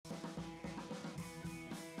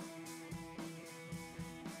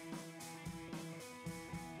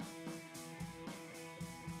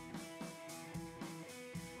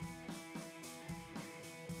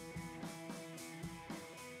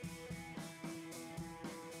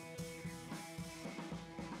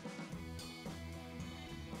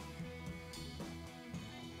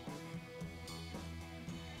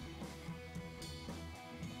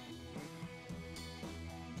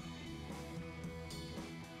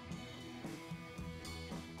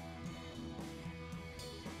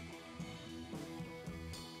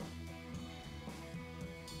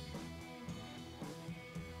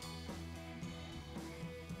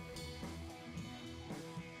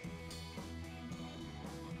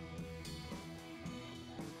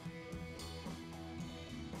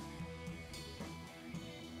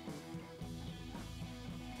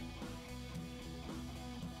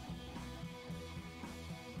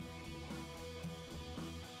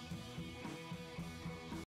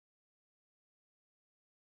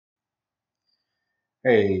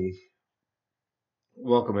Hey,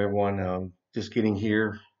 welcome everyone. Just getting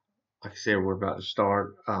here. Like I said, we're about to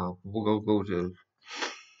start. We'll go to.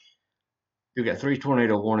 We got three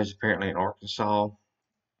tornado warnings apparently in Arkansas.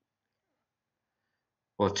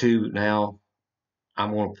 Well, two now.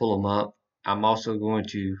 I'm going to pull them up. I'm also going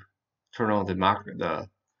to turn on the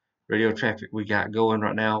radio traffic we got going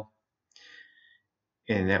right now,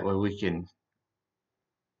 and that way we can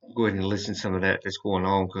go ahead and listen to some of that that's going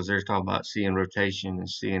on because they're talking about seeing rotation and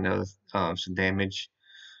seeing other some damage.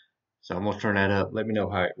 So I'm gonna turn that up. Let me know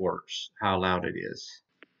how it works, how loud it is.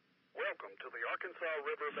 Welcome to the Arkansas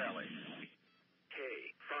River Valley.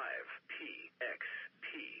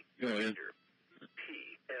 K5PXP. Go ahead.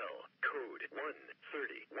 PL code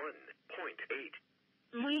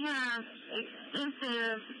 131.8. We have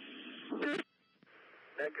extensive.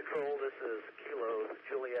 Net control, this is Kilo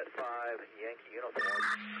Juliet 5 Yankee uniform.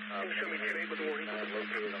 Showing unit with warning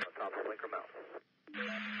located on the top of Linker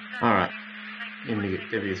Mountain. All right. Let me get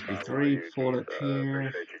WSB3 pulled up here.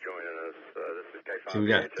 Appreciate you joining us. This is K5. So we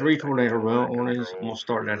got three tornado warnings. I'm gonna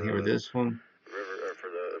start down here with this one. River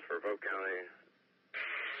for Vogt County.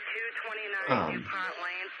 229 DuPont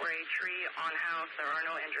Lane for a tree on house. There are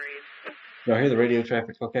no injuries. Y'all hear the radio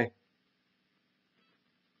traffic? Okay.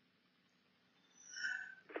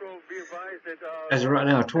 As of right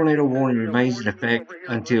now, a tornado warning remains in effect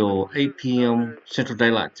until 8 p.m. Central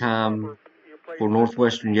Daylight Time for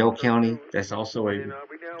northwestern Yell County. That's also a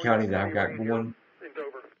county that I've got going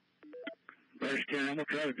First I'm gonna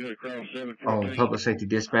try to get across 714. on Public Safety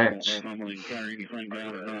Dispatch. I don't know if I'm gonna encounter anything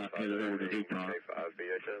down or not. Head over to DuPont.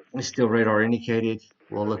 It's still radar indicated.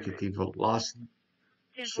 We'll look at the velocity.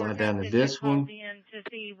 Slide down to this one. To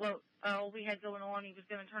see what we had going on. He was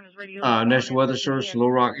going to turn his radio National Weather Service,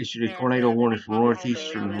 Little Rock issued a tornado warning for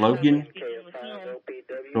northeastern Logan,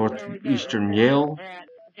 northeastern Yale,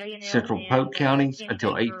 central Polk counties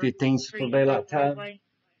until 8:15 Central Daylight Time.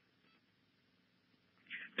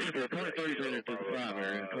 For 23 to the 5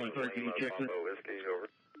 area. 23, can you check that?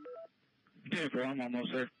 10-4, I'm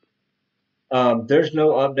almost there. There's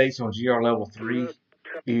no updates on GR level 3.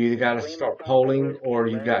 You either got to start polling or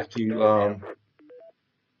you got to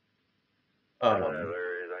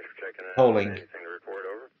polling.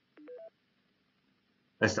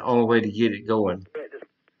 That's the only way to get it going.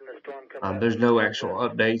 There's no actual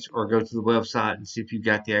updates, or go to the website and see if you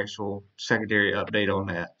got the actual secondary update on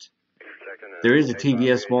that. There is a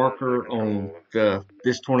TVS marker on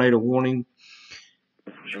this tornado warning.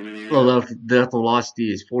 Low delta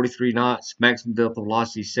velocity is 43 knots. Maximum delta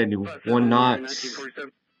velocity is 71 knots.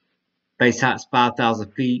 Base height is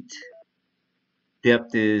 5,000 feet.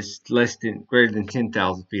 Depth is greater than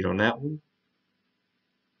 10,000 feet on that one.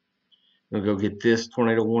 We'll go get this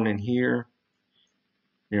tornado warning here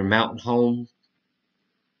near Mountain Home.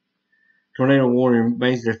 Tornado warning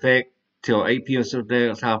remains in effect till 8 p.m. Central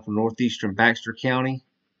Daylight Time for northeastern Baxter County.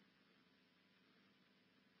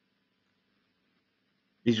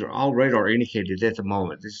 These are all radar indicated at the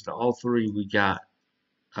moment. This is all three we got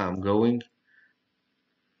going.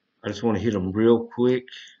 I just want to hit them real quick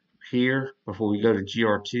here before we go to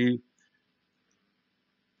GR2.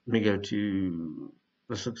 Let me go to,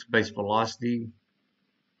 let's look at base velocity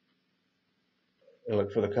and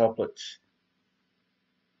look for the couplets.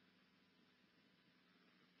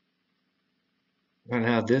 And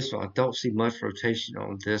now this one, I don't see much rotation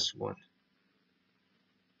on this one.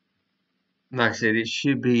 Like I said, it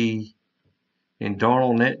should be in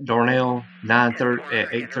Darnell 9:30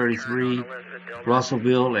 at 8:33,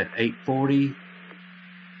 Russellville at 8:40,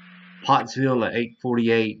 Pottsville at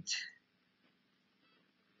 8:48.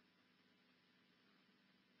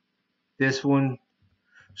 This one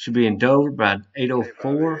should be in Dover by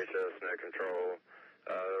 8:04.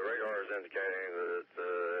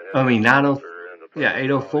 I mean 9:04. Yeah,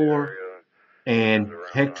 8:04, and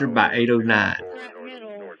Hector by 8:09.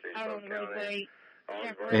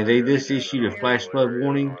 And they just issued a flash flood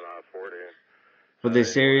warning for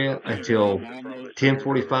this area until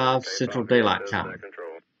 10:45 Central Daylight Time.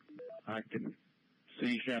 I can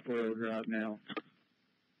see Chaparral Drive now.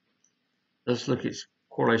 Let's look at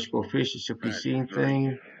correlation coefficients if we see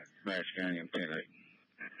anything.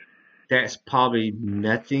 That's probably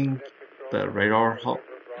nothing but radar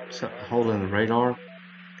holding the radar.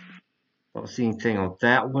 Don't see anything on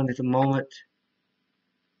that one at the moment.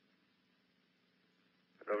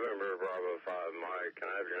 November Bravo 5 Mike, can I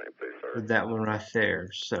have your name please, sir? With that one right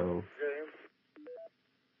there. So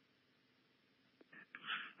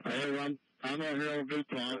I'm out here on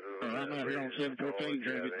DuPont. I'm out here on 714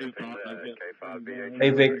 trying to get DuPont. Hey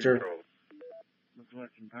Victor. Looks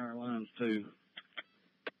like some power lines too.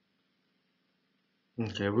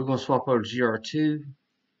 Okay, we're going to swap over to GR2.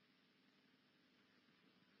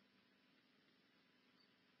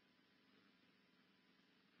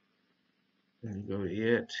 And go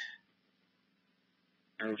to it.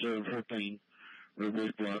 0714,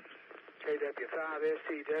 reverse block. KW5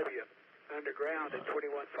 STW underground at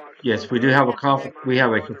 21 Fox. Yes, we do have a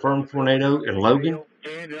confirmed tornado in Logan.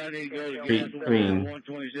 And I need to go to I Castle mean,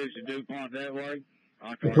 126 to DuPont that way.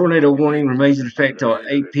 the tornado warning remains in effect till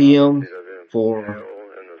 8 p.m. for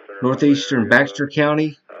northeastern Baxter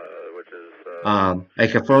County. A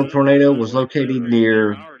confirmed tornado was located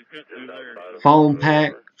near Foam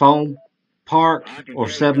Park, or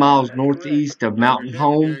 7 miles northeast of Mountain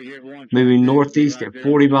Home, moving northeast at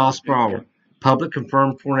 40 miles per hour. Public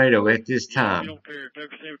confirmed tornado at this time.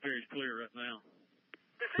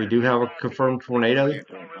 We do have a confirmed tornado.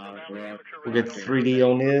 We'll get the 3D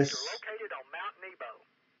on this.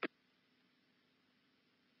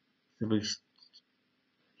 There's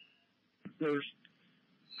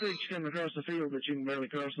creeks coming across the field that you can barely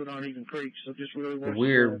cross that aren't even creeks, so just really watch. A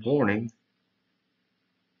weird warning.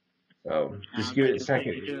 So just give it a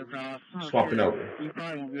second. Swapping over. You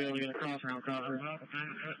probably won't be able to get across around Crawford.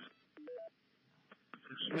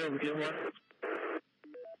 Just be able to get one.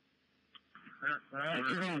 If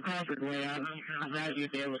you're going Crawford way, I'd rather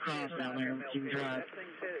you'd be able to cross down there, but you can try it.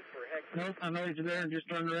 Nope, I know he's there and just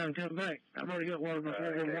turned around and come back. I've already got one of my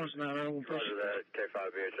 4 once now. I don't push it. That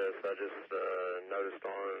K5BHS, I just noticed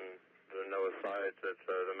on the NOAA site that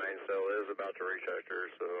the main cell is about to reach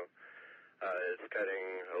Hector, so it's cutting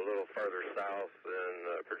a little further south than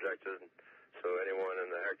projected. So anyone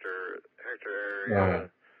in the Hector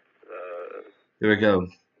area. There we go.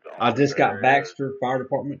 I just got Baxter Fire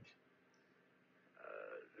Department.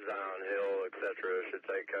 Zion Hill, etc. should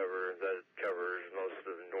take cover. That covers most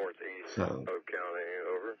of northeast Polk County.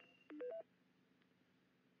 Over.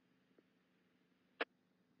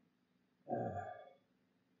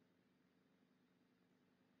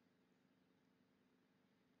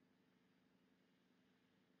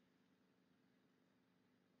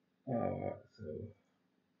 So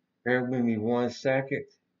bear with me 1 second.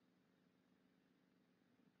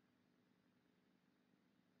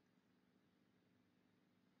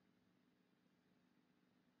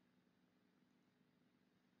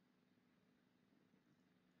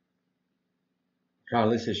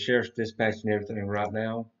 This is Sheriff's Dispatch and everything right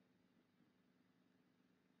now.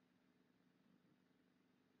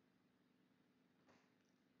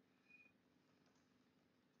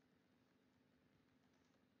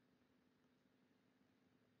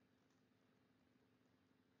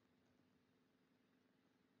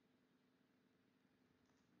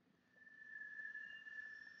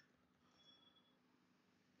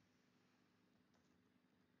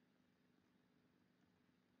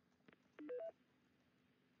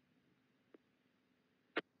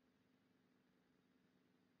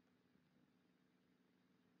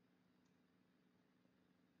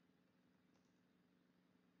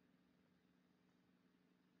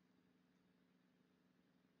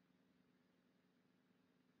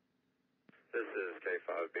 This is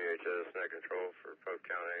K5BHS, net control for Polk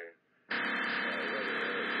County.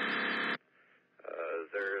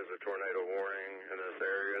 There is a tornado warning in this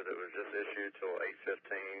area that was just issued till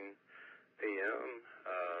 8:15 p.m.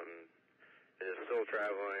 It is still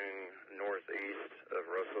traveling northeast of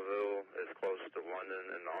Russellville. It's close to London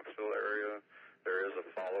and Knoxville area. There is a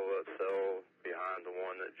follow-up cell behind the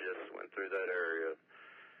one that just went through that area.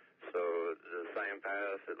 So the same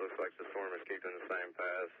path, it looks like the storm is keeping the same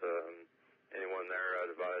path. Anyone there,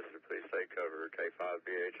 I'd advise to please take cover.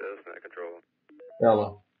 K5BHS, net control.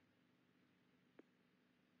 Bella.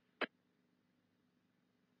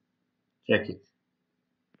 Check it.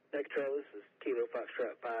 Net control, this is Kilo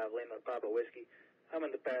Foxtrot 5, Lima Papa Whiskey. I'm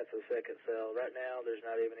in the path of the second cell. Right now, there's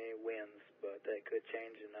not even any winds, but that could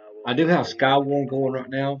change, and I do have Skywarn going right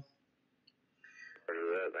now. Roger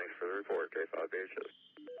that. Thanks for the report, K5BHS.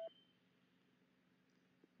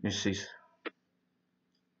 Let me see.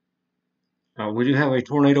 We do have a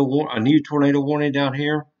new tornado warning down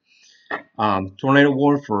here. Tornado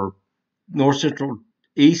warning for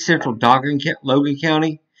east central Logan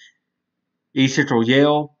County, east central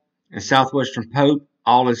Yale, and southwestern Pope,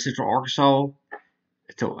 all in central Arkansas,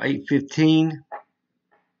 until 8:15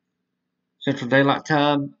 Central Daylight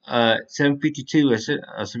Time. At 7:52,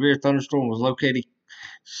 a severe thunderstorm was located.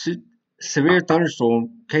 Severe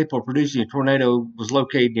thunderstorm capable of producing a tornado was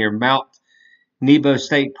located near Mount Nebo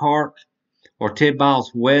State Park, or 10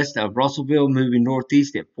 miles west of Russellville, moving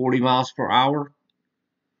northeast at 40 miles per hour.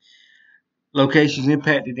 Locations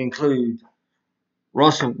impacted include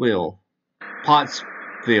Russellville,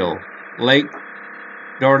 Pottsville, Lake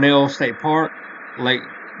Darnell State Park, Lake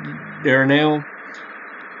Dardanelle,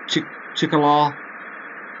 Chickasaw,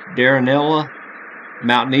 Dardanella,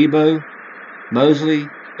 Mount Nebo, Mosley,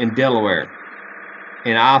 and Delaware,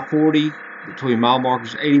 and I-40 between mile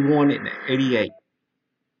markers 81 and 88.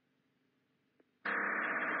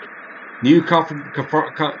 New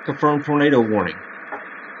confirmed tornado warning.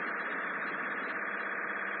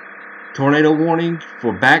 Tornado warning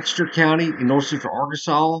for Baxter County in north central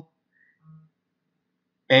Arkansas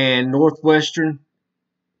and northwestern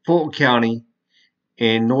Fulton County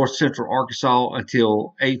in north central Arkansas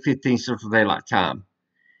until 8:15 Central Daylight Time.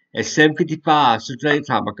 At 7:55 Central Daylight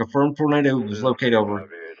Time, a confirmed tornado was located over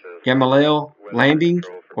Gamaliel Landing,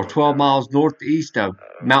 or 12 miles northeast of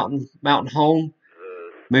Mountain Home,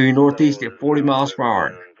 moving northeast at 40 miles per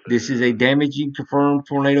hour. This is a damaging confirmed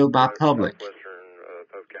tornado by public.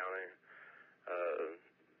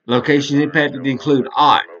 Locations impacted include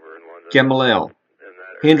Ott, Gamaliel,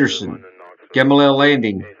 Henderson, Gamaliel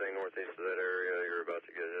Landing,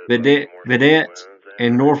 Vedette,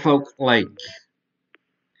 and Norfolk Lake.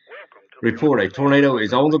 Report: a tornado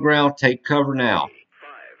is on the ground. Take cover now.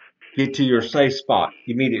 Get to your safe spot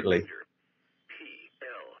immediately.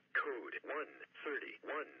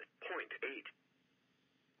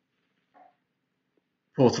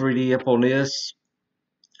 Pull 3D up on this.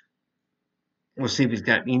 We'll see if it's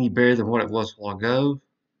got any better than what it was a while ago.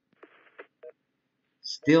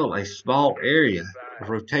 Still a small area of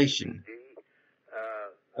rotation.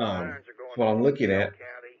 What I'm looking at.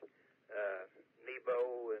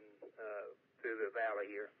 Nebo and through the valley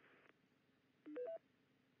here.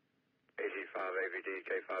 AG5 AVD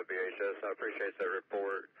K5BHS. I appreciate that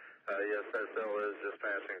report. Yes, that cell is just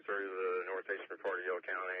passing through the northeastern part of Yale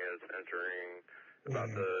County. It's entering about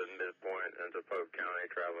the midpoint into Polk County,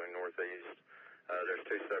 traveling northeast. There's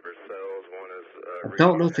two separate cells. One is I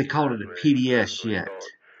don't know if they called it a PDS yet.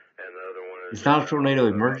 And the other one is it's not a tornado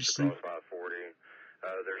emergency.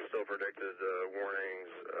 There's still predicted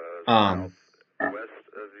warnings west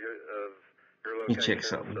of your location. Let me check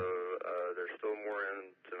something. So there's still more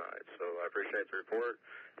in tonight. So I appreciate the report.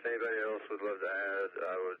 If anybody else would love to add,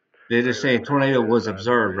 I would. They're just saying tornado was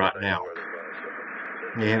observed right now.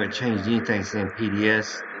 They haven't changed anything since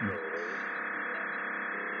PDS.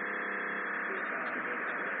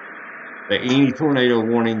 But any tornado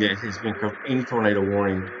warning that has been, any tornado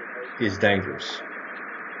warning is dangerous.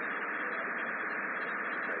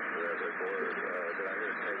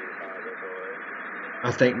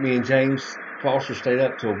 I think me and James Foster stayed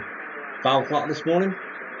up till 5 o'clock this morning,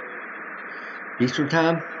 Eastern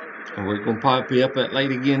time, and we're going to probably be up that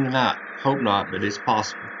late again tonight. Hope not, but it's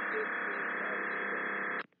possible.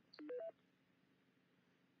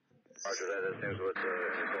 Roger that. That seems what the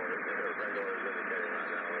radar is indicating right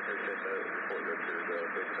now. I appreciate that report. Richard,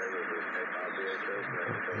 big favor with K5BHS.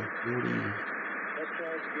 That's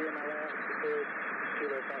charge gear my last prepared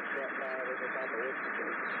Kilo Foxtrot 5 over Papa Whiskey.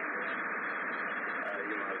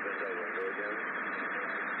 You might have been doubling. Go again.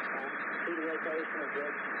 See the location of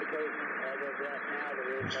drug location as of right now.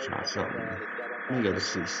 There is Let's try something. Let me go to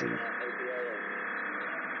CC.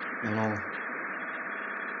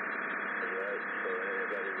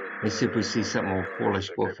 Let's see if we see something on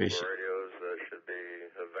correlation coefficient.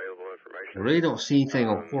 I really don't see anything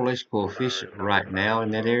on correlation coefficient right now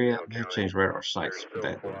in that area. I'm going to change radar sites for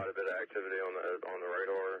that one. Quite a bit of activity on the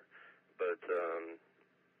radar, but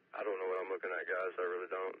I don't know what I'm looking at, guys. I really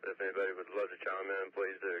don't. If anybody would love to chime in,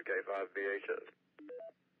 please do. K5BHS.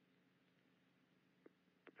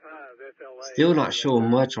 Still not showing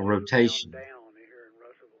much on rotation.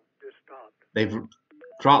 They've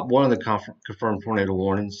dropped one of the confirmed tornado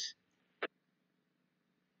warnings.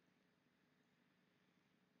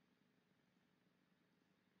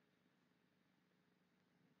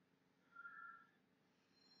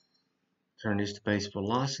 Turn this to base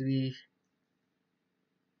velocity.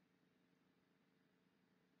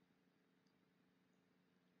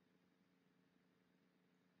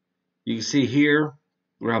 You can see here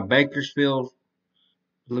around Bakersfield,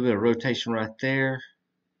 a little bit of rotation right there.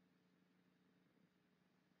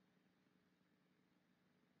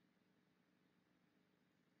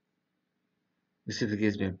 Let's see if it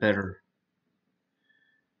gives me a better.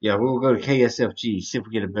 Yeah, we'll go to KSFG, see if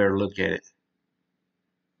we get a better look at it.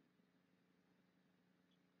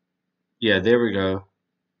 Yeah, there we go.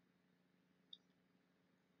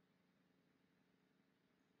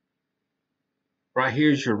 Right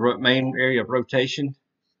here is your main area of rotation.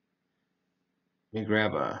 Let me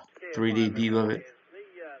grab a 3D view of it.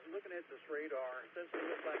 Looking at this radar, it doesn't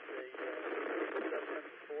look like the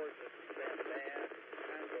submarine force is that bad. It's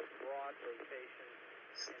kind of a broad rotation.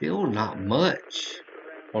 Still not much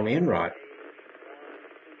on INROD.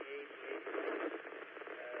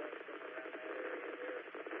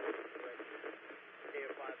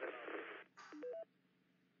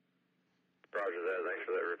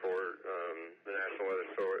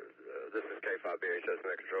 K5BHS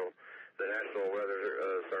Net Control. The National Weather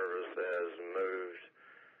Service has moved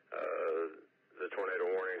the tornado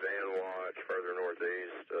warnings and watch further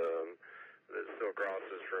northeast. It still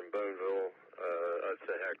crosses from Boonville up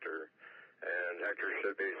to Hector, and Hector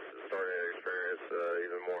should be starting to experience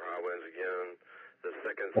even more high winds again. The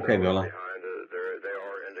second cell behind it, they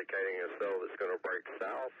are indicating a cell that's going to break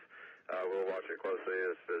south. We'll watch it closely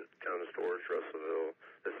as it comes towards Russellville.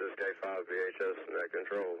 This is K5BHS Net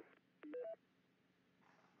Control.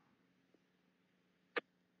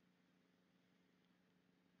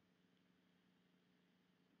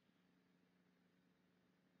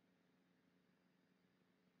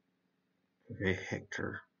 Okay,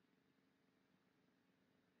 Hector.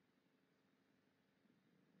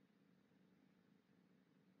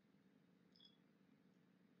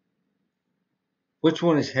 Which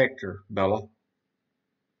one is Hector, Bella?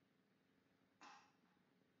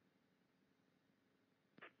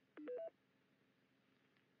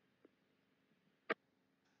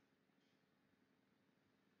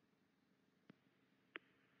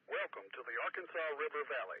 Welcome to the Arkansas River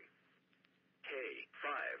Valley.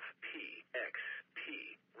 K5PXP.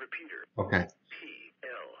 Repeater. Okay.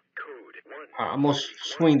 PL code 1. I'm going to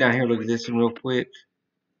swing down here and look at this one real quick.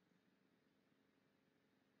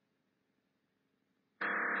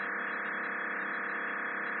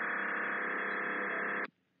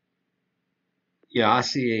 Yeah, I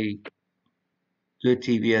see a good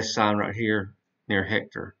TVS sign right here near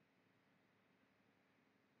Hector.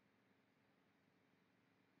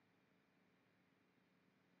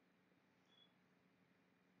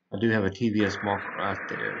 I do have a TVS marker right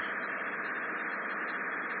there.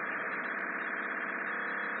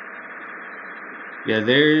 Yeah,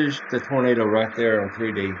 there's the tornado right there on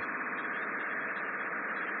 3D.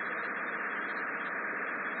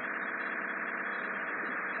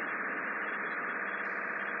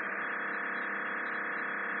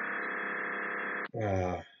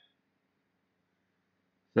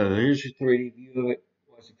 So here's your 3D view of it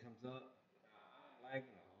once it comes up. I'm lagging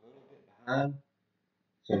a little bit behind,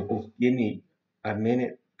 so just give me a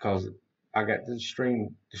minute because I got the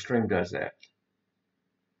stream. The stream does that.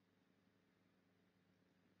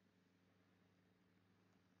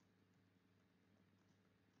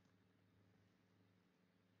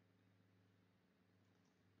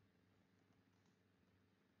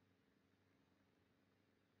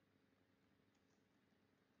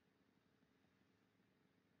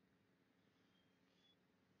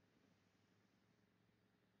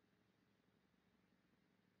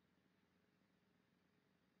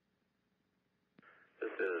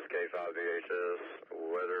 This is K5VHS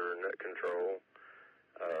Weather Net Control.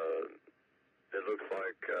 It looks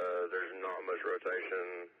like there's not much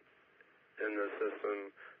rotation in this system,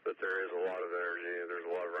 but there is a lot of energy. There's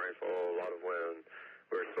a lot of rainfall, a lot of wind.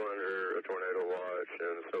 We're still under a tornado watch,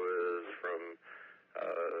 and so is from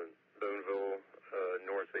Boonville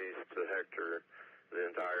northeast to Hector. The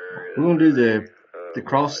entire area. We're gonna do the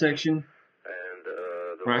cross section and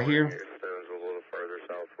the right here. Extends a little further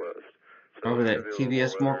southwest. Wherever that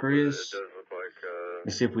TVS marker is. It does look like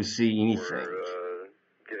Let's see if we see anything. we're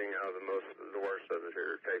getting out of the worst of it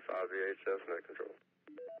here. K5VHS Net Control.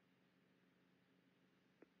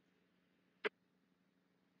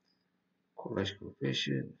 Correlation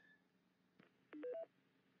coefficient.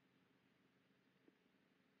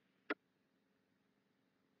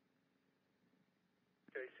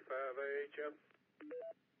 KC5AHF.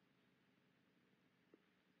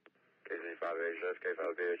 KC5AHS,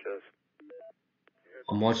 K5VHS.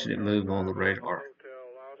 I'm watching it move on the radar. Hotel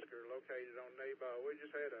Oscar located on Nebo. We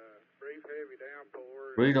just had a brief heavy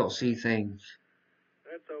downpour. Really don't see things.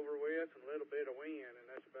 That's over with, and a little bit of wind, and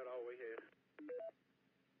that's about all we had.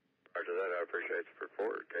 After that, I appreciate the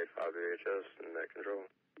report. K5VHS and Net Control.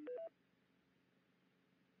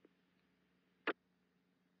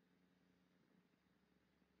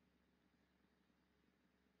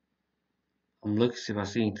 I'm looking to see if I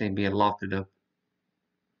see anything being lofted up.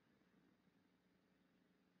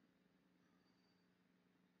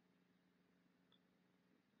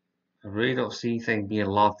 I really don't see anything being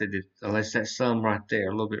lofted unless that's some right there,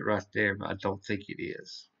 a little bit right there, but I don't think it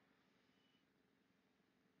is.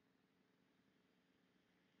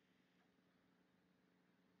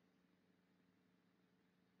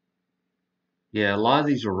 Yeah, a lot of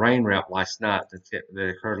these were rain route last night that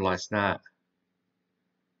occurred last night.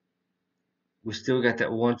 We still got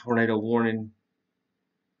that one tornado warning.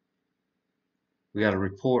 We got a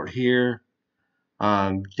report here.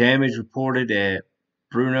 Damage reported at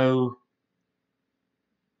Bruno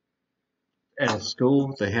at a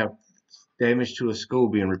school. They have damage to a school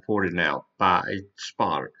being reported now by a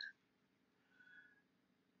spotter.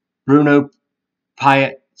 Bruno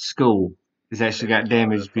Piatt School has actually got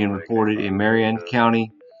damage being reported in Marion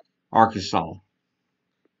County, Arkansas.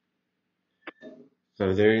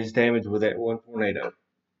 So there is damage with that one tornado.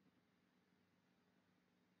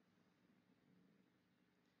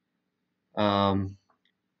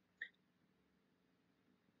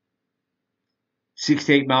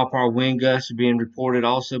 68-mile-per-hour wind gusts are being reported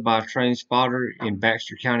also by a train spotter in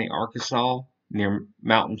Baxter County, Arkansas, near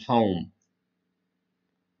Mountain Home.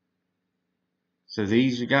 So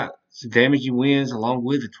these got some damaging winds along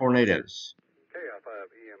with the tornadoes. KI5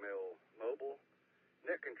 EML Mobile,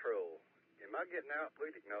 net control. Am I getting out?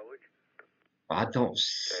 Please acknowledge. I don't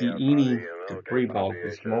see any debris ball at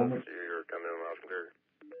this moment. You're coming in loud and clear.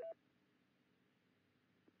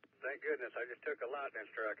 Thank goodness, I just took a lightning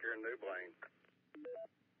strike here in New Blaine.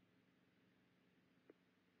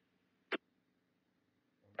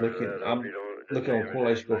 I'm looking on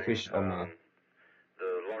correlation coefficient on my The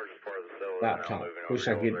largest part of the cell is laptop. now moving Wish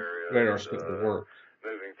over I could the area. radar scope to work.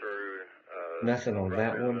 Moving through Nothing on right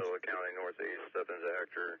that through one. the middle of the county, northeast, up into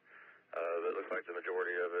Hector. That looks like the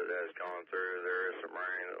majority of it has gone through. There is some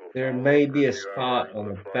rain that will There fall may for be a few spot hours, on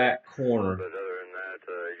the looks like. back corner, But other than that,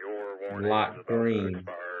 your warning light is about green, to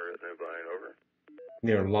expire at New Blaine. Over.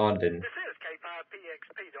 near London. This is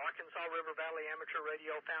K5PXP, the Arkansas River Valley Amateur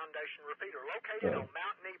Radio Foundation repeater, located on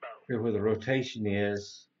Mount Nebo. Here where the rotation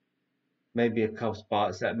is, maybe a couple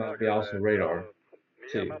spots. That might be also radar,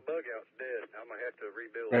 Yeah, too. my bug out's dead. I'm going to have to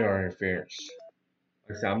rebuild Radar interference.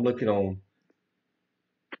 Like I said, I'm looking on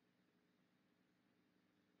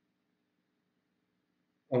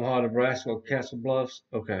Omaha, Nebraska, Castle Bluffs.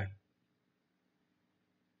 Okay.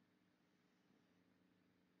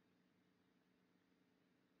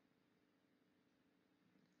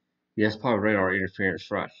 Yeah, it's probably radar interference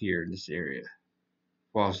right here in this area.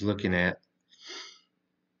 What I was looking at.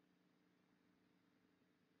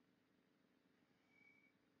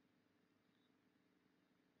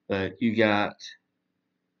 But you got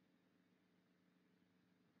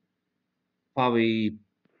probably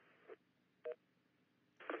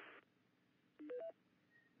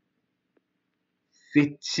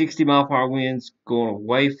 60-mile-per-hour winds going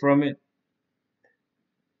away from it.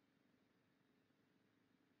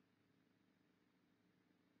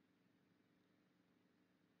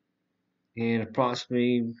 And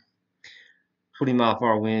approximately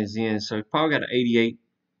 20-mile-per-hour winds in. So you probably got an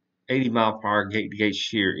 80-mile-per-hour gate-to-gate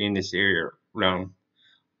shear in this area around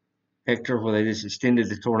Hector, where they just extended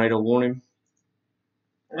the tornado warning.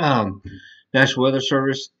 National Weather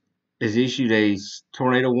Service has issued a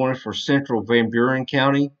tornado warning for central Van Buren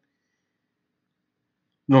County,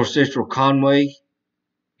 north central Conway,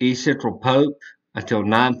 east central Pope until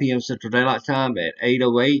 9 p.m. Central Daylight Time. At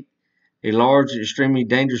 8:08, a large and extremely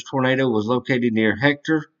dangerous tornado was located near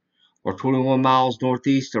Hector, or 21 miles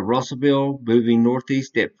northeast of Russellville, moving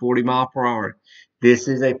northeast at 40 miles per hour. This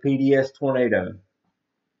is a PDS tornado.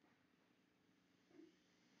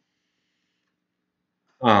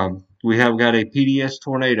 We have got a PDS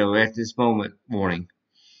tornado at this morning.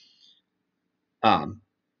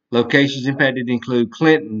 Locations impacted include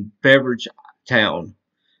Clinton, Beverage Town,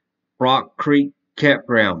 Rock Creek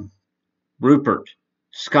Campground, Rupert,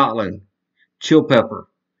 Scotland, Chilpepper,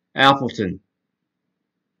 Appleton,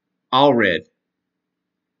 Allred,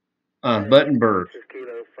 Buttonberg,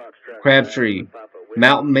 Crabtree,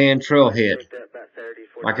 Mountain Man Trailhead.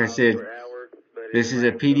 Like I said, this is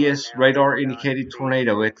a PDS radar indicated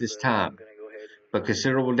tornado at this time, but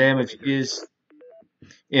considerable damage is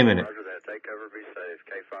imminent. Roger that. Take cover, be safe.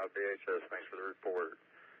 K5BHS, thanks for the report.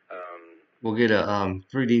 We'll get a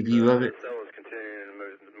 3D view of it. The cell is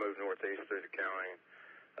continuing to move northeast through the county.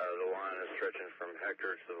 The line is stretching from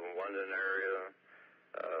Hector to the London area.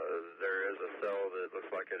 There is a cell that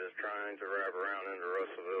looks like it is trying to wrap around into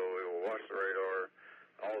Russellville. We will watch the radar.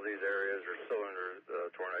 All these areas are still under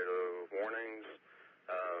tornado warnings.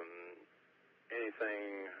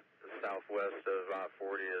 Anything southwest of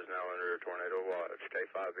I-40 is now under a tornado watch.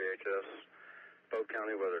 K5VHS, Polk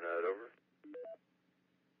County Weather Net, over.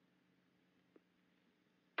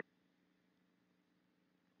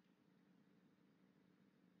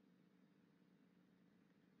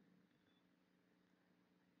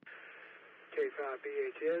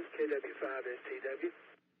 K5BHS, KW5STW.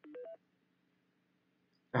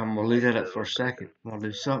 I'm going to leave that up for a second. I'm going to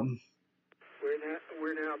do something.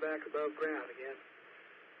 We're now back above ground again.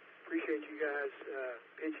 Appreciate you guys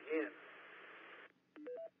pitching in.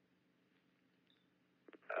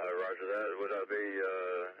 Roger that. Would I be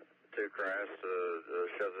too crass to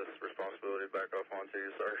shove this responsibility back off onto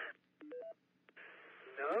you, sir?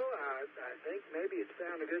 No, I think maybe it's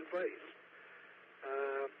found a good place.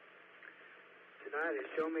 tonight has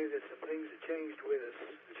shown me that some things have changed with us.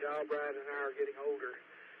 The child bride and I are getting older,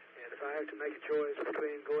 and if I have to make a choice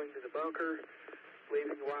between going to the bunker,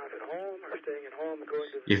 leaving the wife at home, or staying at home and going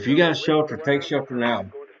to the If you got a shelter, take shelter now.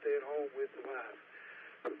 I'm going to stay at home with the wife.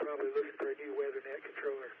 I'm probably looking for a new WeatherNet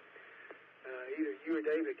controller. Either you or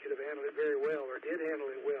David could have handled it very well, or did handle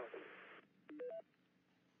it well.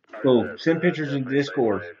 Cool. Send pictures in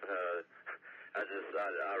Discord. I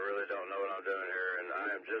really don't know what I'm doing here, and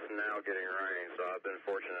I am just now getting rain, so I've been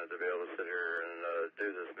fortunate to be able to sit here and do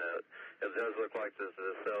this net. It does look like the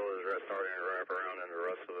cell is starting to wrap around into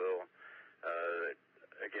Russellville.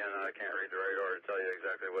 Again, I can't read the radar to tell you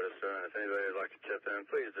exactly what it's doing. If anybody would like to chip in,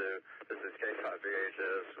 please do. This is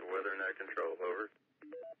K5VHS, WeatherNet Control, over.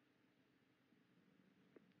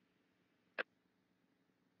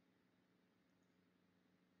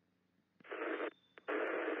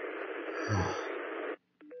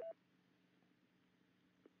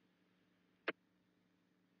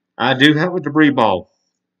 I do have a debris ball.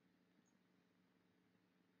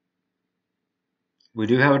 We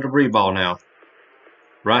do have a debris ball now.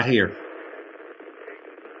 Right here.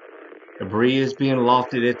 Debris is being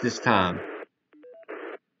lofted at this time.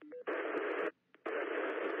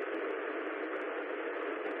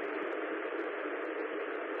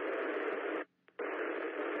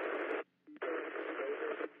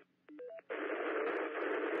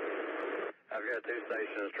 I've got 2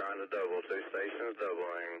 stations trying to double, 2 stations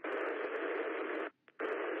doubling.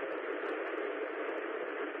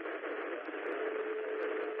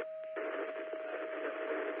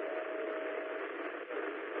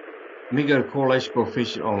 Let me go to correlation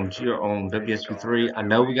coefficient on WSB3. I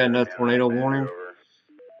know we got another tornado warning. Just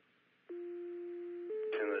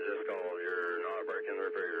called. You're not breaking the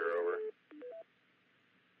repeater, over.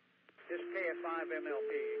 This is KF5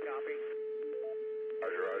 MLP, copy.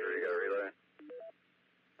 Roger, roger, you got a relay?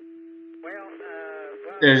 Well,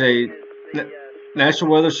 There's a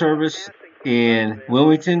National Weather Service in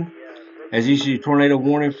Wilmington has issued a tornado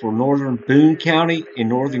warning for northern Boone County in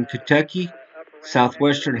northern Kentucky,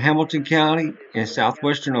 southwestern Hamilton County, and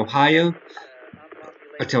southwestern Ohio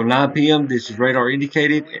until 9 p.m. This is radar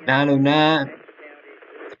indicated. At 9:09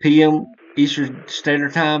 p.m. Eastern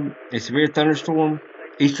Standard Time, a severe thunderstorm,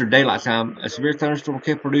 Eastern Daylight Time, a severe thunderstorm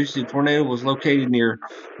kept producing. Tornado was located near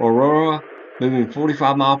Aurora, moving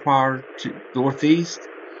 45 miles per hour to northeast.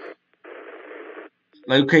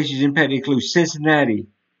 Locations impacted include Cincinnati,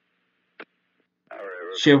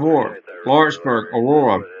 Chevrolet, Lawrenceburg,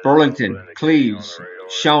 Aurora, Burlington, Cleves,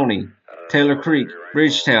 Shawnee, Taylor Creek,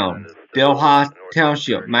 Bridgetown, Delhi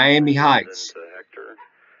Township, Miami Heights,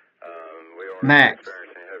 Mack,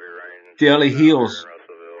 Delhi Hills,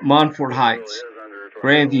 Montfort Heights,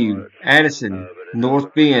 Grandview, Addison,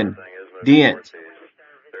 North Bend, Dent,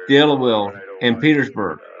 Delaware, and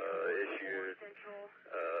Petersburg.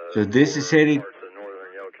 So this is headed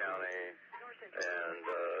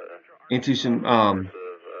into some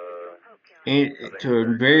to a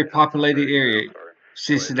very populated area,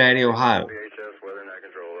 Cincinnati, Ohio.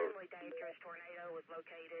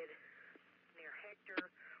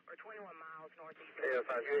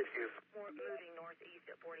 Moving northeast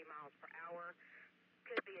at 40 miles per hour.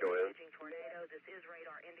 Could be a damaging tornado. This is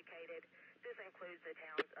radar indicated. This includes the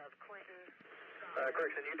towns of Clinton.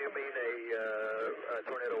 Correction, you do mean a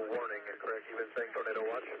tornado warning, correct? You've been saying tornado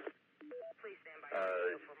watch? Please stand by.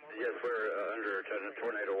 Yes, we're under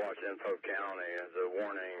tornado watch in Polk County. The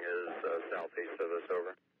warning is southeast of us,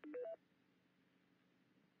 over.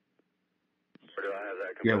 Or do I have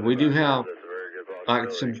that? Yeah, we do have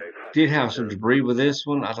did have some debris with this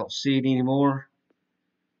one. I don't see it anymore.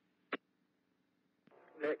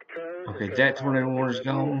 Okay, that tornado warning is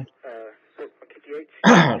gone.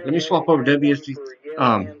 Let me swap over WSB.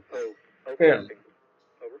 Yeah.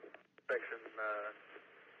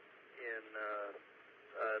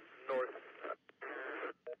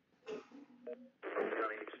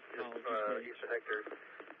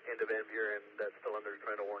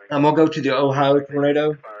 I'm gonna go to the Ohio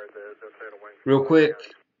tornado real quick.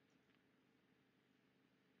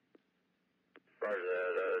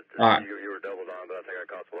 All right. You were doubled on, but I think I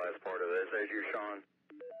caught the last part of it. Is you, Sean?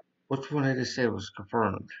 Which one did it say was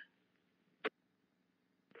confirmed?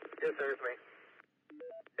 Yes, sir, it's me.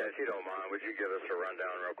 Yeah, if you don't mind, would you give us a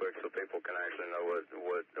rundown real quick so people can actually know what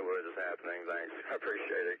is happening? Thanks. I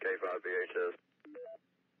appreciate it. K5VHS.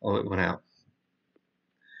 Oh, it went out.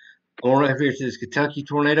 Going right here to this Kentucky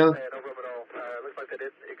tornado. Yeah, no problem at all. Looks like that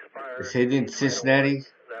didn't expire. It's headed into Cincinnati.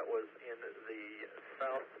 That was in the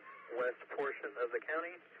southwest portion of the county,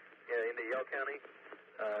 into Yell County.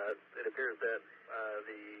 It appears that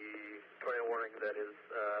the tornado warning that is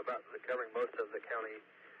about covering most of the county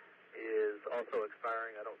is also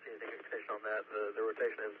indication on that. The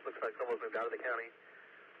rotation looks like it's almost moved out of the county,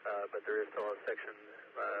 but there is still a section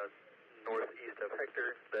northeast of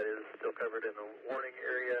Hector that is still covered in the warning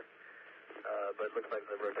area, but it looks like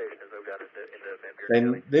the rotation has moved out into Van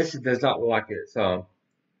Buren County. This does not look like it's Roger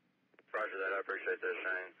that. I appreciate that,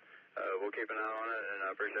 Shane. We'll keep an eye on it, and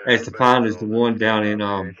I appreciate it. as defined as the one down in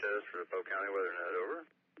VHS for Pope County WeatherNet, over.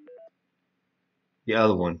 the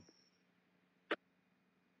other one.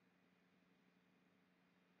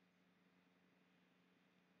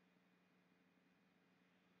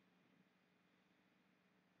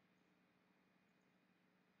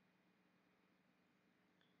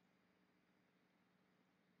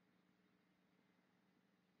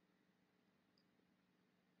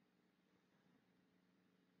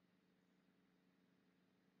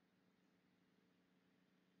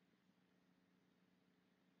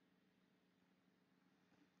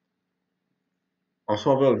 I'll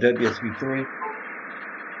swap over to WSB3.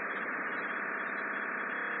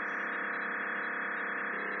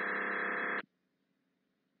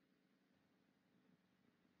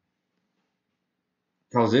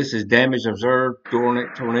 Because this is damage observed,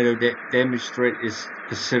 tornado damage threat is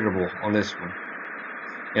considerable on this one.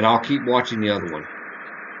 And I'll keep watching the other one.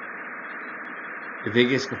 If it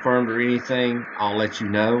gets confirmed or anything, I'll let you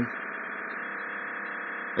know.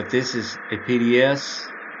 But this is a PDS.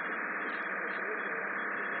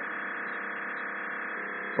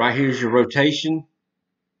 Right here's your rotation.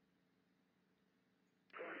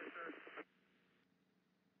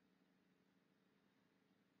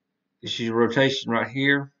 This is your rotation right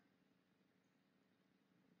here.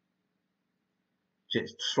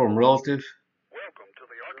 Storm relative. Welcome to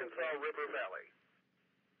the Arkansas River Valley.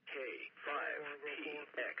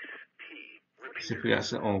 K5PXP. See if we got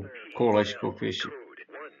something on correlation coefficient.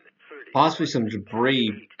 Possibly some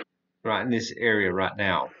debris right in this area right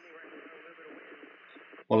now.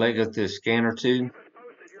 We'll let it go through a scan or two.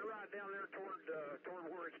 You're right down there toward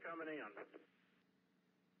where it's coming in.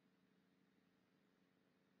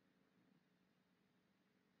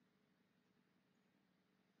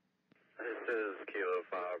 This is Kilo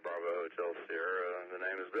 5 Bravo Hotel Sierra. The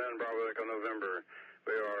name is Ben Bravo Echo November.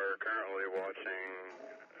 We are currently watching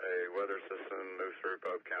a weather system move through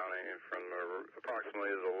Pope County from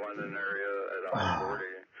approximately the London area at I-40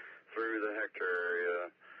 through the Hector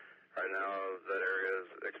area. Right now, that area is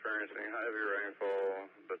experiencing heavy rainfall,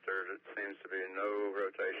 but there seems to be no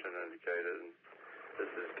rotation indicated. This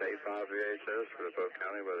is K5 VHS for the Pope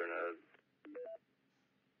County WeatherNet.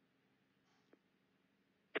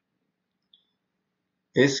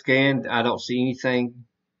 This scan, I don't see anything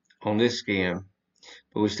on this scan,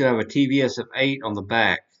 but we still have a TVS of 8 on the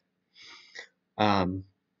back. Low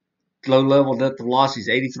level depth of velocity is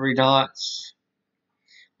 83 knots,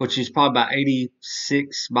 which is probably about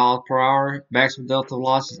 86 miles per hour. Maximum delta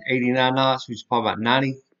velocity is 89 knots, which is probably about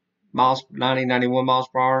 91 miles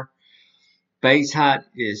per hour. Base height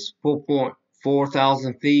is 4.4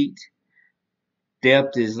 thousand feet.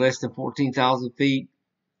 Depth is less than 14,000 feet.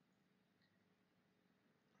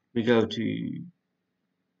 We go to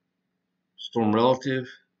storm relative.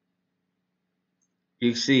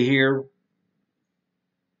 You can see here,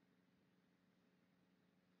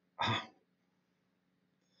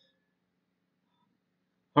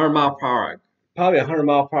 mile per hour, probably 100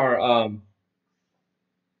 mile per hour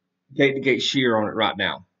gate-to-gate shear on it right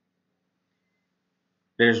now.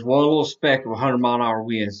 There's one little speck of 100 mile an hour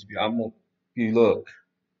winds. If you look.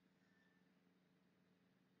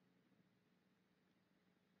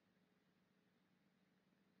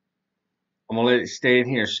 I'm gonna let it stay in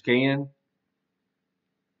here, scan.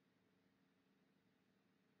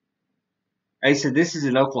 I said this is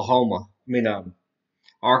in Oklahoma.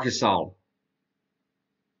 Arkansas.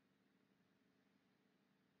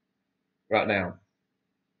 Right now.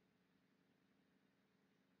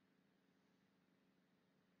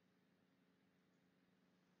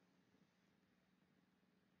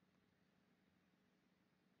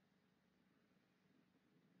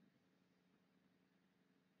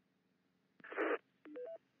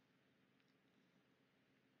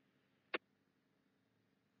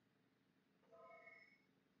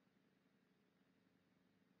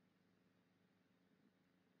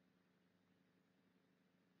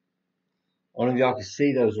 I don't know if y'all can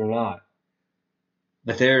see those or not.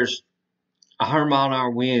 But there's 100 mile an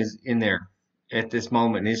hour winds in there at this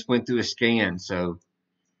moment. And this went through a scan, so.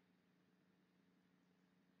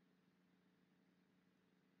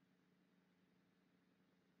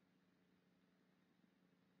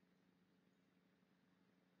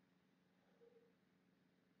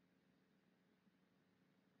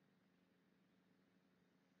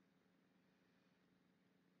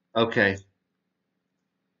 Okay.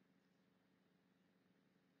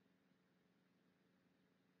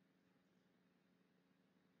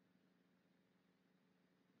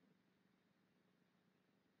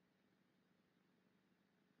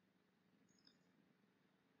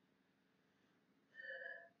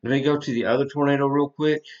 Let me go to the other tornado real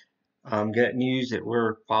quick. Got news that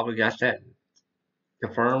we're probably got that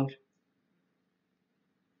confirmed.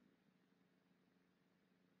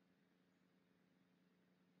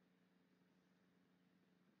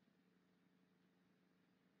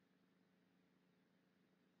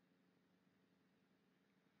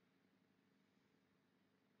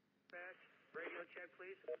 Radio check,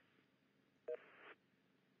 please.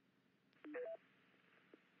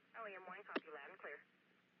 LEM1, copy loud and clear.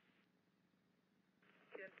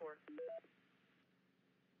 10-4.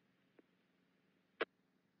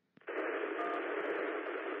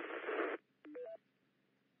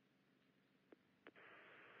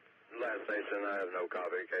 Last station, I have no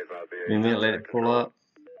copy. K5BH. Give me a minute, let it pull up.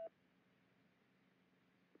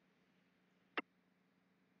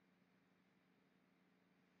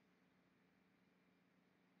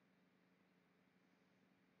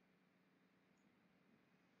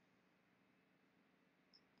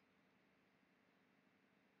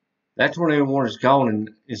 That tornado warning is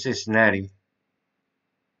gone in Cincinnati.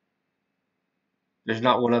 There's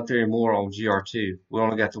not one up there anymore on GR2. We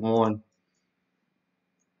only got the one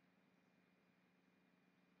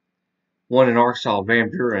in Arkansas, Van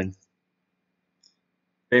Buren.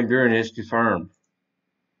 Van Buren is confirmed.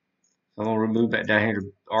 I'm going to remove that down here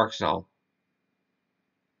to Arkansas.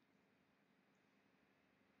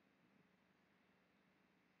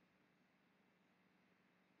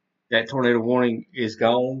 That tornado warning is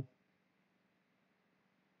gone.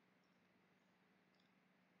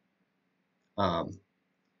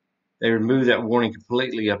 They removed that warning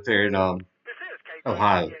completely up there in Ohio. XP, the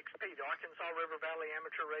Arkansas River Valley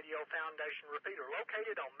Amateur Radio Foundation repeater,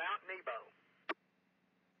 located on Mount Nebo.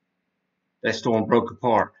 That storm broke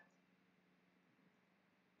apart.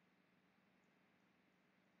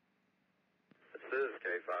 This is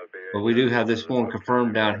K5BH. But we do have this one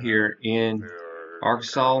confirmed down here in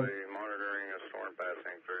Arkansas. Monitoring a storm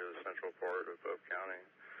passing through the central part of Pope County.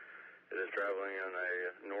 It is traveling in a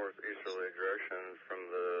northeasterly direction from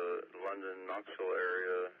the London-Knoxville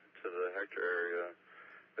area to the Hector area.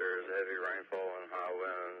 There is heavy rainfall and high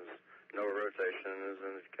winds. No rotation is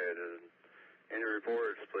indicated. Any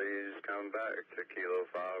reports, please come back to Kilo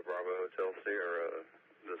 5 Bravo Hotel Sierra.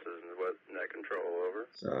 This is what net control,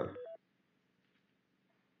 over. So.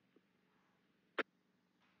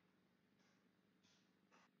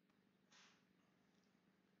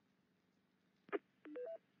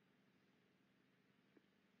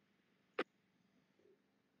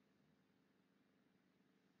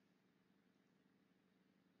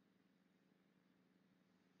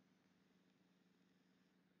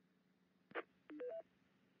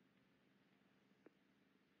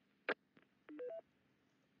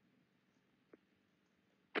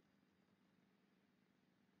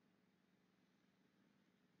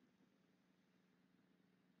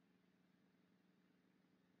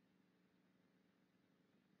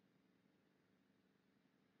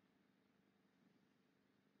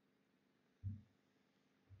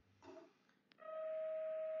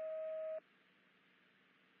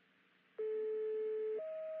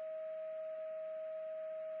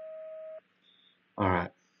 All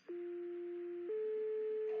right.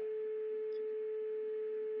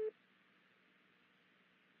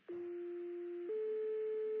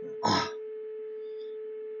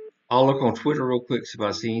 I'll look on Twitter real quick, see if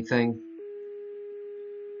I see anything.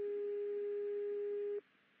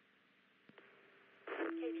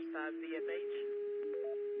 KB5VFH.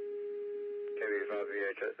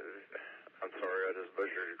 KB5VHS. I'm sorry, I just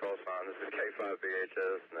butchered your call sign. This is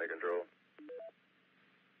K5VHS, net control.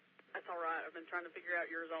 That's all right. I've been trying to figure out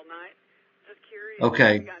yours all night. Just curious.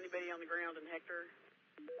 Okay. Have you got anybody on the ground in Hector?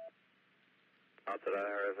 Not that I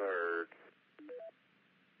have heard.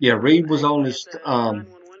 Yeah, Reed was on this. 911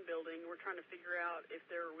 building. We're trying to figure out if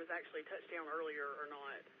there was actually touchdown earlier or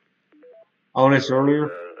not. On this earlier.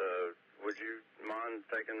 Would you mind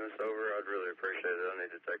taking this over? I'd really appreciate it. I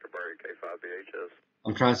need to take a break. K5VHS.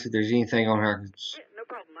 I'm trying to see if there's anything on here I can Yeah, no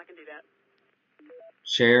problem. I can do that.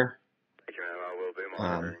 share. Thank you, ma'am. I will be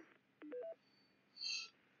monitoring.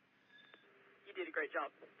 You did a great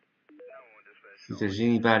job. If there's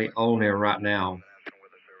anybody on there right now.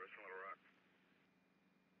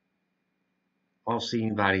 I don't see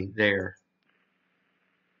anybody there.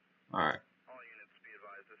 All right. All units be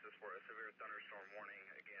advised, this is for a severe thunderstorm warning.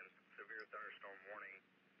 Again, severe thunderstorm warning.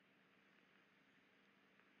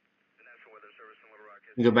 The National Weather Service in Little Rock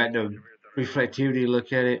has You go back to reflectivity,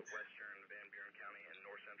 look at it. western Van Buren County and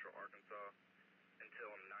north central Arkansas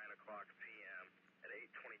until 9 o'clock p.m. At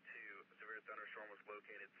 8:22, a severe thunderstorm was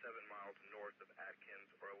located 7 miles north of Atkins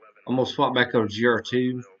or 11. I'm gonna swap back over to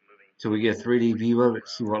GR2 till we get a 3D view of it,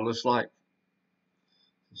 see what it looks like.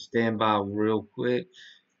 Stand by real quick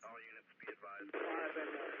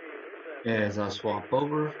as I swap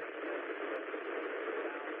over.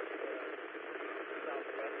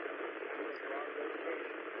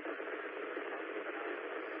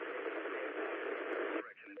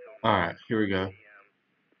 All right, here we go.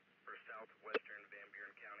 For southwestern Van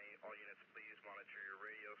Buren County, all units please monitor your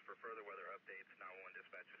radios for further weather updates. 911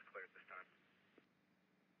 dispatch is clear at this time.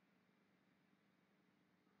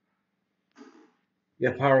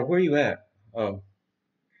 Yeah, Pyro, where you at?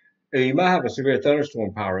 You might have a severe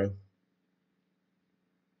thunderstorm, Pyro.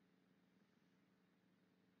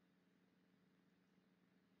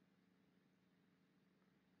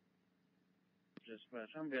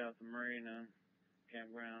 Dispatch, I'm be out the marina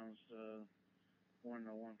campgrounds.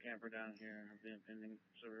 101 camper down here. I've been pending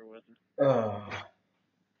severe weather.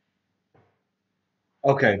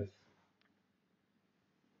 Okay. 10-405,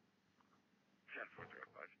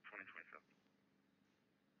 2027.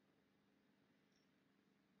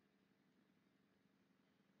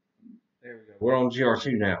 There we go. We're on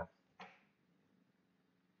GR2 now.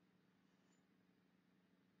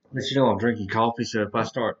 But you know I'm drinking coffee, so if I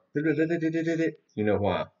start, you know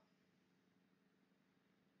why.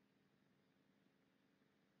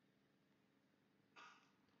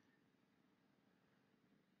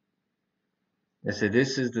 I said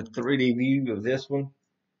this is the 3D view of this one.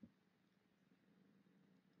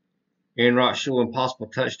 Enrock showing possible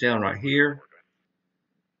touchdown right here.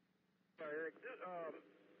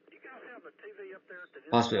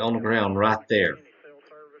 Possibly on the ground right there.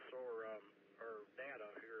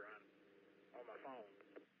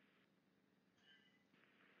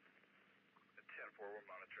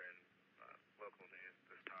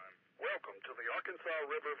 Welcome to the Arkansas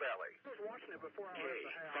River Valley. I was watching it before I left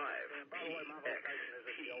the house. And by the way, my location is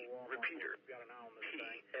at the old Walmart. Repeater. Got an eye on this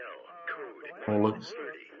thing. Code. Oh, look. 31.8.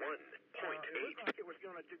 It looked like it was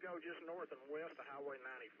going to go just north and west of Highway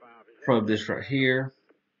 95. Probe this right here.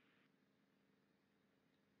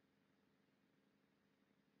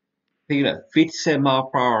 Picking up 57 mile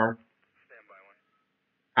per hour.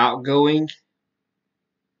 Outgoing.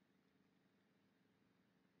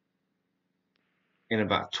 And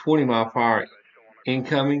about 20 mile per hour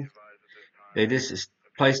incoming. They just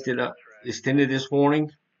placed it up, extended this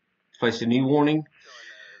warning, placed a new warning.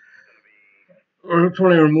 Early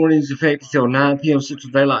tornado warning is effective until 9 p.m.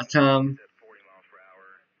 Central Daylight Time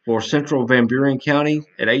for Central Van Buren County.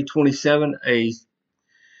 At 8:27, a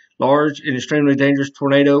large and extremely dangerous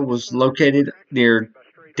tornado was located near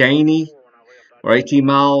Daney, or 12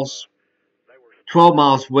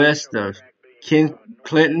 miles west of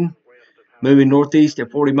Clinton, moving northeast at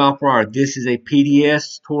 40 miles per hour. This is a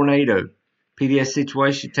PDS tornado. PDS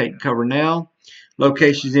situation, take cover now.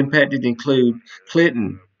 Locations impacted include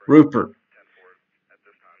Clinton, Rupert,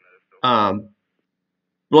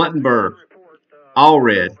 Blankenburg,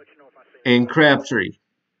 Allred, and Crabtree.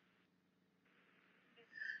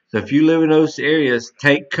 So if you live in those areas,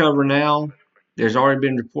 take cover now. There's already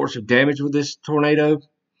been reports of damage with this tornado.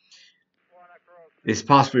 It's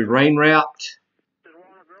possibly rain wrapped.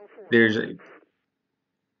 There's a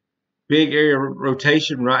big area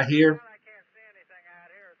rotation right here.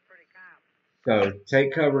 So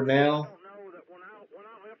take cover now. When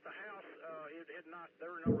I left the house,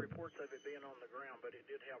 there were no reports of it being on the ground, but it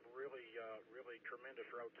did have really tremendous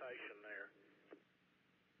rotation there.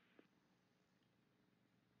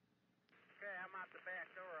 Okay, I'm out the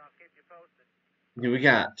back door. I'll keep you posted. We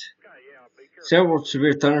got several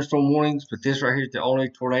severe thunderstorm warnings, but this right here is the only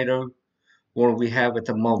tornado warning we have at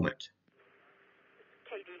the moment.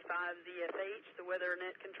 KG5ZSH, the Weather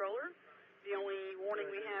Net Controller. The only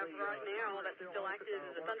warning we have right now that's still active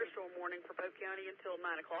is a thunderstorm warning for Polk County until 9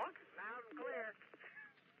 o'clock. Loud and clear.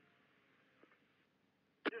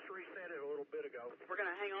 Just reset it a little bit ago. We're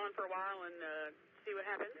going to hang on for a while and see what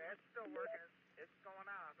happens. Yeah, it's still working. It's going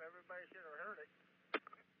off. Everybody should have heard it.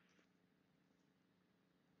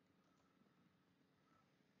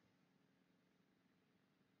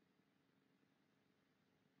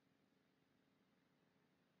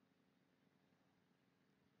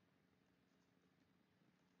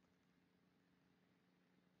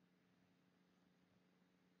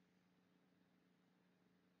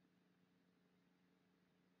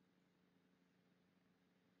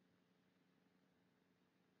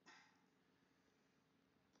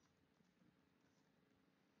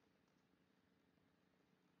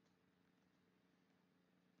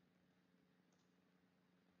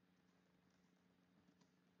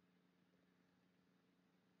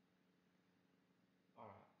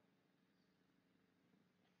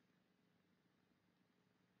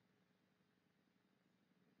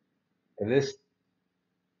 And this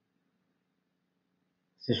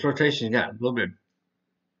This rotation's got a little bit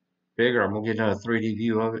bigger. I'm going to get another 3D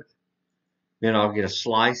view of it. Then I'll get a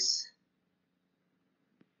slice.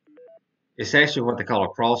 It's actually what they call a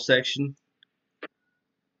cross section.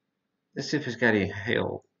 Let's see if it's got any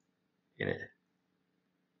hail in it.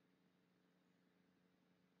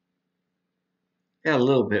 Got a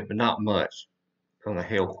little bit, but not much on the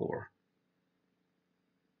hail core.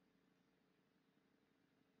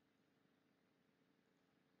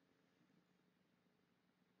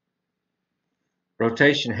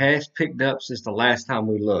 Rotation has picked up since the last time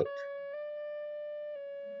we looked.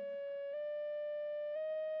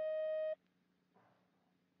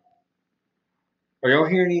 Are y'all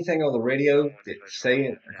hearing anything on the radio that's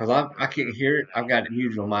saying? Because I can't hear it. I've got it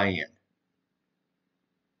muted on my end.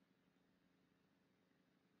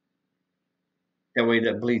 That way it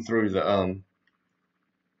doesn't bleed through the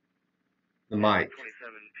mic. 27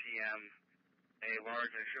 p.m. A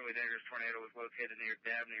large and extremely dangerous tornado was located near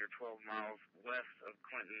Dabney, or 12 miles west of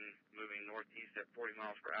Clinton, moving northeast at 40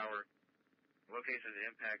 miles per hour. Locations of the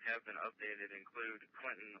impact have been updated, include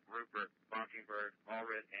Clinton, Rupert, Mockingbird,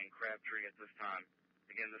 Allred, and Crabtree at this time.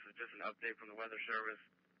 Again, this is just an update from the Weather Service.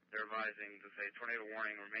 They're advising to say tornado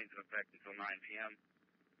warning remains in effect until 9 p.m.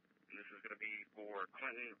 And this is going to be for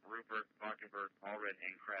Clinton, Rupert, Mockingbird, Allred,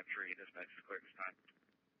 and Crabtree. Dispatch is clear this time.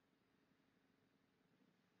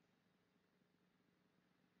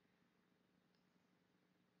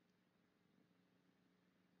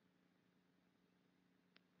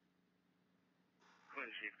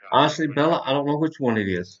 Honestly, Bella, I don't know which one it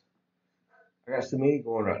is. I got so many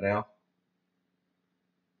going right now.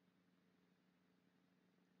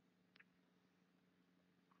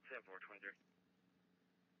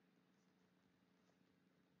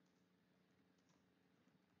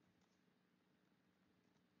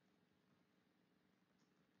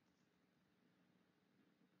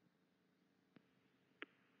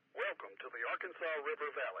 Welcome to the Arkansas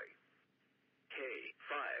River Valley.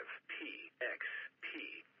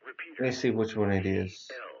 K5PXP. Repeater. Let me see which one it is.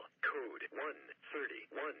 L code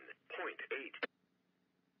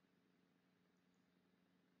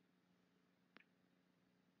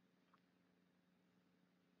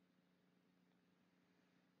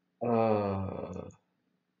 131.8.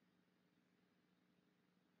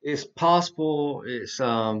 It's possible it's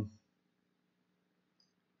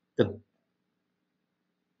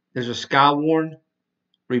there's a Skywarn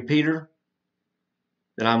repeater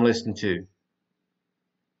that I'm listening to.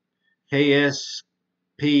 KSPXP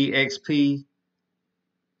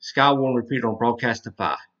Skywarn repeater on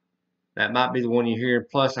Broadcastify. That might be the one you hear.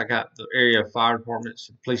 Plus, I got the area fire departments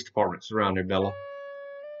and police departments around there, Bella.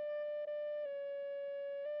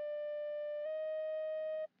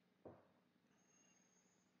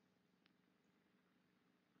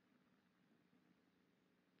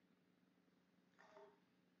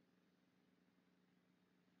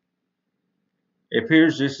 It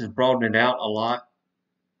appears this is broadening out a lot.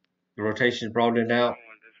 The rotation is broadening out.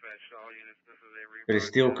 But it's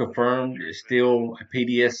still confirmed. It's still a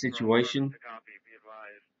PDS situation. Until 9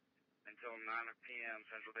 p.m.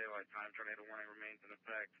 Central Daylight Time, tornado warning remains in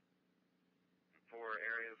effect. Four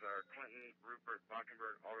areas are Clinton, Rupert,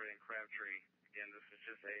 Mockingbird, Allred, and Crabtree. Again, this is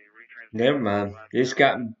just a retransmission. Never mind. It's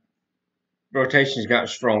gotten, rotation's gotten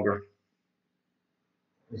stronger.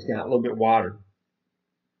 It's got a little bit wider.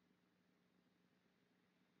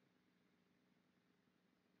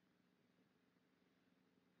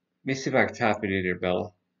 Let me see if I can type it in here,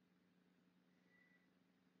 Bella.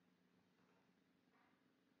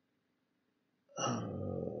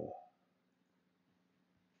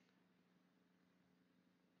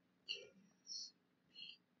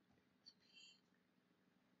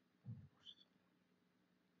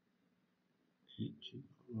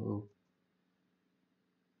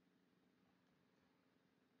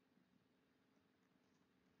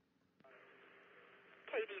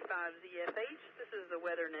 KD5ZFH, this is the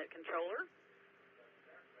WeatherNet controller.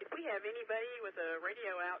 If we have anybody with a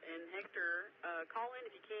radio out in Hector, call in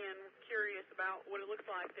if you can. Curious about what it looks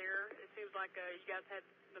like there. It seems like you guys had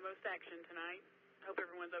the most action tonight. Hope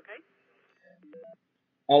everyone's okay.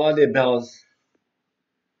 All I did, Bella's.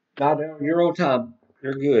 Not down your own time.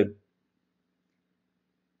 You're good.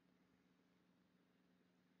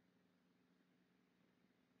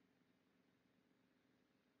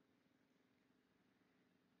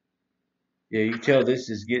 Yeah, you can tell this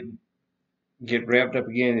is getting wrapped up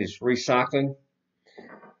again. It's recycling.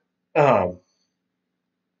 But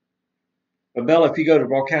Bella, if you go to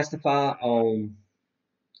Broadcastify on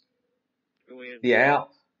the app,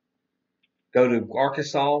 go to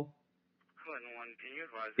Arkansas.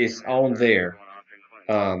 It's on there.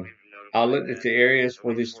 I looked at the areas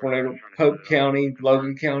where this tornado, Polk County,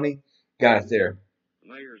 Logan County, got it there.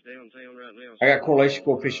 Mayor's downtown right now. I got correlation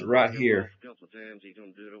coefficient right here. A couple of times he's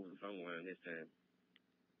gonna do it over the phone line this time.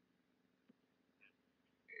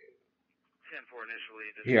 10-4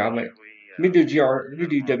 initially. Here, let me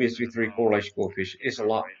do WSV3 correlation coefficient. It's a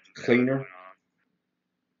lot cleaner.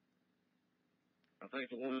 I think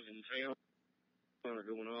the ones in town are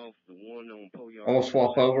going off. The one on Poyar. I'm gonna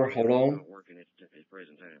swap over. Hold on. Not working at the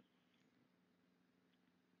present time.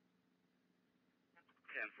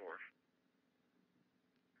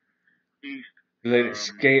 10-4. East. Let it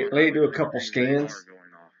scan. Let it do a couple scans.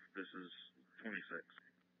 Going off. This is 26.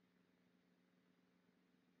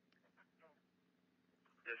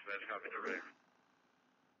 Dispatch, copy direct.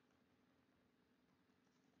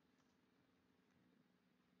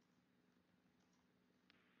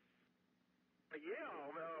 Yeah,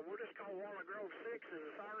 we're just calling Walnut Grove 6. Is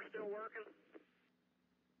the siren still working?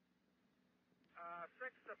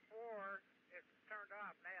 6 to 4, it's turned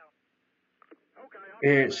off now. Okay.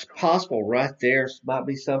 It's possible right there might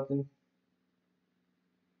be something.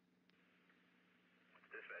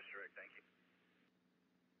 Dispatch direct, thank you.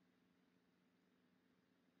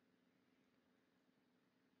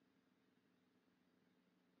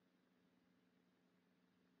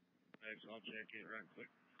 Thanks, I'll check it right quick.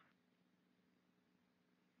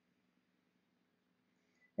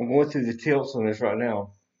 I'm going through the tilts on this right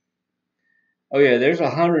now. Oh yeah, there's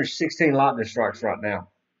 116 lightning strikes right now.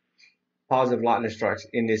 Positive lightning strikes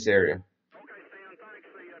in this area. Okay, Stan, thanks.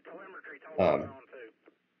 The telemetry told us on too.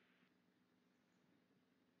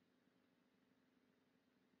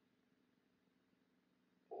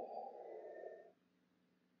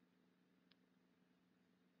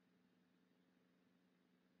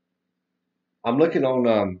 I'm looking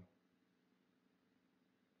on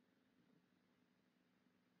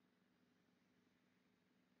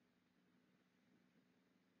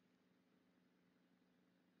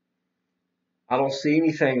I don't see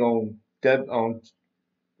anything on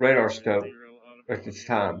radar scope at this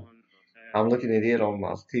time. I'm looking at it on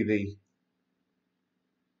my TV.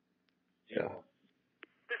 Yeah.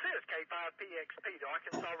 This is K5PXP, the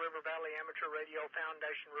Arkansas River Valley Amateur Radio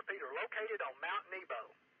Foundation repeater, located on Mount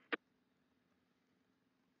Nebo.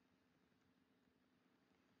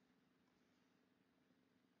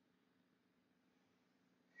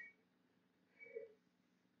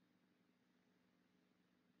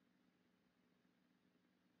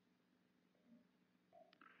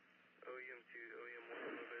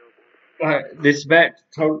 All right, this back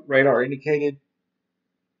to radar indicated.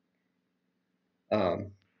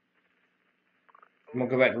 I'm gonna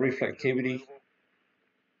go back to reflectivity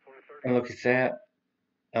and look at that.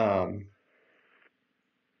 Lamar,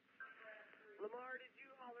 did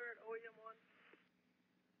you holler at OEM1?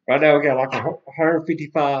 Right now we got like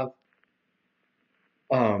 155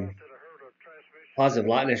 positive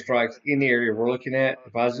lightning strikes in the area we're looking at.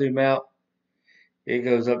 If I zoom out, it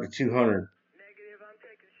goes up to 200. Negative, I'm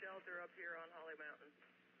taking shelter up here on Holly Mountain.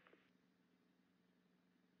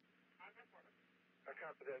 I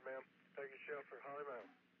copy that, ma'am. Taking shelter, Holly Mountain.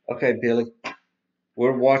 Okay, Billy.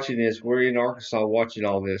 We're watching this. We're in Arkansas watching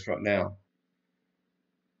all this right now.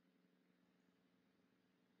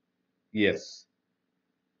 Yes.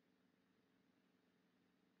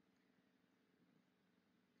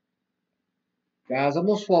 Guys, I'm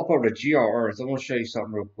going to swap over to GR Earth. I'm going to show you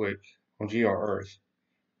something real quick on GR Earth,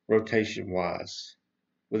 rotation-wise,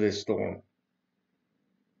 with this storm.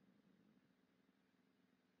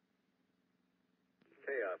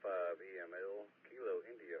 KI5EML, Kilo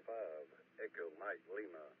India 5, Echo Mike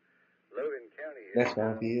Lima. Logan County That's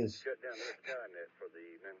why he is. Shut down their Skynet for the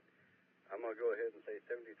evening. I'm going to go ahead and say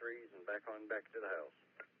 73s and back to the house.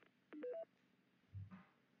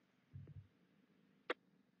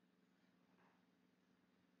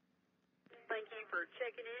 Thank you for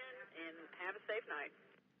checking in and have a safe night.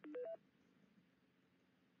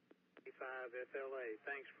 5 FLA,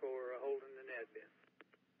 thanks for holding the net bin.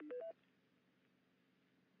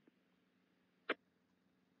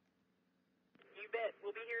 You bet.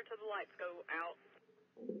 We'll be here till the lights go out.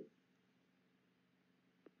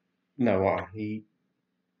 No, he.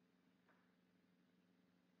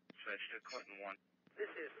 Switch to Clinton 1.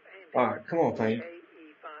 This is Andy. All right, come on, thing.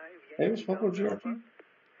 KE5. Hey, what's up with GRP?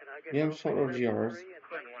 Yeah, I'm swap over to GRs.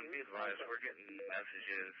 Clinton 1, be advised, we're getting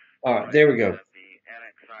messages. All right, there we go. The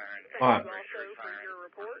annex siren. All right. Thank you also for your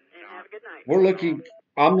report and have a good night. We're looking.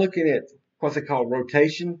 I'm looking at what they call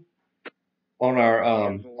rotation on our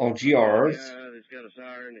on GR Earth.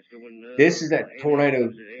 This is that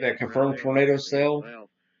tornado, that confirmed tornado cell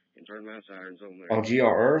on GR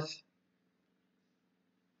Earth.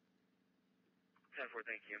 10-4,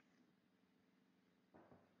 thank you.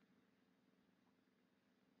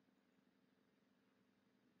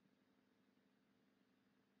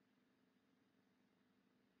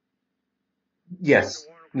 Yes.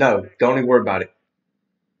 No, don't even worry about it.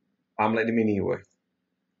 I'm letting him in anyway.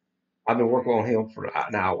 I've been working on him for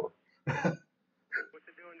an hour. What's it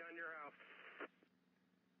doing down your house?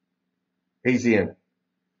 He's in.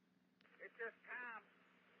 It's just time.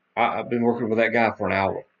 I've been working with that guy for an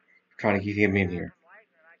hour, trying to get him in here. I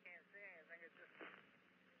can't see anything. It's just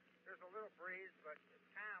there's a little breeze, but it's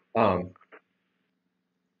time.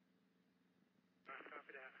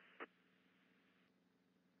 Copy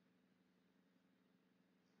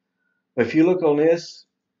that. If you look on this,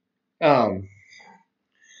 Alright,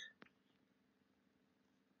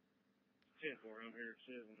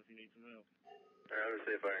 let me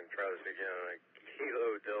see if I can try this again.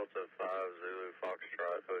 Kilo Delta 5 Zulu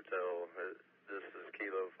Foxtrot Hotel. This is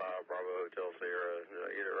Kilo 5 Bravo Hotel Sierra. Did I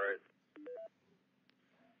get it right?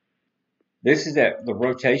 this is the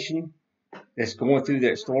rotation that's going through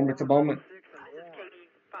that storm at the moment. This is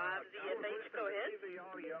KD5ZSH. Go ahead.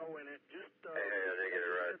 Hey, I did get it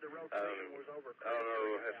right. I don't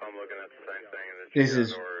know if I'm looking at the same thing that you This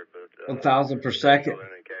is ignored, but 1,000 per second.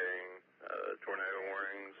 indicating tornado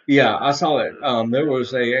warnings. Yeah, I saw it. There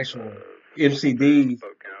was a actual MCD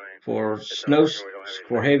for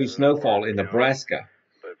heavy snowfall in Nebraska,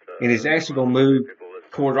 and it's actually going to move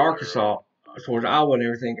toward Arkansas, toward Iowa, and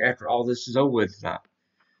everything after all this is over with tonight.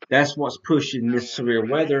 That's what's pushing this severe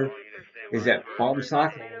weather. Is that bottom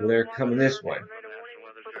cyclone over there coming this way? Yeah,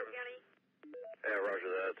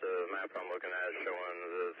 roger that. The map I'm looking at is showing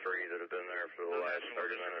the three that have been there for the last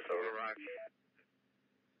 30 minutes. Over.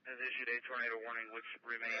 Has issued a tornado warning, which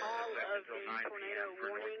remains effective until 9 p.m.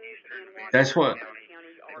 for northeastern Van That's what Buren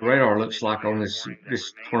County. radar looks like on this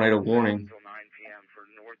tornado warning. Until 9 p.m. for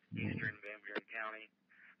northeastern Van Buren County.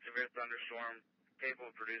 Severe thunderstorm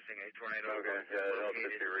capable of producing a tornado. Okay, yeah, it helps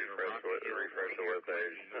if you refresh the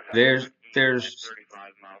webpage. There's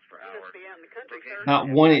 35 miles per hour.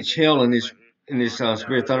 not 1 inch hail in this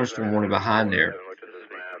severe thunderstorm warning behind there.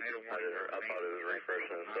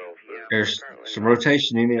 There's some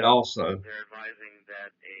rotation in it also. They're advising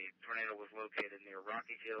that a tornado was located near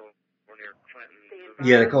Rocky Hill or near Clinton.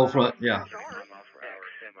 Yeah, the cold front. Yeah. 5 miles per hour.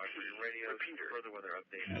 Stand by for your radios. Further weather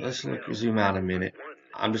updates. Let's zoom out a minute.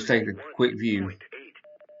 I'm just taking a quick view.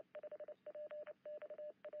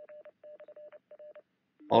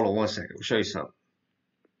 Hold on 1 second. We'll show you something.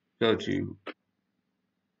 Go to.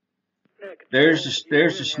 There's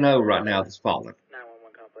the snow right now that's falling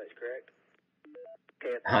 911 complex, correct?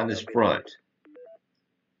 behind this front.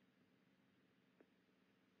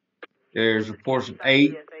 There's reports of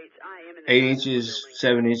 8 inches,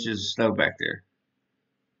 7 inches of snow back there.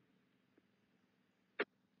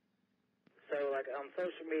 So, like on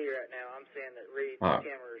social media right now, I'm seeing that Reed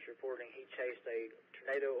Camera is reporting he chased a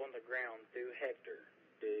tornado on the ground through Hector.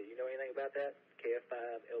 Do you know anything about that?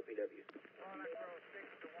 KF5 LPW.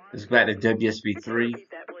 It's back to WSB3.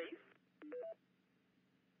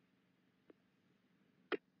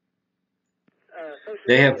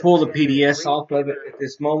 They have pulled the PDS off of it at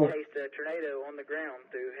this moment.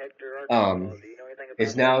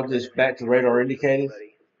 It's now just back to radar indicated.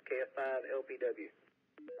 KF5 LPW.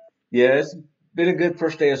 Yeah, it's been a good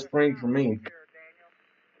first day of spring for me.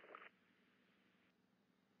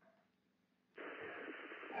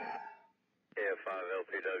 KF5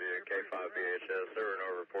 LPW, K5 VHS. There were no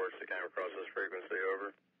reports that came across this frequency.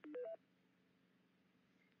 Over.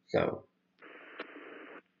 So.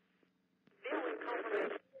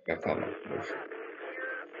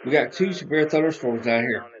 We got 2 severe thunderstorms down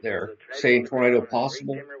here. They're saying tornado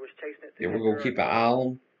possible. Yeah, we're going to keep an eye on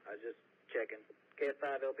them. I was just checking.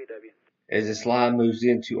 KF5 LPW. As this line moves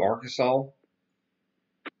into Arkansas.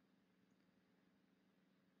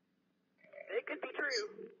 It could be true.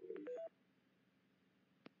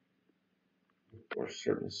 Or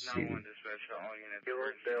certain city.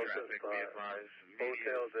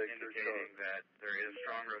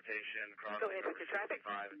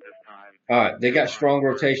 Alright, they got strong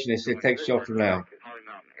rotation. They said take shelter now.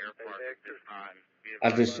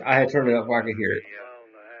 I had turned it up where I could hear it.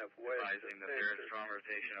 Advising that there is strong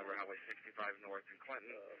rotation over Highway 65 north in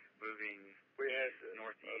Clinton, moving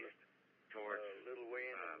northeast towards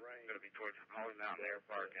going to be towards Holly Mountain Air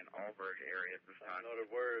Park and Alburg area at this time. I'm not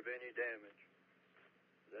aware of any damage.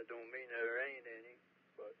 That don't mean there ain't any,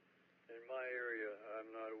 but in my area, I'm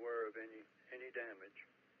not aware of any damage.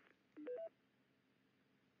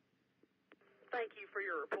 Thank you for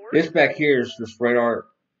your report. This back here is just radar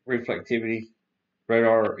reflectivity,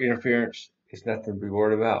 radar interference. It's nothing to be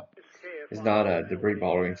worried about. It's not a debris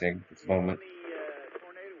ball or anything at the moment. The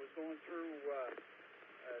tornado was going through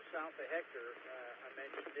south of Hector. I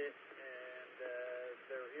mentioned it, and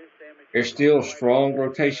there is damage. There's still strong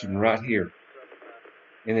rotation right here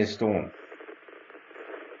in this storm.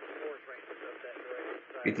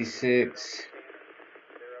 56. They're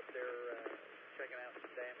up there checking out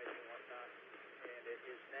some damage and whatnot, and it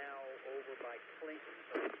is now over by Clinton,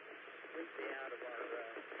 so completely out of our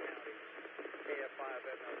county. KF5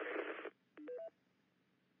 MLK.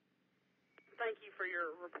 Thank you for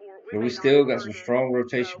your report. But we still got some strong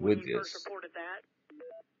rotation with this.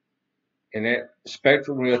 And that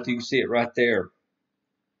spectral width, you can see it right there.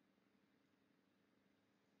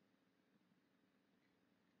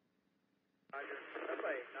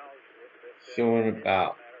 Showing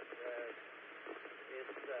about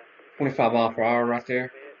 25 miles per hour right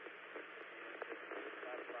there.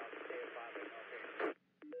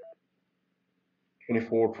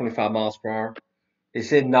 24, 25 miles per hour. It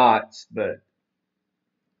said knots, but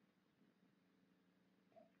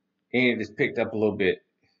and it just picked up a little bit.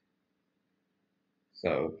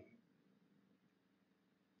 So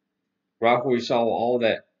right where we saw all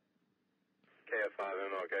that. KF5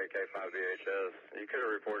 MLK, K5 VHS. You could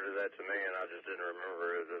have reported that to me, and I just didn't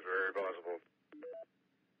remember. It was very possible.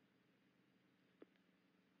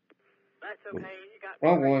 That's okay. You got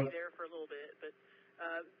Wrong one. There for a little bit, but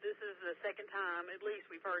this is the second time, at least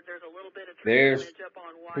we've heard there's a little bit of tree There's damage up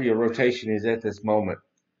on where your rotation is at this moment.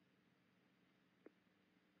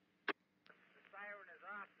 The siren is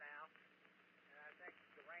off now, and I think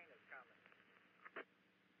the rain is coming.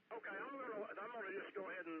 Okay, I'm gonna just go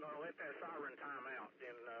ahead and let that siren time out,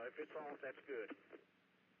 and if it's off, that's good.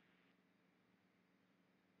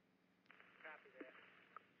 Copy that.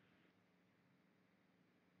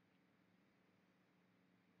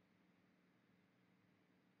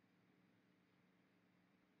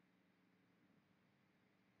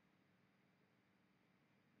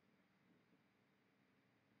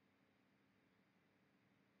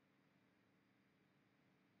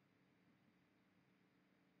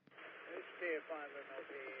 KF5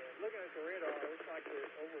 MLP. Looking at the radar, it looks like we're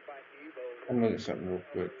over by Nebo. I'm looking at something real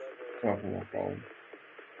quick. Come off my phone.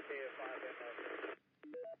 KF5 MLP.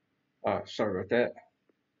 Alright, sorry about that.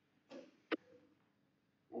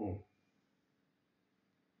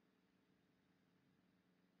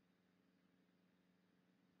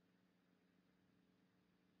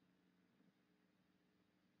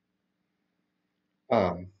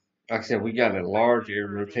 Like I said, we got a large area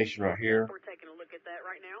rotation right here. We're taking a look at that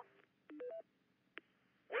right now.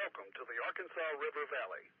 Welcome to the Arkansas River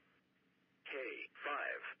Valley.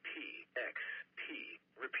 K5PXP.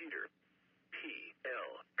 Repeater.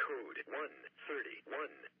 PL. Code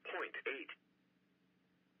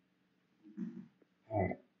 131.8.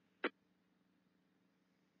 Alright.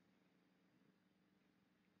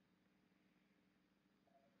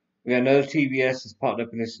 We got another TVS that's popped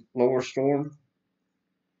up in this lower storm.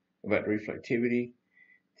 About reflectivity.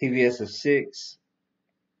 TVS of 6.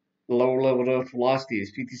 The lower level delta velocity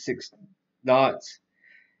is 56 knots.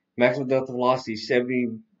 Maximum delta velocity is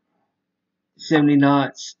 70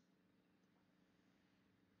 knots.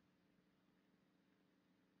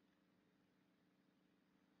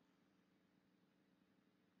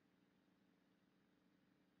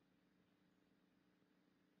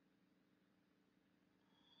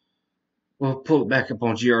 We'll pull it back up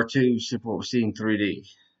on GR2, see what we see in 3D.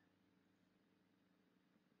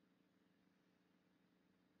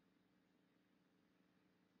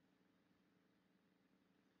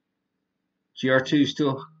 GR2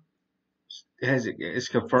 still has it's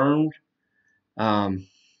confirmed. Even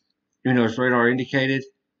though it's radar indicated,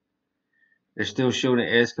 they're still showing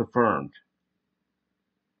it as confirmed.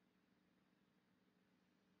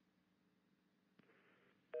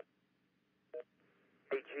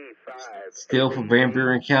 Still for Van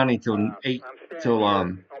Buren County till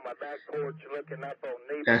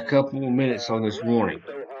a couple more minutes on this warning.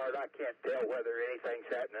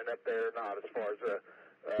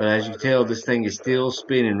 But as you can tell, this thing is still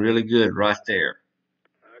spinning really good right there.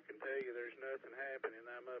 I can tell you there's nothing happening.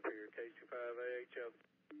 I'm up here, K25AHL.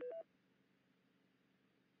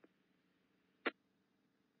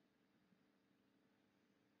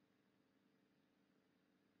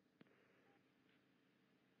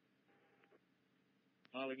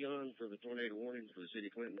 Polygon for the tornado warning for the city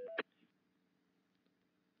of Clinton.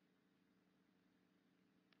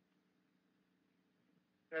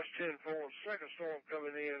 That's 10-4. Second storm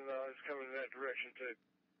coming in is coming in that direction too.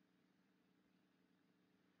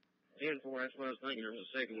 10-4, that's what I was thinking. There was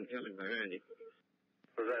a second one coming behind it.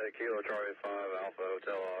 Was that a Kilo Charlie 5 Alpha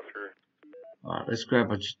Hotel Oscar? Alright, let's grab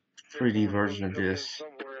a 3D version of this.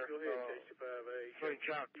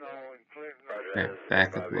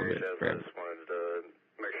 Back up a little bit. Grab it. Just wanted to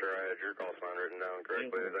make sure I had your call sign written down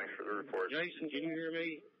correctly. Thanks for the report. Jason, can you hear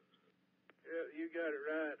me? Yeah, you got it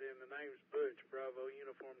right, and the name's Butch, Bravo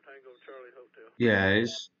Uniform Tango Charlie Hotel. Yeah,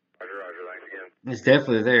 it's Roger, roger. Thanks again. It's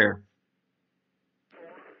definitely there.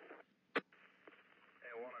 Hey,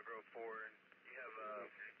 Walnut Grove 4, you have a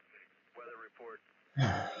weather report showing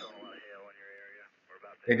a lot of hail in your area. We're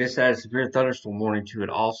about to... They just added severe thunderstorm warning to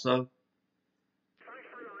it also. Thanks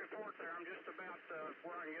for the report there. I'm just about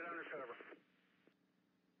where I can get under cover.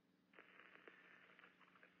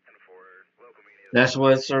 And for local media... National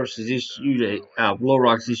Weather Service has issued Little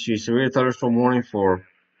Rock's issued a severe thunderstorm warning for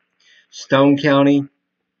Stone County,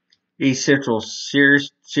 East Central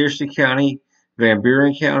Searcy County, Van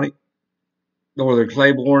Buren County, Northern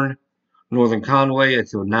Claiborne, Northern Conway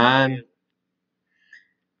until 9:30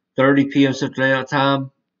 p.m. Central Daylight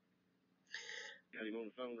Time.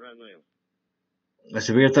 A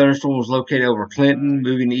severe thunderstorm was located over Clinton,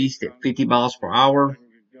 moving east at 50 miles per hour.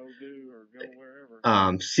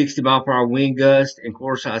 60 mile per hour wind gust and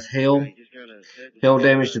quarter-size hail. Hail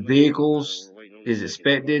damage to vehicles is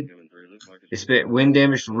expected. Expect wind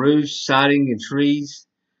damage to roofs, siding, and trees.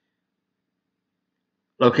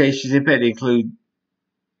 Locations impacted include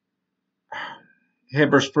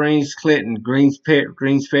Heber Springs, Clinton, Greens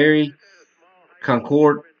Ferry,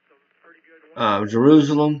 Concord,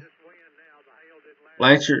 Jerusalem,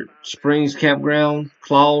 Blanchard Springs Campground,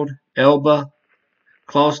 Claude, Elba,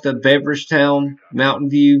 Clawson, Beveridgetown, Mountain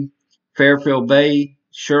View, Fairfield Bay,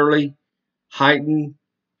 Shirley, Highton,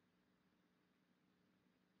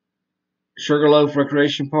 Sugarloaf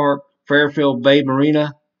Recreation Park, Fairfield Bay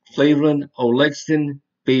Marina, Cleveland, Old Lexington,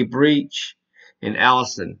 Bee Breach, and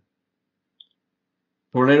Allison.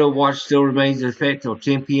 Tornado watch still remains in effect till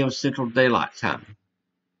 10 p.m. Central Daylight Time.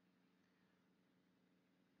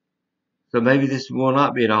 So maybe this will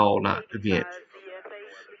not be an all-night event.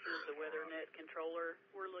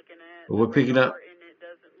 But we're picking up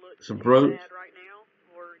some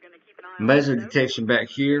measure detection back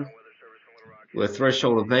here with a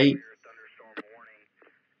threshold of 8.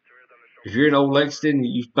 If you're in Old Lexington,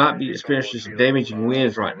 you might be experiencing some damaging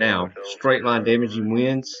winds right now. Straight line damaging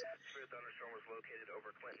winds.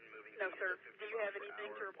 No, sir. Do you have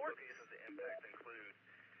anything to report?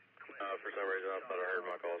 For some reason, I thought I heard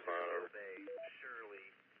my call sign over.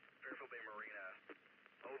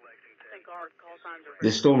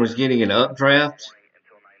 This storm is getting an updraft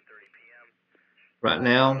right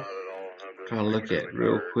now. I'm trying to look at it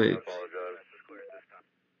real quick.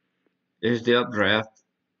 There's the updraft.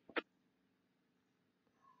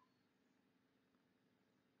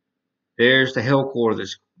 There's the hail core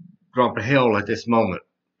that's dropping hail at this moment,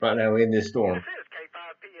 right now in this storm. This is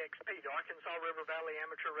K5PXP, the Arkansas River Valley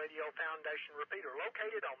Amateur Radio Foundation repeater,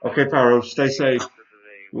 located on... Okay, Pyro, stay safe.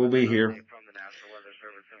 We'll be here. From the National Weather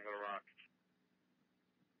Service in Little Rock.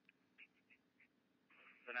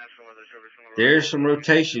 The National Weather Service in Little Rock. There's some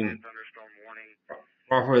rotation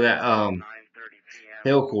right where that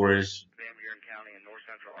hail core is. Van Buren County in north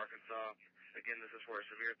central Arkansas. Again, this is for a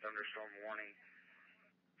severe thunderstorm warning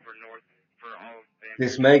for all.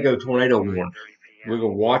 This may go tornado warning. We're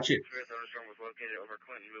gonna watch it severe thunderstorm was located over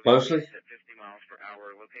Clinton, moving closely. at 50 miles per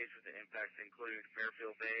hour. Locations of the impacts include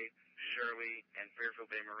Fairfield Bay, Shirley, and Fairfield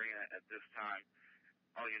Bay Marina at this time.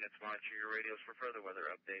 All units monitor your radios for further weather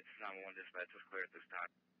updates. 911 dispatch is clear at this time.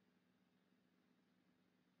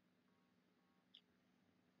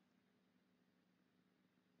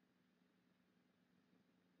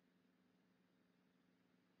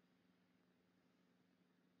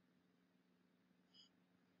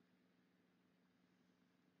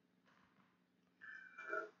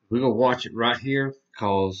 We're going to watch it right here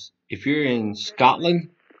because if you're in Scotland,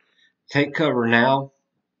 take cover now.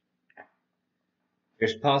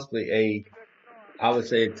 There's possibly I would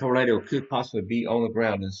say a tornado could possibly be on the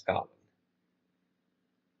ground in Scotland.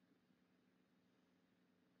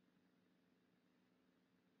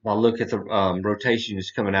 I'll look at the rotation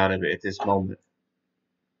that's coming out of it at this moment.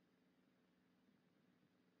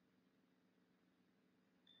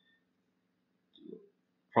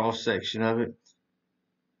 Cross section of it.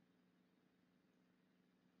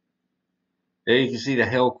 There you can see the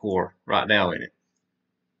hail core right now in it.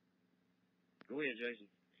 Go ahead, Jason.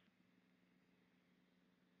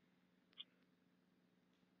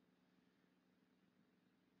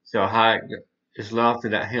 So how it's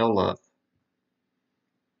lofting that hail up.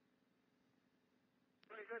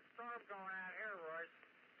 Pretty good storm going out here, Royce.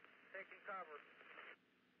 Taking cover.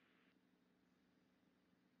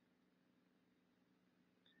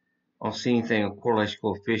 I don't see anything on correlation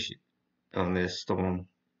coefficient on this storm.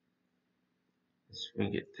 Let's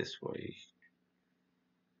swing it this way.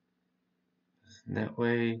 That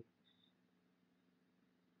way.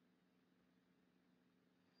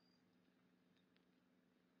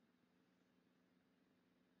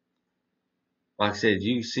 Like I said,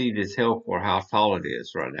 you can see this hellcore, how tall it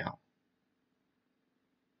is right now.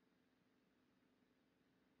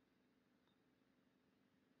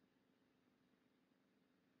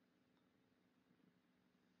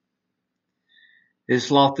 It's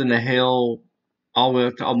lofting the hell all the way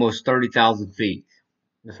up to almost 30,000 feet.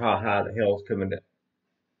 That's how high the hell is coming down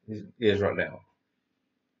is right now.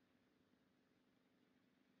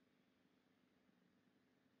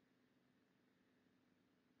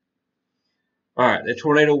 All right, the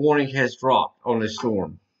tornado warning has dropped on this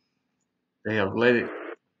storm. They have removed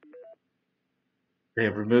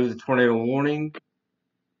the tornado warning.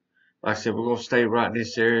 Like I said, we're going to stay right in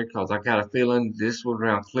this area because I got a feeling this one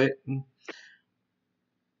around Clinton,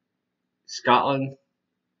 Scotland,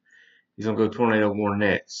 he's going to go tornado warning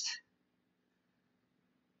next.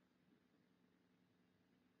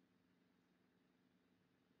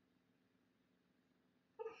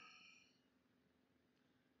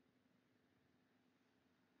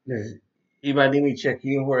 Does anybody need me to check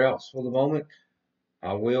anywhere else for the moment?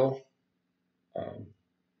 I will.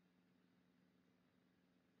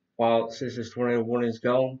 Since this tornado warning is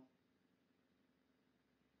gone.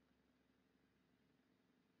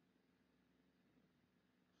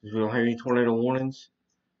 We don't have any tornado warnings.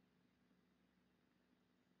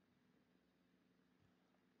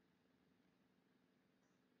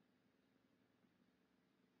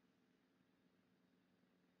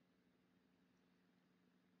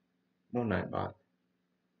 No Nightbot.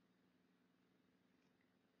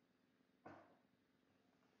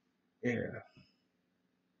 Yeah.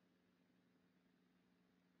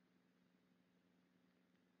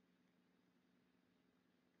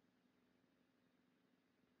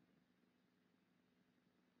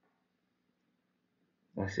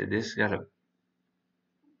 Like I said, this got a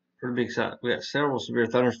pretty big size. We got several severe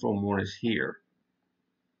thunderstorm warnings here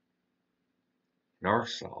in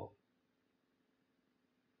Arkansas.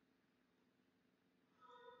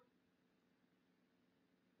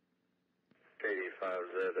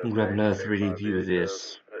 We'll grab another 3D view of this.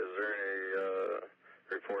 Is there any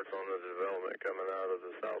reports on the development coming out of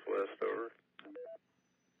the southwest? Over.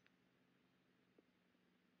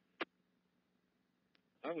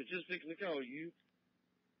 I was just fixing to call you.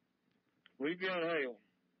 We've got hail.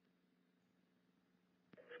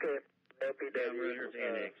 Skip, LPW. I'm right here at the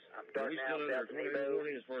annex. I'm starting out about the Nemo.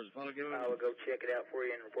 As far as the final goes? I will go check it out for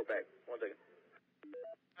you and report back. 1 second.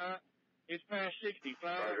 It's past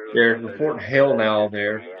 65. They're reporting hail now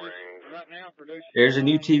there. Right now, there's a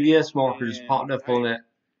new TVS marker just popped up on that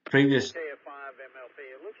previous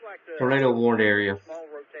tornado warned area.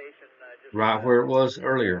 Right where it was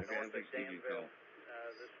earlier.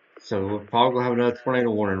 So we're probably going to have another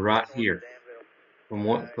tornado warning right here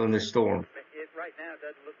from this storm. Right now, it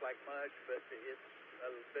doesn't look like much, but it's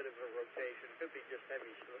a bit of a rotation. It could be just heavy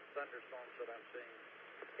thunderstorms that I'm seeing.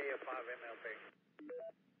 KF5 MLP.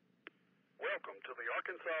 Welcome to the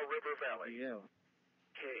Arkansas River Valley. Yeah.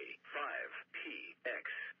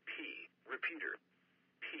 K5PXP. Repeater.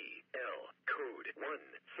 PL. Code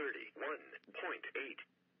 131.8.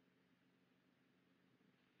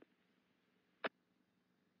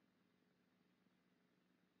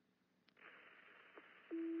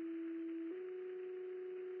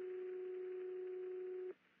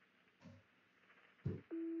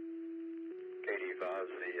 KD5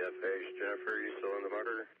 CFH. Jennifer, are you still in the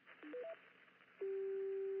bunker?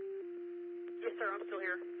 Yes, sir. I'm still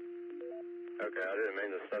here. Okay, I didn't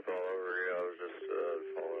mean to step all over you. I was just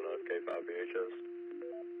following up K5BHS.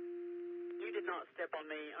 You did not step on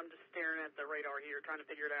me. I'm just staring at the radar here, trying to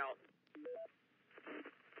figure it out.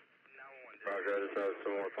 Roger, I just noticed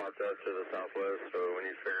some more popped up to the southwest, so when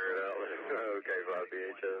you figure it out, let us know.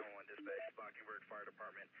 K5BHS.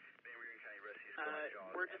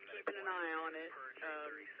 We're just keeping an eye on it.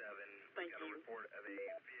 Thank you.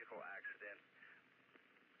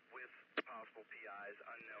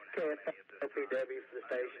 KFLPW for the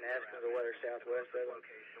station, asking for the weather southwest of it.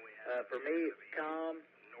 For me, it's calm,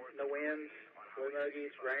 no winds, full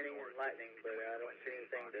nuggies, raining and lightning, but I don't see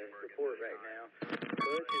anything to report right now.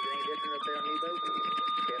 Bush, is it any different up there on Nebo?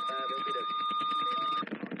 KF5LPW.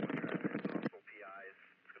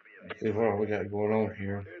 See what we got going on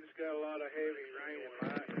here. It's got a lot of heavy rain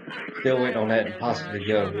and lightning. Still waiting on that to possibly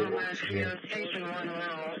go. Station 1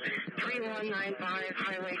 well, 3195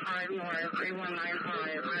 Highway 5 North,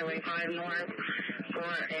 3195 Highway 5 North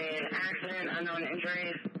for an accident, unknown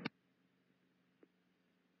injuries.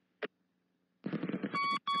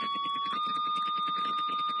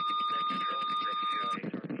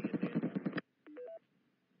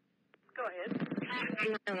 Go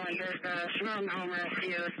ahead. Shalom Home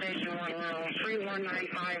Rescue, Station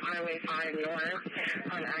 3195, Highway 5 North.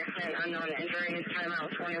 On accident, unknown injuries,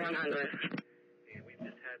 timeout 2100. And we've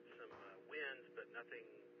just had some winds, but nothing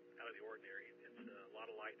out of the ordinary. It's a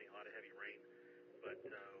lot of lightning, a lot of heavy rain, but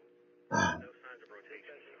no signs of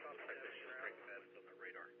rotation. Strength status on the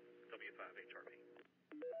radar. W5HRP.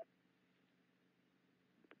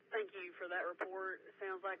 Thank you for that report. It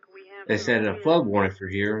sounds like we have. They said a flood warning for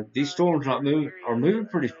here. These storms are moving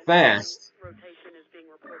pretty fast.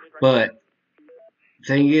 But the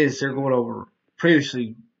thing is, they're going over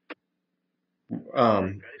previously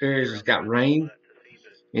areas that's got rain.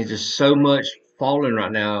 It's just so much falling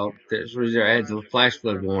right now that's really they're adding to the flash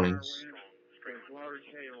flood warnings.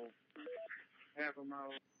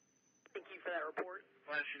 Thank you for that report.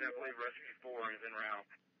 Flashing, I believe Rescue 4 is en route.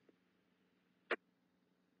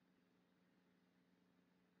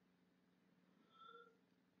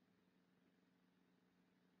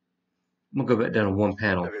 I'm gonna go back down to one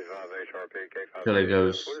panel till it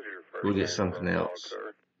goes. We'll get something else.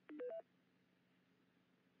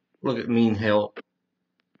 Look at mean hail.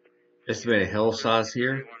 Estimated hail size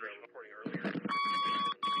here.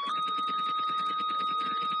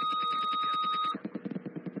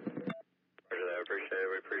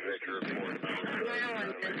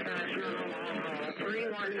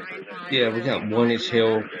 Yeah, we got 1 inch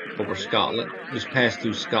hail over Scotland. Just passed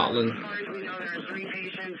through Scotland.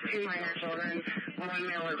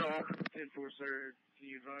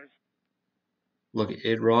 Look at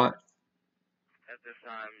Idrot. At this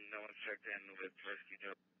time, no one's checked in with Rescue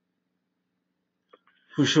Joe.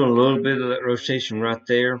 We're showing a little bit of that rotation right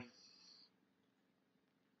there.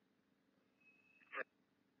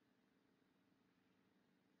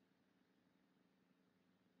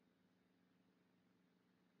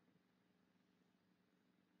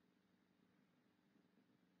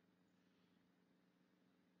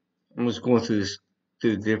 I'm just going through this,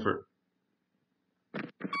 through the different.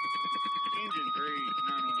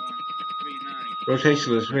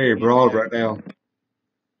 Rotation is very broad right now.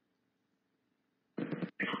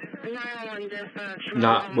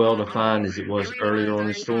 Not well defined as it was earlier on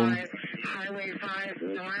the storm. Highway 5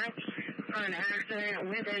 North, an accident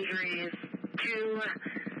with injuries. 2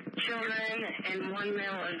 children and 1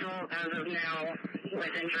 male adult as of now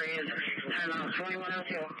with injuries. Timeout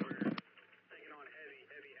 2102.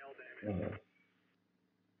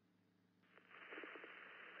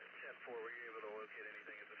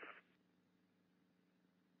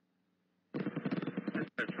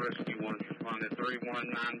 That's Rescue 1 responded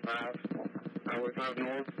 3195, Highway 5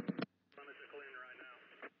 North.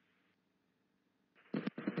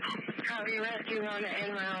 Copy, Rescue 1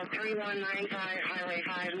 en route 3195, Highway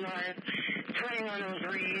 5 North,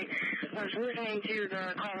 2103. Was listening to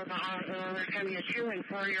the call at the hospital. There's going to be a 2 and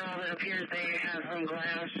 4-year-old that appears they have some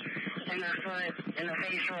glass in their foot, in the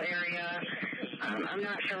facial area. I'm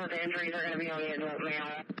not sure what the injuries are going to be on the adult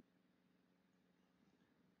male.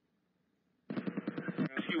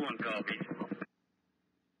 Rescue 1 copy.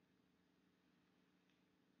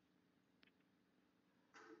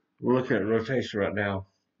 We're looking at rotation right now.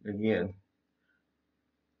 Again.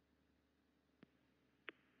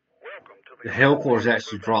 The hail core has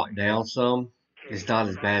actually dropped down some. It's not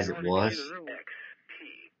as bad as it was.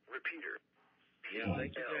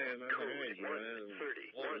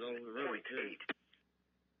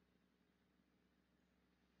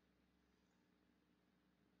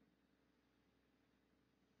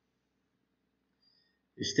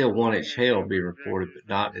 It's still 1 inch hail being reported, but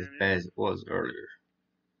not as bad as it was earlier.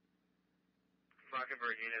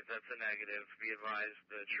 Mockingbird unit, that's a negative. Be advised,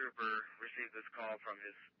 the trooper received this call from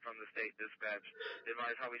the state dispatch. They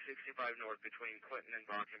advised Highway 65 North between Clinton and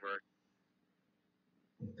Mockingbird.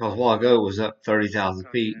 Because a while ago it was up 30,000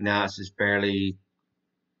 feet. Now it's just barely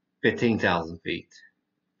 15,000 feet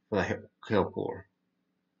for the hail core.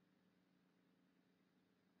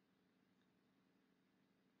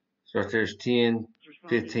 So right there's 10,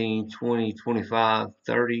 15, 20, 25,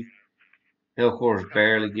 30. Hail core is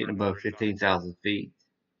barely getting above 15,000 feet.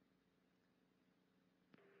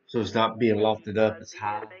 So it's not being lofted up as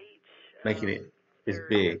high, making it as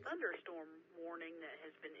big. Thunderstorm warning that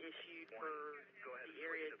has been issued for the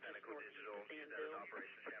area just north of Sandville.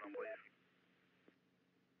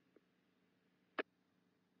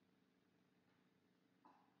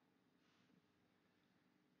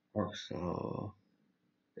 Arkansas,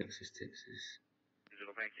 Texas.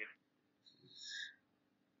 Digital, thank you.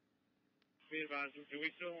 Be advised, do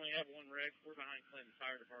we still only have 1 wreck? We're behind Clinton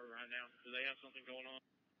Fire Department right now. Do they have something going on?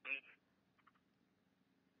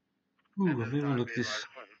 Ooh, let me look at this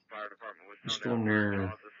storm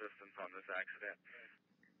there.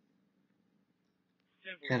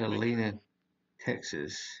 Catalina,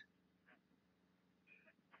 Texas.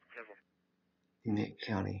 Emmett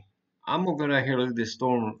County. I'm gonna go down here and look at this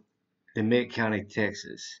storm in Emmett County,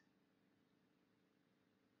 Texas.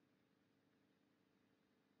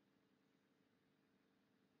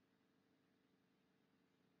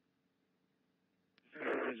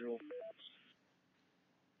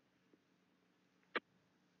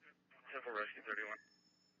 Central Rescue 31.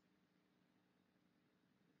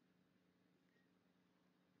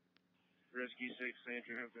 Rescue 6,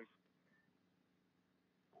 Sandra Hampton.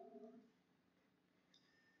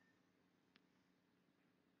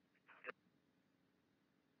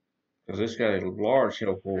 Because this got a large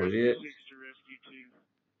help with it.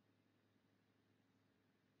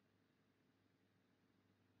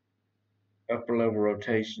 Upper level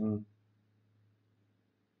rotation.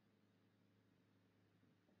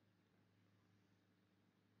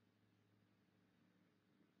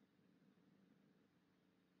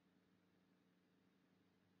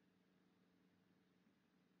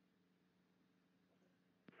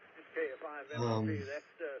 That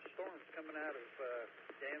storm's coming out of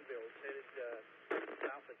Danville. It's headed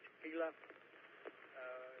south of Tequila.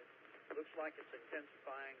 Looks like it's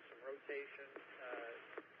intensifying, some rotation.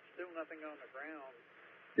 Still nothing on the ground.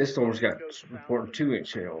 This storm's got reported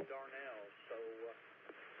 2-inch hail. Darnell, so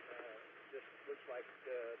this looks like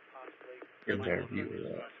possibly. Get a better view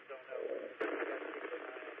of that. Don't know.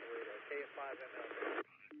 KF5ML.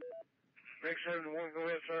 Rick 71, go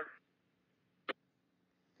ahead, sir.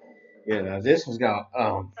 Yeah, now this one's got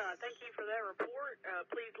Thank you for that report.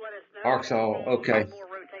 Please let us know. Arkansas, okay.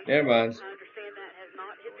 Never mind. I understand that has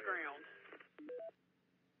not hit the ground.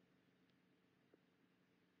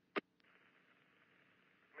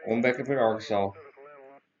 Going back up in Arkansas.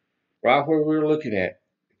 Right where we were looking at.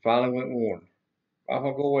 Finally went warm. I'm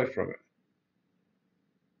gonna go away from it.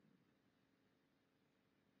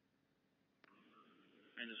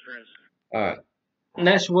 Alright.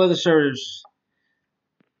 National Weather Service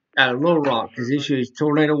out of Little Rock has issued a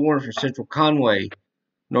tornado warning for central Conway,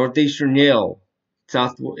 northeastern Yale,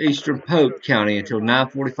 southeastern Pope County until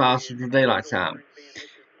 9:45 Central Daylight Time.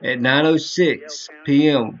 At 9:06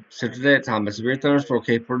 p.m. Central Daylight Time, a severe thunderstorm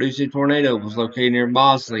producing a tornado was located near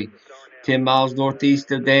Bosley, 10 miles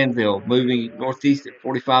northeast of Danville, moving northeast at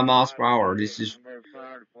 45 miles per hour. This is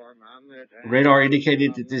radar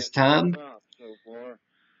indicated at this time.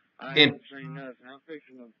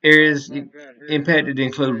 Areas impacted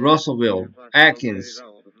include Russellville, Atkins,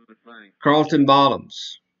 Carlton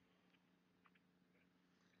Bottoms,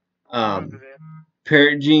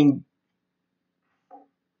 Parrot Jean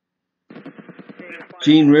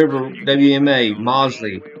River, WMA,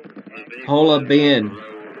 Mosley, Hola Bend,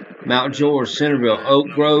 Mount George, Centerville, Oak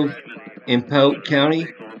Grove in Polk County,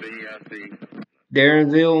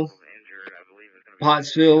 Darrenville,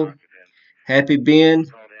 Pottsville, Happy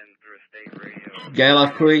Bend,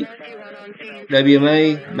 Gala Creek,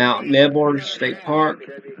 WMA, Mount Nebor State Park,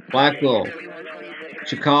 Blackwell,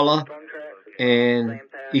 Chicala, and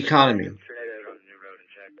Economy.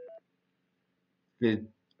 The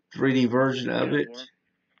 3D version of it.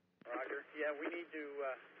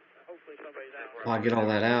 I'll get all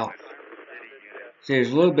that out. See,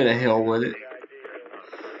 there's a little bit of hell with it.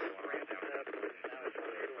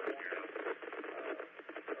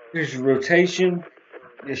 Here's the rotation.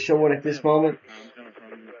 Just showing at this moment.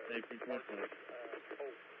 This is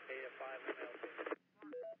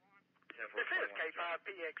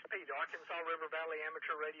K5PXP, the Arkansas River Valley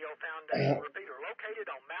Amateur Radio Foundation repeater, located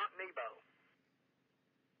on Mount Nebo.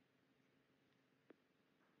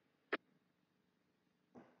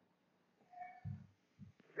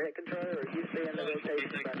 Net controller, are you seeing the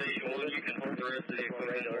rotation? You can hold the rest of the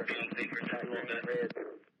equipment or be on secret just a little bit.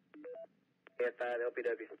 KF5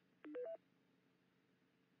 LPW.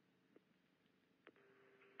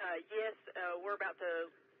 Yes, we're about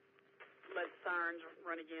to let the sirens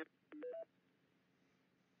run again.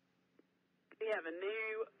 We have a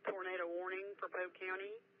new tornado warning for Polk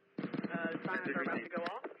County. The sirens are about to go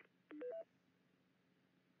off.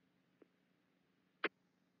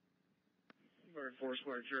 We're at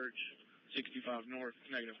Foursquare Church, 65 North,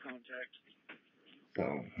 negative contact.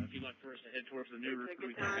 If you'd like for us to head towards the new route,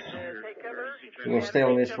 we can fix your emergency We're going to stay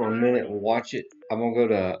on this for a minute and watch it. I'm going to go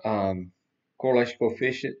to correlation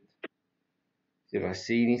coefficient. See if I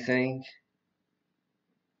see anything.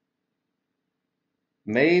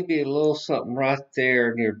 Maybe a little something right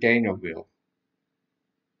there near Danielville.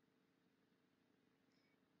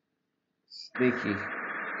 Sneaky.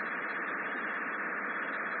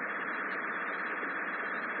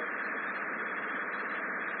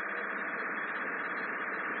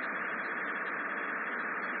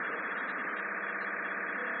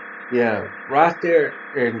 Yeah, right there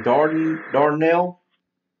in Dardanelle,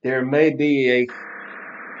 there may be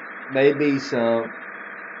some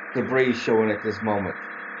debris showing at this moment.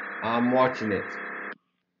 I'm watching it.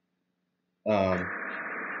 And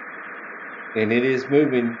it is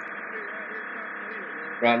moving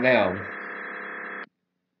right now. Alright,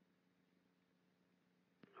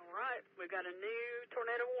 we've got a new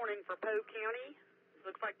tornado warning for Poe County.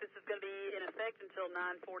 Looks like this is going to be in effect until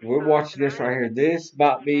 9:45. We're watching this right here. This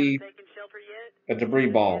might be a debris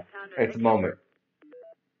ball at the moment.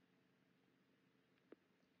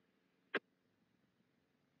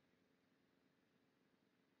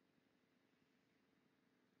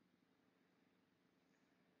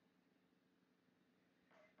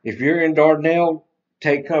 If you're in Dardanelle,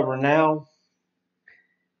 take cover now.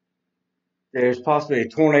 There's possibly a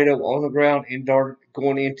tornado on the ground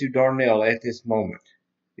going into Dardanelle at this moment.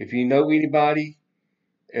 If you know anybody,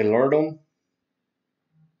 alert them.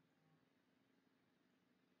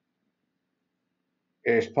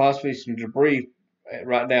 There's possibly some debris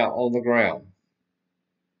right now on the ground.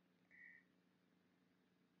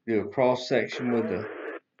 Do a cross section with the.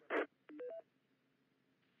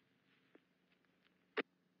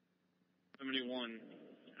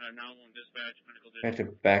 I have to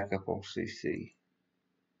back up on CC.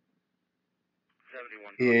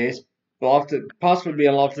 Yeah, it's lofted, possibly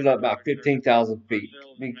being lofted up about 15,000 feet.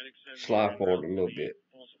 Let me slide forward a little bit.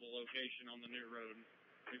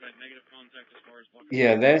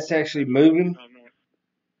 Yeah, that's actually moving.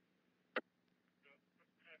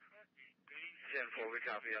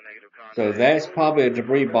 So that's probably a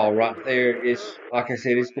debris ball right there. It's like I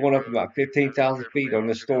said, it's going up about 15,000 feet on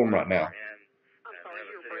this storm right now.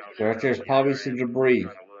 So right there's probably some debris.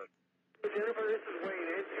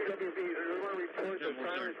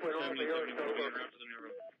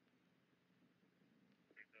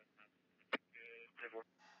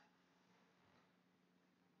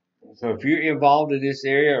 So if you're involved in this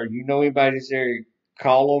area or you know anybody in this area,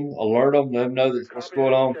 call them, alert them, let them know that's what's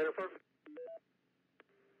going on. We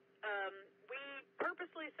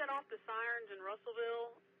purposely set off the sirens in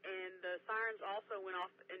Russellville, and the sirens also went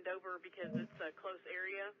off in Dover because it's a close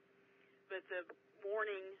area. But the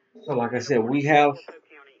warning. So like I said, we have.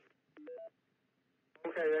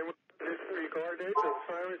 Okay, then disregard it, the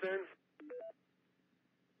sirens then?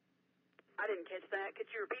 I didn't catch that. Could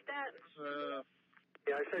you repeat that?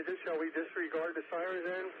 Yeah, I said, shall we disregard the sirens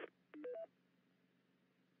then?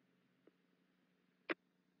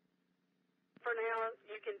 For now,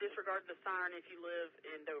 you can disregard the siren if you live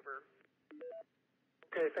in Dover.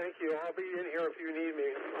 Okay, thank you. I'll be in here if you need me.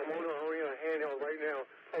 I'm on a handheld right now.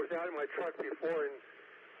 I was out in my truck before and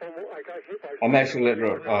I got hit by. I'm actually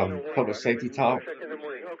letting public safety talk,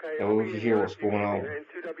 so we can hear what's going on. All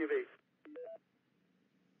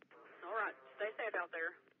right, stay safe out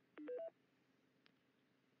there.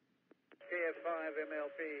 KF5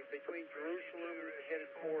 MLP between Jerusalem headed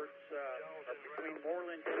towards between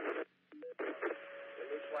Moreland. It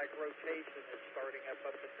looks like rotation is starting up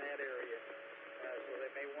in that area, so they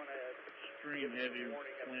may want to extreme heavy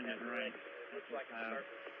wind and rain. It looks like it's starting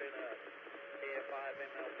to spin up. KF5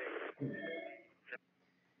 MLP.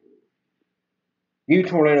 New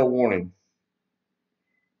tornado warning,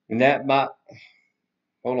 and that might.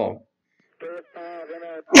 Hold on. KF5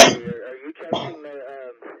 MLP. Are you checking the?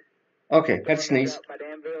 Okay, that's sneeze.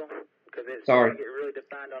 Sorry.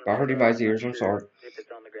 I heard anybody's ears. I'm sorry.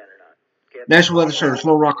 National Weather Service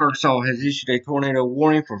Little Rock, Arkansas has issued a tornado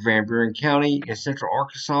warning for Van Buren County in central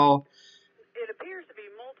Arkansas,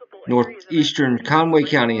 northeastern Conway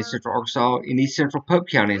County in central Arkansas, and east central Pope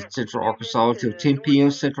County in central Arkansas until 10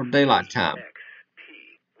 p.m. Central Daylight Time.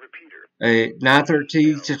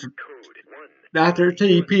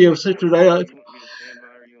 9:13 p.m. Central Daylight.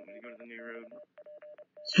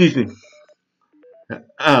 Excuse me.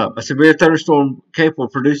 A severe thunderstorm capable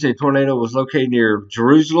of producing a tornado was located near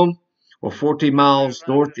Jerusalem, or 14 miles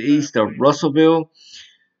northeast of Russellville,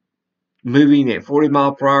 moving at 40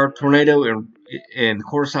 miles per hour. Tornado and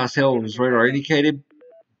quarter-size hail was radar indicated.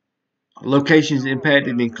 Locations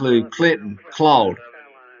impacted include Clinton, Claude,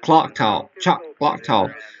 Clocktaw,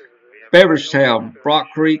 Beveragetown, Brock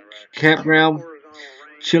Creek Campground,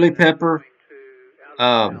 Chili Pepper,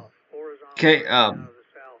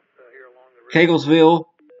 Caglesville,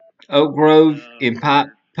 Oak Grove, in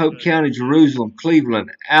Pope County, Jerusalem,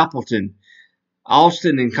 Cleveland, Appleton,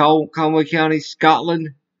 Austin and Conway County,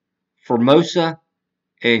 Scotland, Formosa,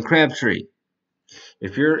 and Crabtree.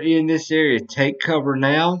 If you're in this area, take cover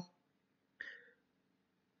now.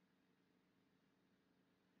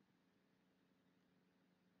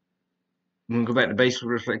 I'm going to go back to basic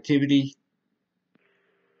reflectivity,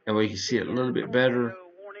 and we can see it a little bit better.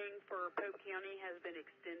 been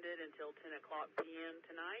extended until 10 o'clock p.m.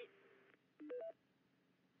 tonight.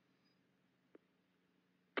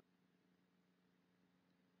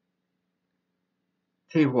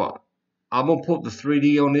 Tell you what, I'm going to pull up the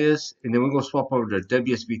 3D on this, and then we're going to swap over to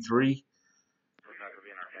WSB3.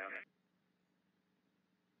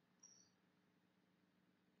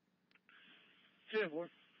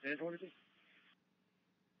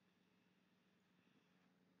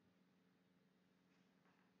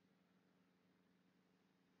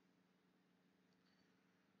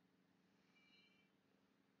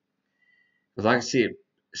 Because I can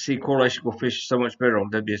see correlation coefficient so much better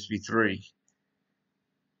on WSB3.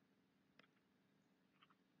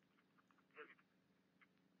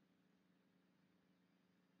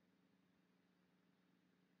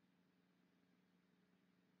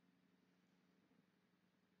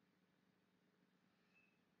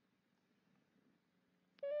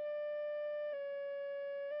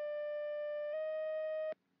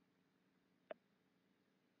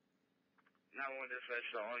 Dispatch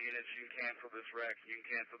to all units, you can cancel this wreck. You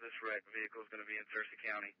can cancel this wreck. The vehicle is going to be in Searcy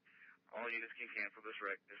County. All units can cancel this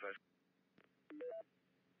wreck. Dispatch.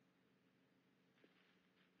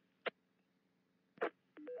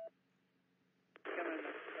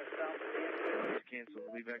 Cancel.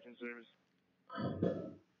 We'll be back in service.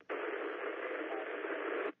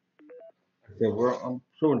 I'm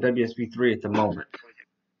showing WSB3 at the moment.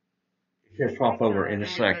 Just swap over in a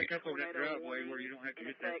second. Driveway where you don't have to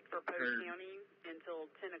hit that for Post County until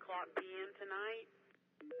 10 o'clock p.m. tonight.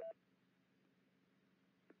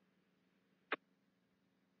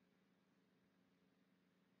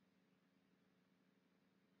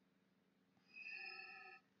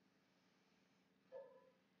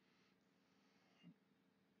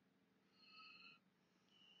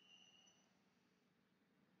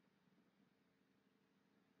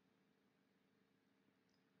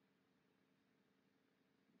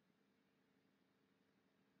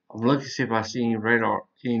 I'm looking to see if I see any radar,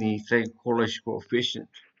 anything correlation coefficient.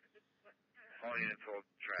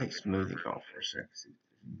 Take smoothing off for a second.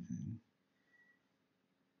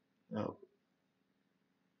 No.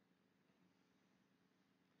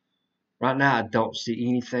 Right now, I don't see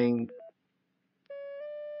anything.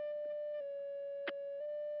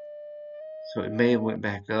 So it may have went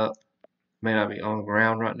back up. May not be on the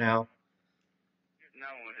ground right now.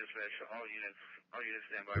 All units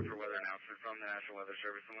stand by for weather announcement from the National Weather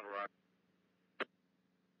Service in Little Rock.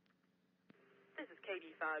 This is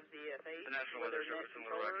KD5ZFA. The National Weather Service in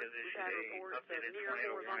Little Rock has issued a updated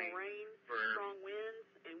tornado warning rain, for strong winds,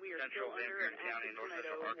 and we are central still under an County, active north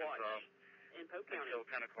tornado central Arkansas in Polk County. until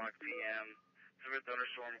 10 o'clock p.m. Severe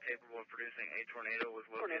thunderstorm capable of producing a tornado was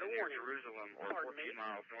located near Jerusalem or 14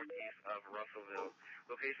 miles northeast of Russellville.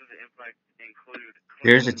 Locations of impact include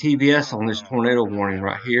There's a TBS on this tornado warning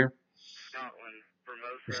right here. Scotland,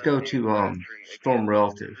 Formosa, Let's go to storm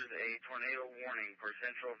relative. This is a tornado warning for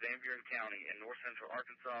central Van Buren County and north central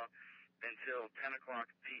Arkansas until 10 o'clock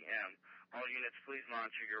p.m. All units, please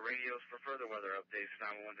monitor your radios for further weather updates.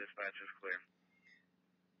 911 dispatch is clear.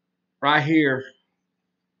 Right here.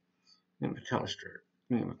 Let me tell straight.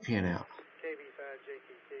 Let me pin out.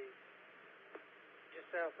 KB5JTT,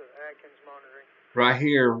 just south of Atkins monitoring. Right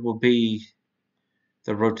here will be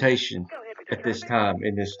the rotation at this time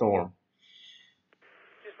in this storm.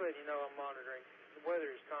 Just letting you know I'm monitoring. The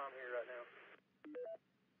weather is calm here right now.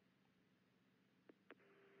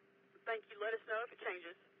 Thank you. Let us know if it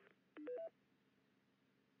changes.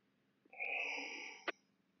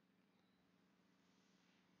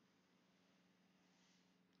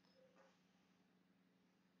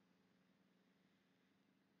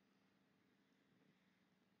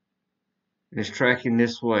 It's tracking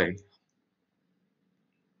this way.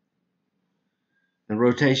 The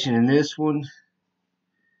rotation in this one,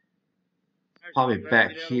 probably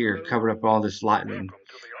back here, covered up all this lightning.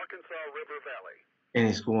 And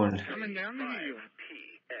it's going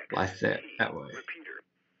like that way.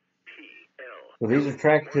 So these are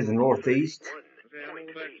tracking to the northeast. Okay, I'm going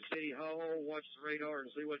to go back to City Hall, watch the radar,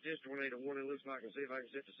 and see what this tornado warning looks like, and see if I can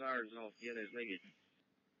set the sirens off again as needed.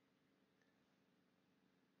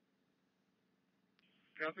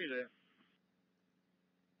 Copy that.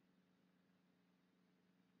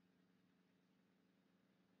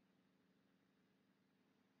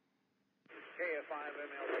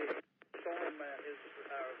 KF5MLP. Storm is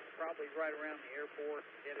probably right around the airport,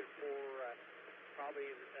 headed for probably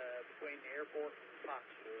between the airport and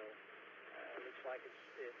Foxville. Looks like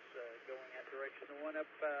it's going that direction. The one up.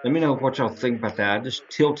 Let me know what y'all think about that. I just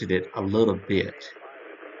tilted it a little bit.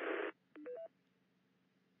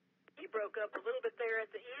 You broke up a little bit there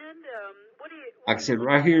at the end. What do you? Like I said,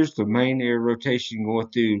 right here's the main air rotation going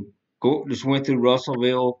through just went through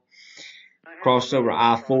Russellville, crossed over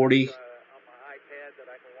I-40. On my iPad that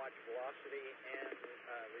I can watch velocity and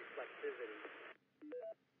reflectivity.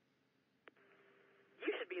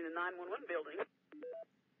 You should be in the 911 building.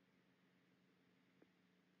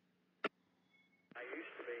 I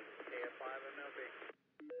used to be KF5 MLB.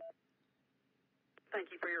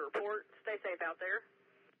 Thank you for your report. Stay safe out there.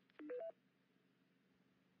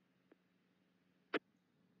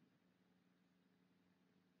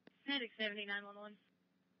 Medic 7911.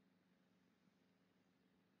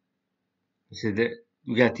 He said that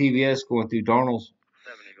we got TVS going through Go ahead.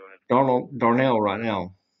 Darnell right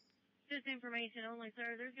now. Just information only,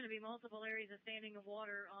 sir. There's going to be multiple areas of standing of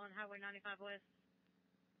water on Highway 95 West.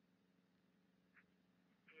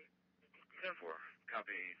 10-4.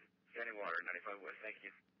 Copy. Standing water, 95 West. Thank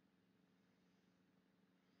you.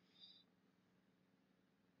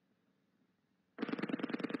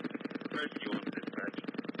 Rescue on dispatch.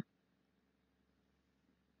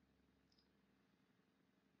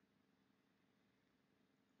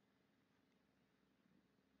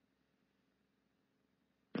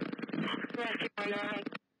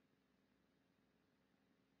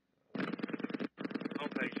 All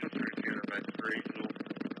patients are here back to regional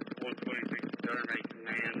 126 terminate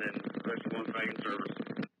command and rescue on main service.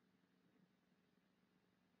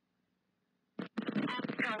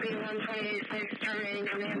 Copy 126, terminating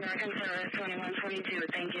command, American Service 2122.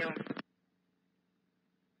 Thank you.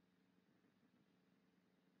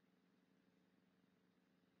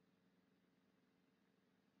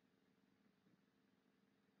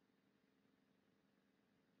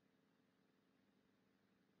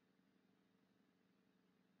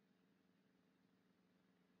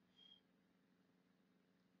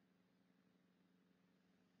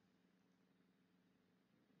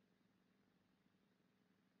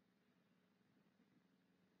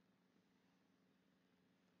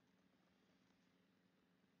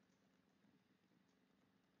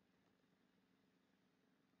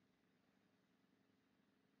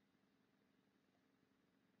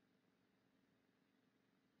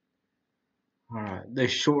 Alright, they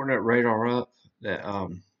shortened that radar up, that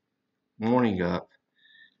warning up,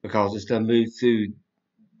 because it's done moved through.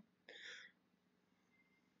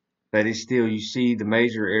 But it's still, you see the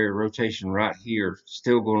major area rotation right here,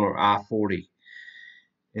 still going over I-40.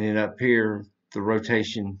 And then up here, the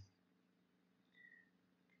rotation,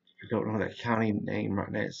 I don't know that county name right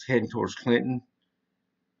now, it's heading towards Clinton.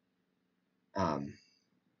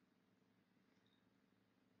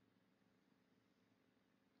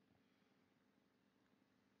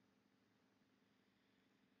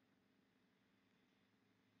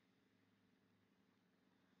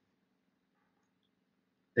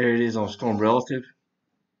 There it is on Storm Relative.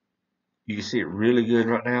 You can see it really good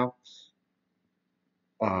right now.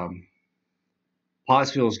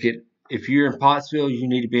 Pottsville's if you're in Pottsville, you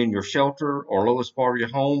need to be in your shelter or lowest part of your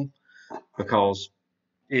home because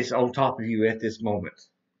it's on top of you at this moment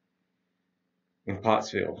in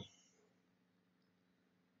Pottsville.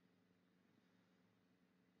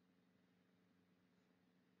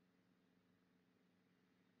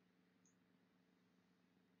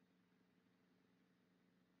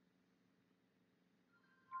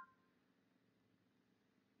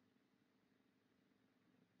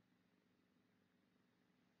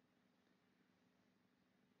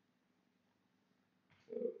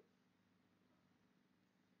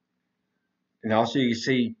 And also you can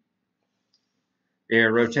see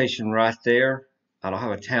air rotation right there. I don't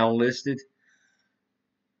have a town listed.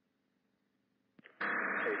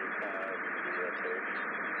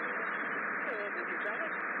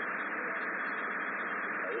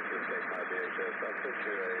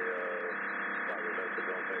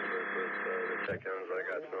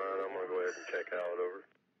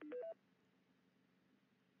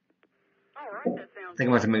 I think I'm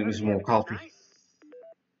going to make me some more coffee.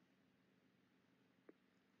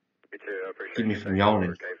 Keep me from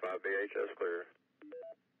yawning. K5BHS clear.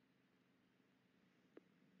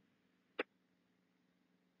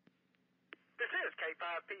 This is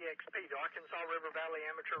K5PXP, the Arkansas River Valley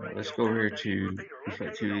Amateur Radio. Let's go over here to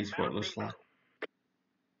reflectivity, see what it looks like.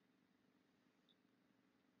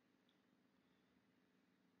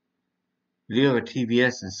 We do have a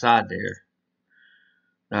TVS inside there.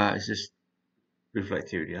 It's just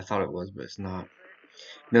reflectivity. I thought it was, but it's not.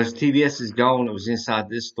 Notice TVS is gone. It was inside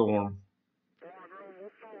this storm.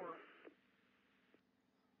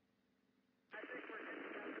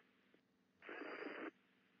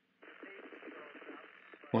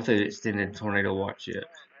 I won't say the extended tornado watch yet.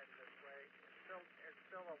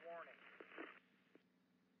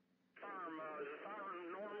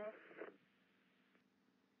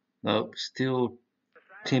 Nope, still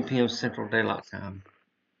 10 p.m. Central Daylight Time.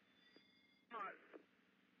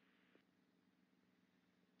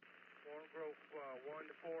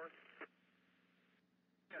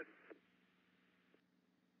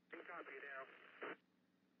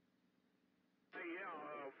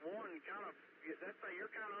 One, kind of, that's you're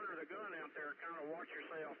kind of under the gun out there. Kind of watch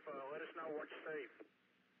yourself. Let us know what you see.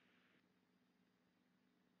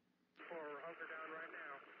 We're hunkered down right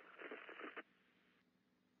now.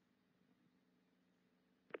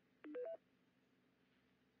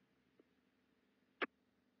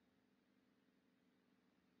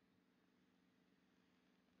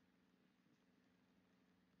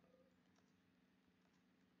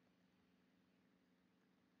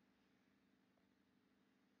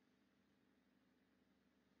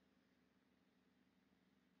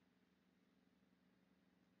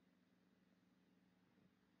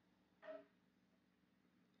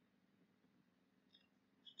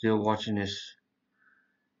 Still watching this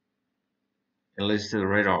and listen to the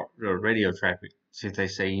radio traffic, see if they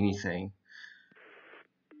say anything.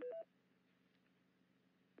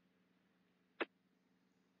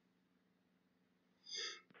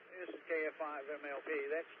 This is KF5 MLP.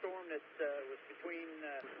 That storm that was between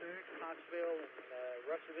Pottsville and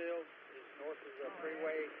Russellville is north of the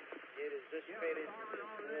freeway. It is dissipated.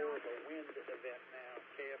 It's more of a wind event now.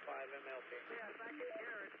 KF5 MLP. Yes, I can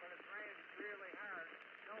hear it, but it's raining really hard.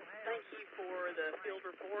 Thank you for the field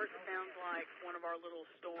report. Sounds like one of our little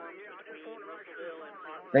storms between Russellville and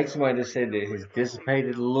Pottsville. I think somebody just said that it has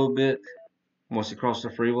dissipated a little bit once it crossed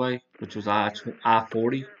the freeway, which was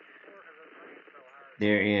I-40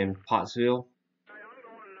 there in Pottsville.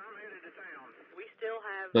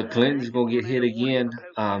 But Clinton's going to get hit again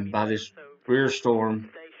by this rear storm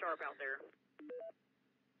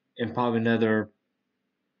in probably another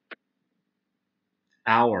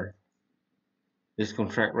hour. It's going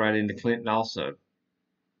to track right into Clinton also.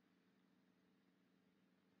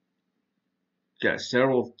 Got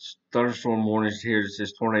several thunderstorm warnings here that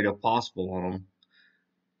says tornado possible on them.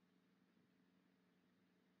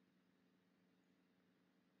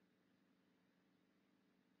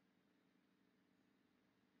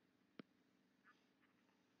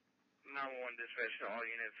 Dispatch to all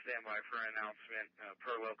units, stand by for an announcement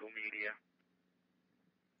per local media.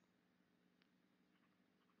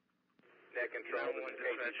 Net control,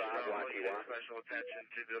 KP5, YTY. Special attention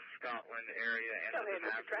to the Scotland area and the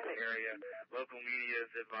Damascus area. Local media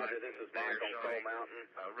is advised. This is Mike on Coal Mountain.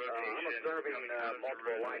 I'm observing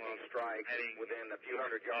multiple lightning strikes within a few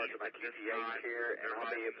hundred yards of my QTH here, and I'll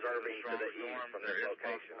be observing to the east from this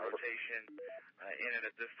location. Rotation in it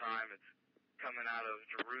at this time. It's coming out of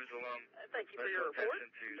Jerusalem. Thank you for your report.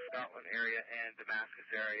 Attention to Scotland area and Damascus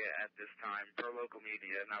area at this time per local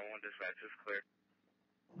media. 911 dispatch is clear.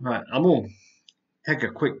 Right, I'm going to take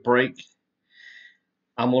a quick break.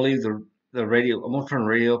 I'm going to leave the radio. I'm going to turn the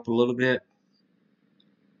radio up a little bit.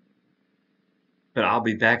 But I'll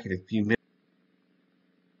be back in a few minutes.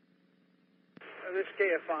 This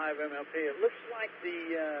KF5 MLP, it looks like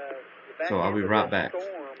the back so I'll be right back. Storm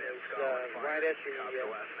is right at the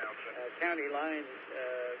county line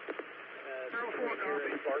between here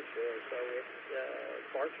and Clarksville. So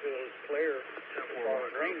Clarksville is clear as far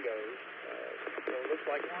as rain goes. So it looks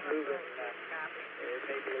like it's moving. It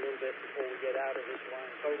may be a little bit before we get out of this line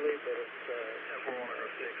totally, but it's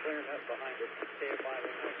clearing up behind it. KF5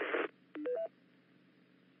 MLP.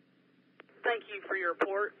 Thank you for your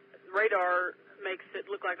report. Radar makes it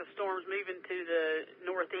look like the storm's moving to the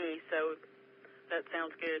northeast, so that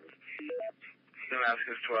sounds good.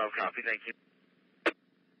 Damascus 12, copy, thank you.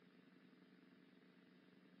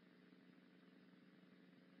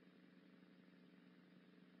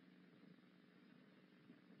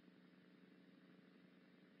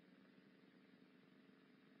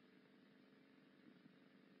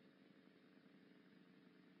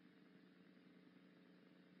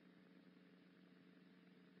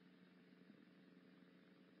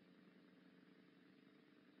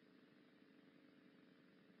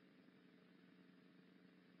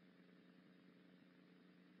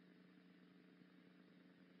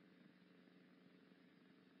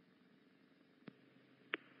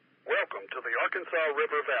 Welcome to the Arkansas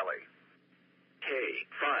River Valley.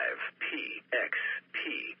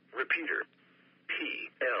 K5PXP. Repeater.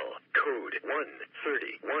 PL. Code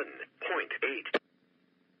 131.8.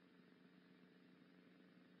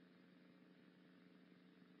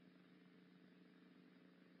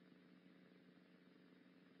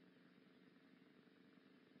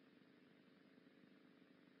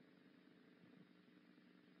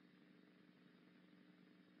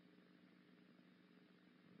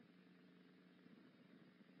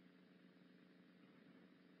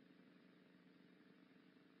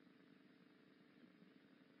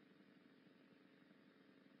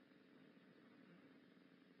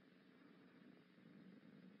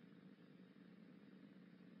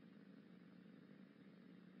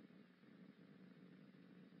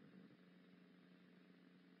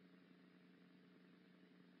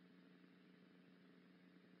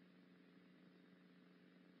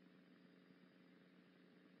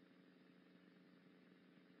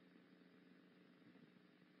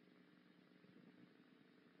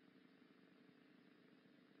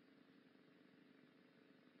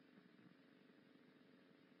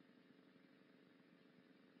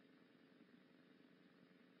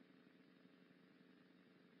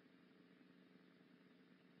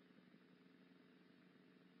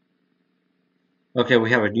 Okay,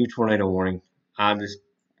 we have a new tornado warning. I just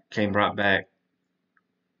came right back.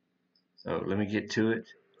 So let me get to it.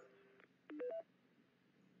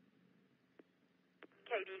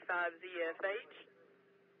 KD5ZFH.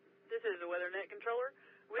 This is the WeatherNet controller.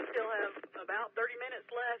 We still have about 30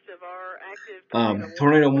 minutes left of our active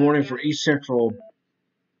tornado warning for East Central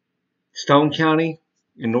Stone County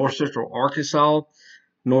in North Central Arkansas,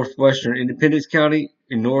 Northwestern Independence County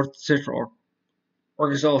in North Central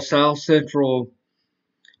Arkansas, South Central.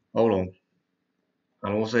 Hold on. I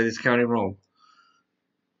don't want to say this county wrong.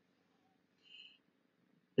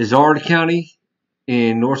 Izzard County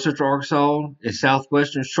in North Central Arkansas and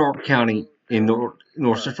Southwestern Sharp County in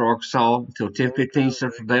North Central Arkansas until 10:15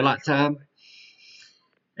 Central Daylight Time.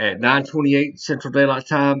 At 9:28 Central Daylight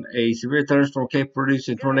Time, a severe thunderstorm capable of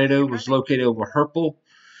producing a tornado was located over Herpel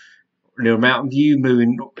near Mountain View,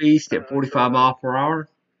 moving east at 45 miles per hour.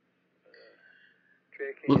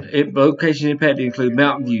 Location impacted include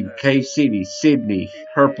Mountain View, Cave City, Sidney,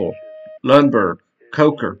 Herpel, Lundberg,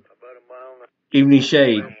 Coker, Evening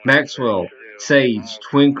Shade, Maxwell, Sage,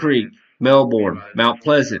 Twin Creek, Melbourne, Mount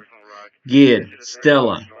Pleasant, Gid,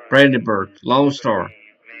 Stella, Brandenburg, Lone Star,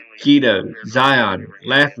 Quito, Zion,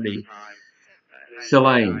 Lafferty,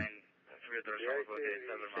 Selene.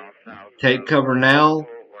 Take cover now.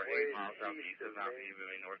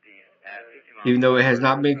 Even though it has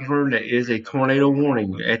not been confirmed, there is a tornado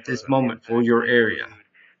warning at this moment for your area.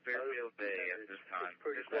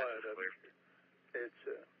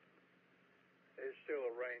 It's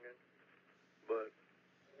still raining, but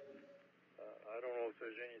I don't know if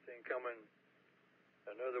there's anything coming,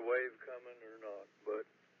 another wave coming or not. But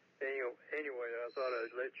anyway, I thought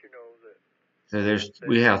I'd let you know that. So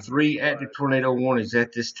we have 3 active tornado warnings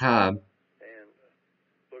at this time. And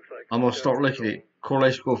looks like I'm gonna start looking at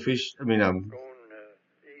correlation coefficient.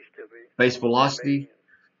 Base velocity.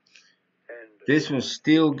 This one's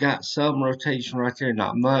still got some rotation right there,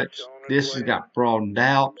 not much. This has got broadened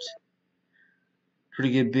out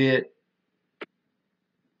pretty good bit.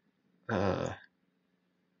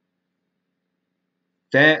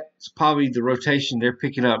 That's probably the rotation they're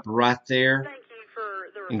picking up right there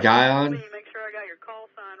in Guyon. Make sure I got your call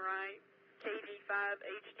sign right.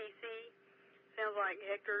 KD5HTC. Sounds like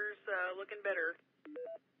Hector's looking better.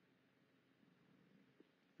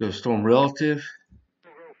 The storm relative.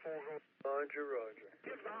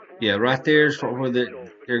 Yeah, right there's where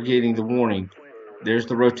they're getting the warning. There's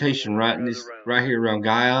the rotation right here around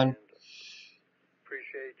Guyon.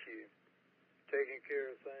 Appreciate you taking care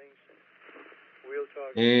of things. We'll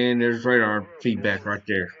talk. And there's radar feedback right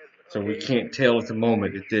there. So we can't tell at the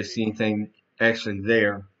moment if there's anything actually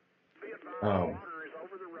there. Thank you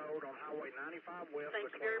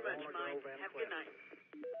very much, Mike. Have a good night.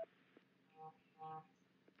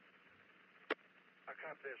 I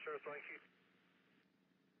copy that, sir. Thank you.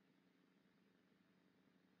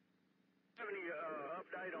 Have any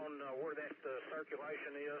update on where that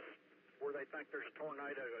circulation is, where they think there's a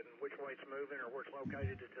tornado and which way it's moving or where it's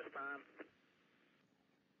located at this time?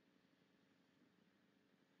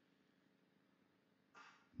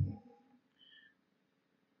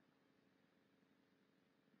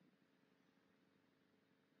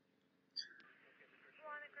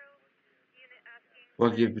 We'll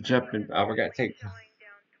give a jumping. I forgot to take.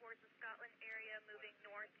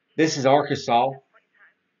 This is Arkansas.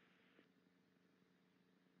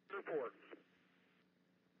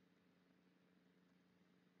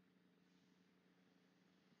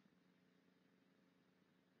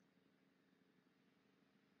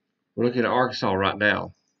 We're looking at Arkansas right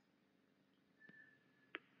now.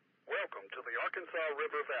 Welcome to the Arkansas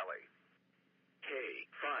River Valley.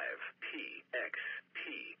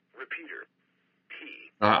 K5PXP. Repeater.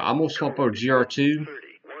 I'm going to swap over GR2.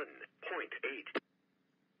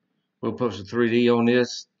 We'll put some 3D on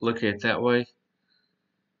this. Look at it that way.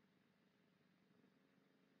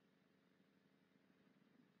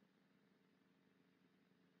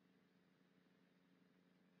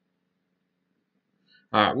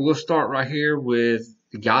 Alright, we're going to start right here with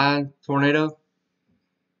the Guyon tornado.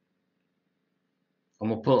 I'm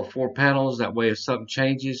going to pull up 4 panels. That way if something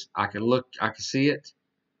changes, I can see it.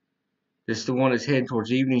 This is the one that's heading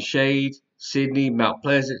towards Evening Shade, Sidney, Mount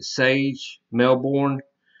Pleasant, Sage, Melbourne,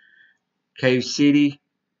 Cave City.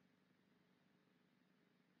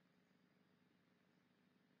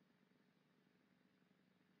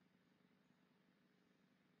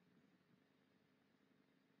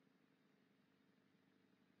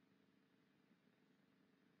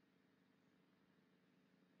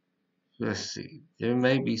 Let's see. There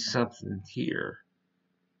may be something here.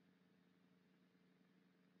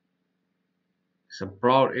 It's a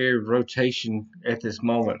broad area rotation at this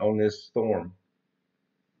moment on this storm.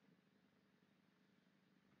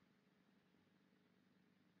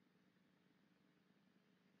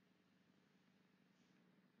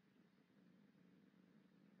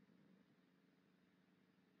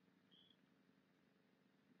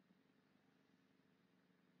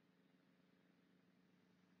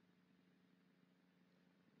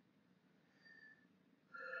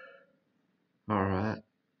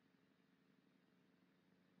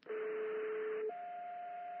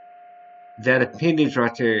 That appendage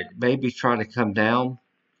right there may be trying to come down.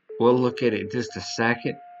 We'll look at it in just a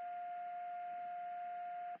second.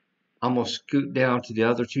 I'm going to scoot down to the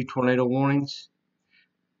other two tornado warnings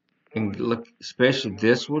and look, especially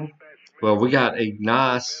this one. Well, we got a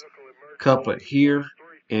nice couplet here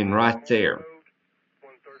and right there.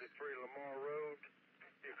 133 Lamar Road.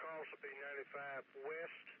 Your calls will be 95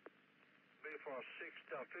 West. Be for a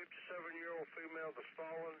 57-year-old female that's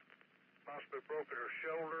fallen, possibly broken her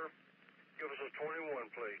shoulder. Give us a 21,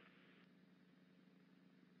 please.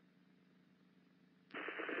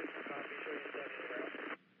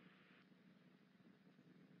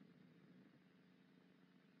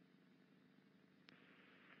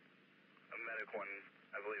 A medic one,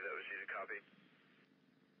 I believe that was you to copy.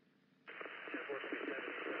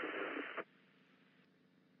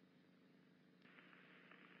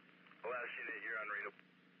 Last unit, you're unreadable.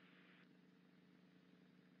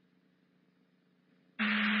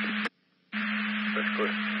 That's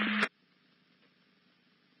clear.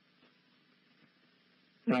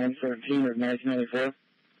 917 of 1994.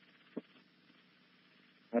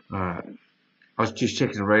 Alright. I was just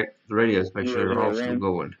checking the radios to make sure they're all still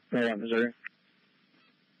going. Right on, Missouri.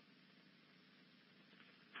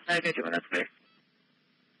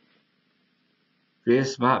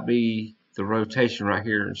 This might be the rotation right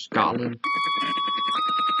here in Scotland.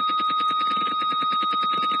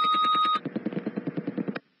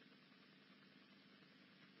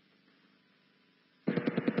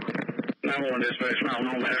 Dispatch, Mountain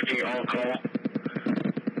Home FD, all call.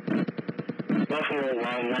 Buffalo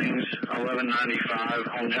Wild Wings, 1195,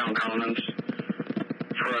 Hometown Commons,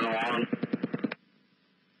 front alarm.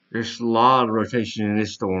 There's a lot of rotation in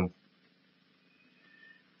this storm.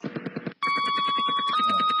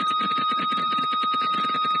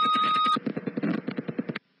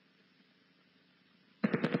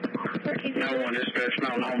 Dispatch,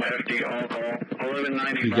 Mountain Home FD, all call.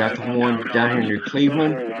 1195. You got the one down here near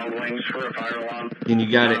Cleveland. Then you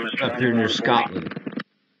got it up here near Scotland.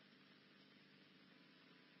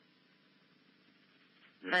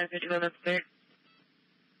 951 up there.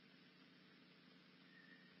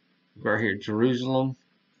 Right here at Jerusalem.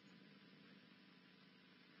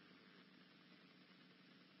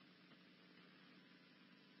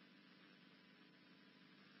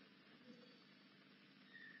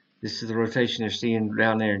 This is the rotation they're seeing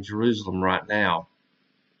down there in Jerusalem right now.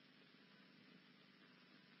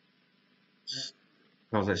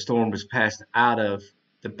 Because that storm was passed out of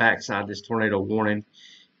the backside. This tornado warning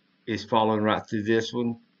is following right through this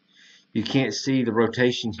one. You can't see the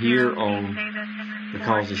rotation here on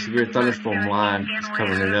because the severe thunderstorm line is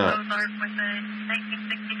covering it up.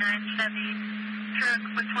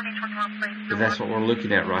 But that's what we're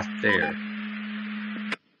looking at right there.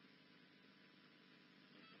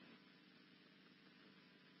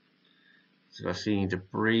 So I see any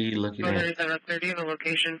debris looking at. Do you have a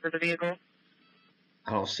location for the vehicle?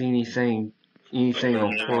 I don't see anything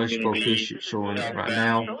on correlation coefficient showing right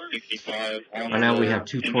now. Right now we have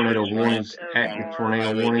two tornado warnings, active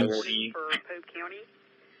tornado warnings. For Pope County.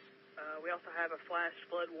 We also have a flash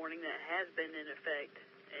flood warning that has been in effect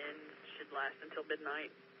and should last until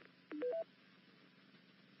midnight.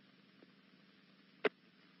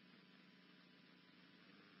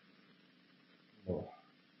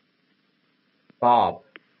 Bob.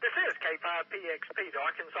 This is K5PXP, the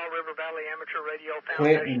Arkansas River Valley Amateur Radio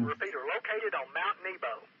Foundation repeater, located on Mount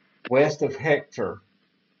Nebo. West of Hector,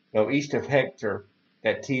 no, east of Hector,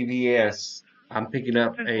 at TVS. I'm picking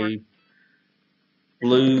up a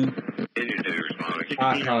blue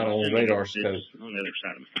icon on the radar scope. On the other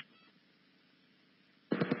side of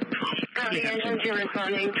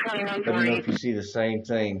Let me know if you see the same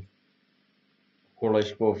thing.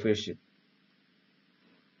 Correlation coefficient.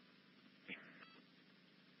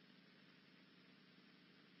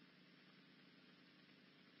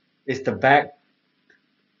 It's the back.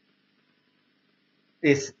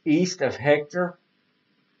 It's east of Hector.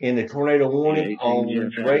 In the tornado warning on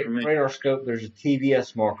radar scope, there's a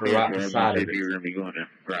TVS marker right beside of it. You're going to be going to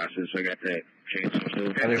Grasses, so I got that chance.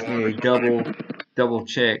 I just need a double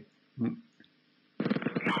check.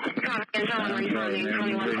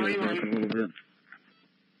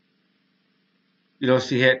 You don't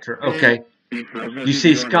see Hector? Okay. You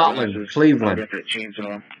see Scotland, Cleveland.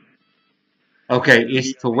 Okay,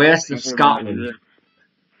 it's to west of Scotland.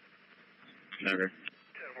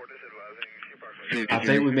 I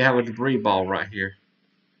think we may have a debris ball right here.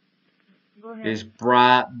 It's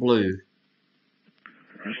bright blue.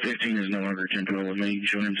 15 is no longer 10-12 with me.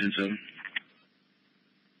 Show him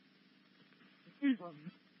 10-7.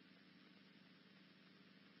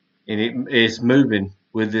 And it is moving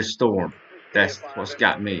with this storm. That's what's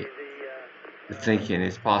got me. thinking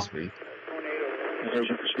it's possibly.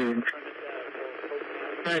 Citation for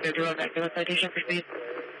speed.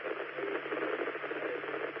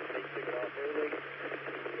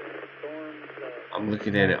 I'm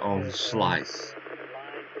looking at it on the slice.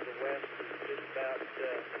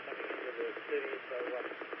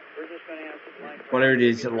 Whatever it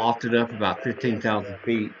is, it lofted up about 15,000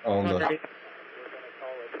 feet on the.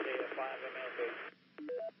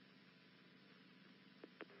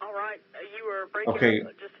 All right, you were breaking Okay,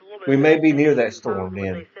 up just a little bit. we may be near that storm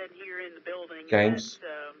then. They said here in the building James?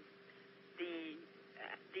 that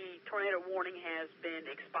the tornado warning has been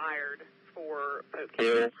expired for Polk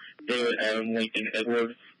County. David Adam Lincoln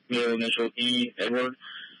Edward, middle initial E Edward,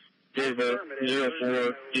 date of birth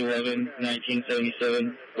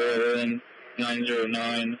 04/11/1977, Berlin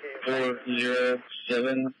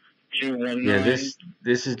 909-407-219. Yeah,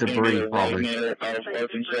 this is debris probably. Out of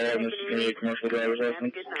Arkansas, and this is going to be a commercial driver's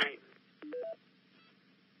license. Good night.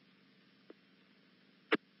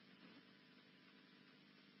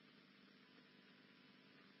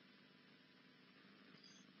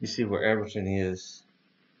 You see where Everton is.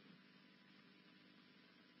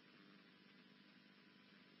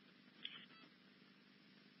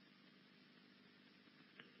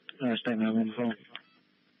 Stay now on the phone.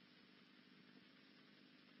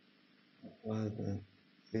 11,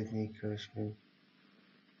 Sydney, Cushman.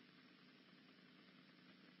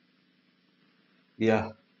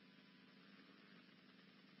 Yeah.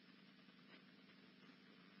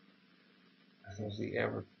 I don't see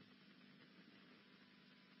Everton.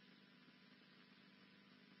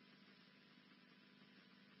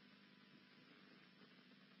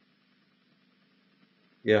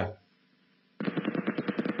 Yeah.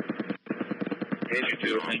 Issue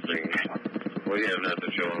 2 on thing. We have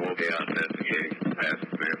nothing showing. We'll be out investigating. Pass,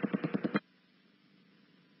 man.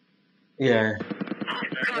 Yeah.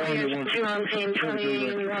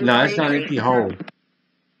 No, it's not empty hole.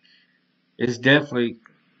 It's definitely.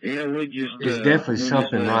 Yeah, it's definitely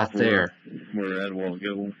something right there. Where Ed will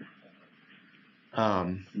go.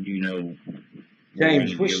 You know.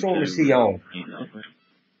 James, which storm is he on?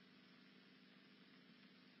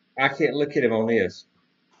 I can't look at him on this.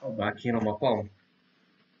 Oh, but I can on my phone.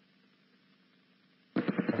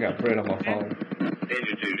 I got Brett on my phone.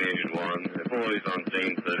 Danger 2, Danger 1. Employees on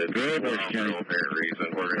scene said it's for no apparent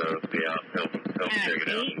reason. We're going to be out help check it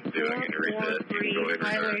out and do it and reset. You can go ahead and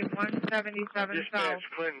Highway 177 South.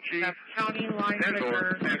 That's county line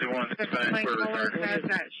manager. Complaint caller says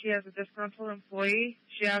that she has a disgruntled employee.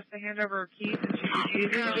 She has to hand over her keys and she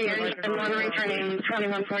refuses. And one returning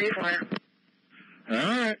 2144. All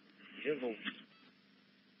right.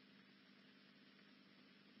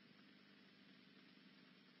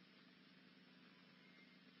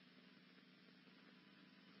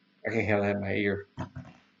 I can't have that in my ear.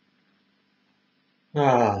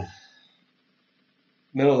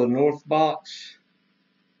 Middle of the north box.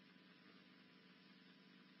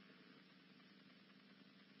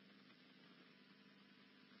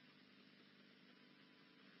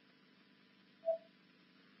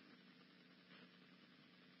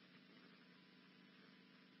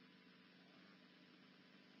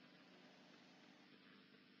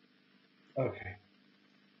 Okay.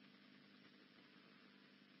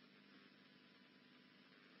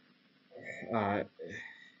 Alright.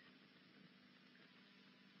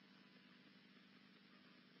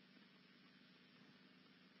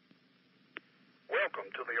 Welcome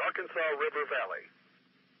to the Arkansas River Valley.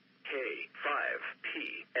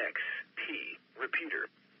 K5PXP. Repeater.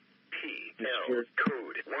 PL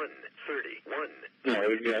code 131. No,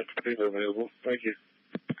 we've got people available. Thank you.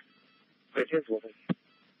 Thank you.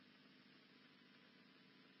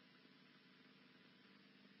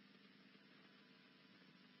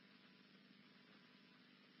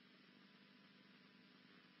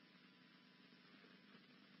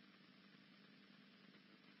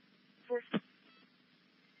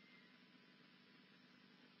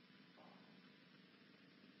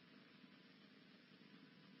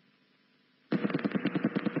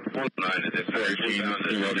 Nine is it. We're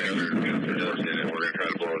going to try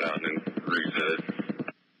to blow it out and then reset it.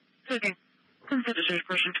 Okay. Consider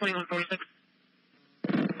person 2146.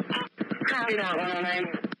 Copy that 109.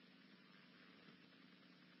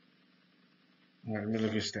 Alright, let me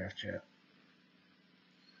look at staff chat.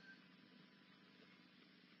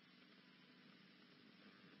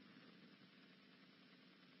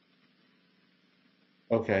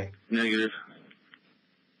 Okay. Negative.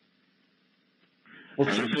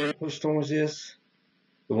 What storm is this?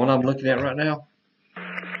 The one I'm looking at right now?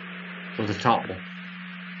 Or the top one?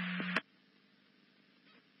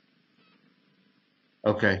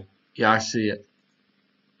 Okay. Yeah, I see it.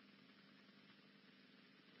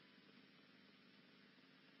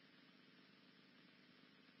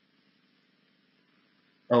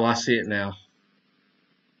 Oh, I see it now.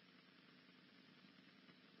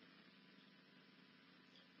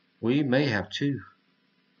 We may have two.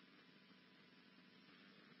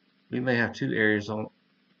 We may have two areas on.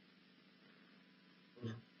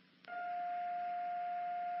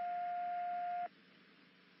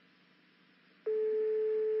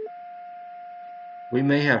 We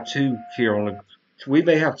may have two here on the. We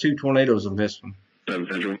may have two tornadoes on this one.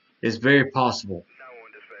 It's very possible.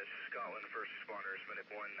 911 dispatch, Scotland, first responders, medic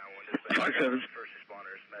 1, 911 dispatch, first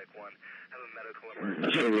responders, medic 1, have a medical emergency.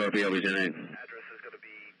 That's what RP, I'll be tonight. Address is going to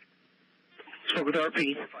be... Spoke with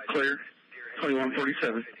RP, clear,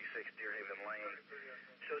 2147. 56 Deerhaven Lane,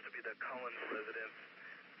 shows to be the Collins residence,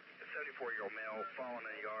 a 74-year-old male, fallen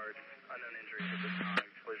in a yard, unknown injuries at this time,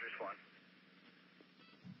 please respond.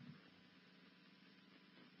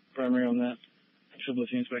 Primary on that. Should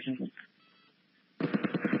lift the inspection. 109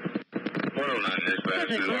 dispatch,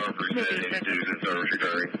 this is Harper City, Susan service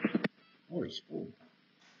occurring. Holy spool.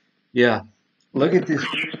 Yeah. Look at this.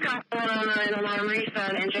 Scott 109 alarm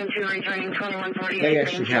reset, engine 2 returning 2148. They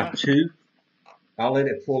actually have two. I'll let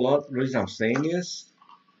it pull up. The reason I'm saying this,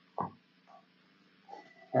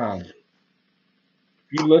 if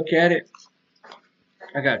you look at it,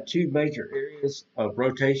 I got two major areas of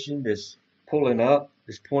rotation that's pulling up,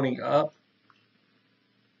 that's pointing up.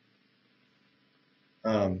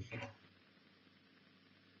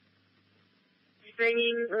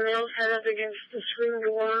 Bringing Mills head up against the screen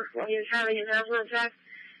door while he was having an asthma attack.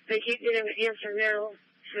 They keep getting the answer now,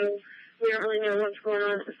 so we don't really know what's going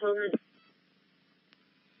on at this moment.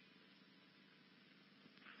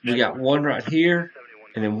 We got one right here,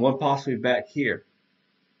 and then one possibly back here.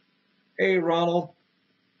 Hey, Ronald.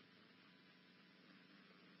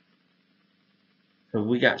 So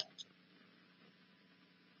we got.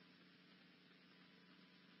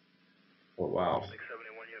 Oh, wow.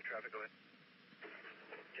 671, you have traffic going.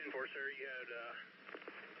 10-4, sir, you had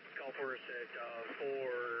call for us at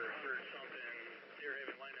 400-something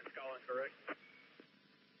Deerhaven Lane in Scotland, correct?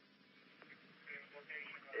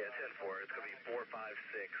 Yeah, 10-4, it's going to be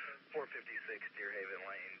 456 Deerhaven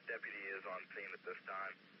Lane. Deputy is on scene at this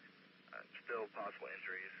time. Still possible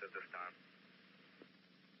injuries at this time.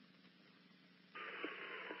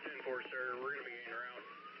 10-4, sir, we're going to be getting around.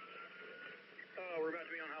 We're about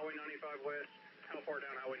to be on Highway 95 West. How far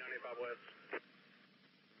down Highway 95 West?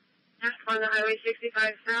 On the Highway 65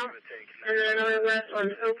 south, and then another left on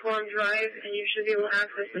Oak Lawn Drive, and you should be able to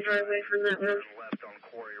access the driveway from that road. Left on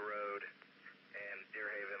Quarry Road, and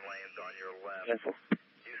Deerhaven Lane's on your left. Yes.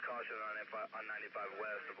 Use caution on 95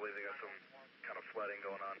 West. I believe they got some kind of flooding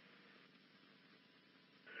going on.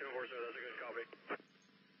 10-4, sir, that's a good copy.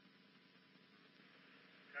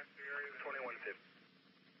 2150.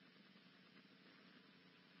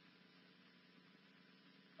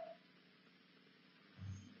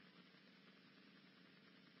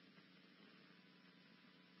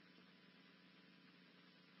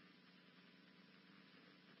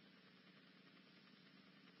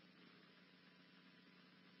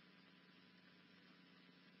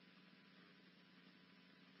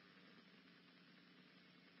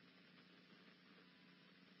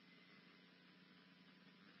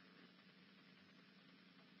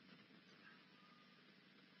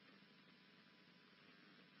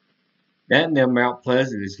 That near Mount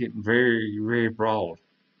Pleasant is getting very, very broad.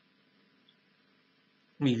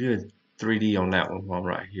 Let me do a 3D on that one while I'm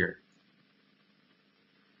right here.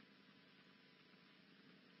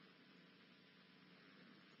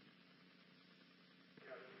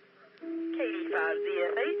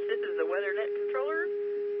 KD5ZFH, this is the WeatherNet controller.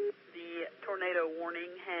 The tornado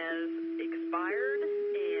warning has expired,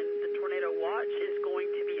 and the tornado watch is going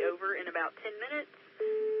to be over in about 10 minutes.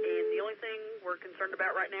 And the only thing we're concerned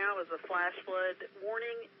about right now is a flash flood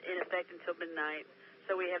warning in effect until midnight.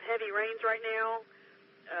 So we have heavy rains right now.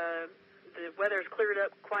 The weather's cleared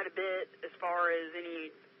up quite a bit as far as any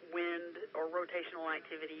wind or rotational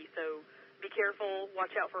activity. So be careful,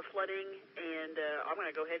 watch out for flooding, and I'm going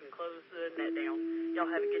to go ahead and close the net down. Y'all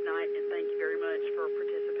have a good night, and thank you very much for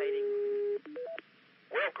participating.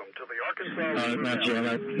 Welcome to the Arkansas. Not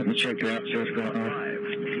yet. Let me check you out, see what's going on.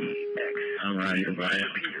 All right, goodbye. PL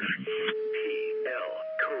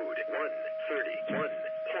code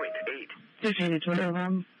 131.8. This is a tornado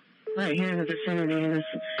bomb right here in the vicinity of this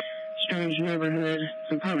strange neighborhood.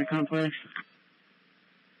 It's an apartment complex.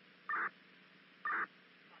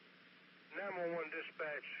 911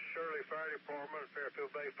 dispatch, Shirley Fire Department,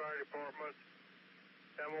 Fairfield Bay Fire Department.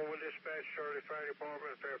 911 dispatch, Shirley Fire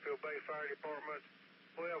Department, Fairfield Bay Fire Department.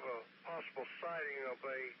 We have a possible sighting of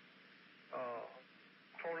a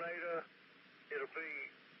tornado. It'll be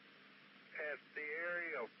at the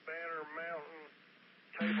area of Banner Mountain,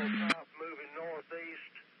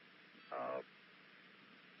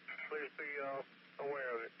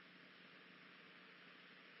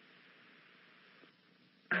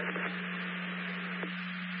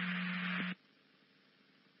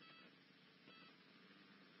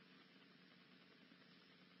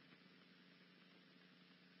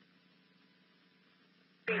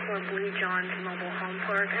 34 Blue John Mobile Home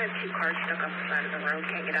Park. I have 2 cars stuck off the side of the road.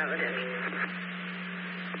 Can't get out of the ditch.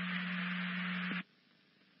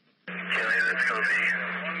 Kelly, that's going to be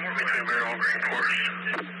between Barrel and Green Forest.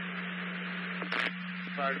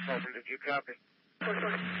 Fire department, did you copy?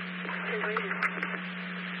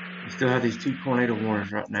 We still have these 2 tornado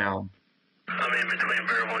warnings right now. I'm in between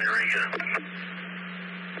Barrel and Eureka.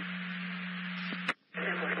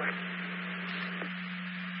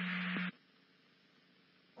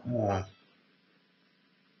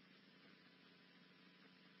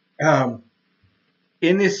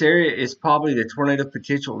 In this area, it's probably the tornado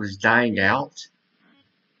potential is dying out.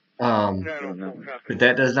 But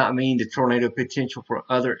that does not mean the tornado potential for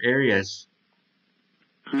other areas.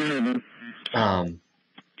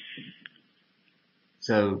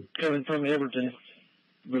 So coming from Everton,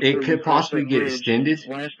 it could possibly get extended.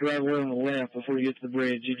 Last driveway on the left before you get to the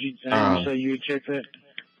bridge. Did you say you would check that?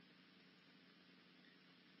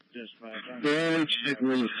 The only check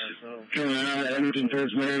was coming out of Everton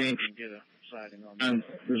towards Marion.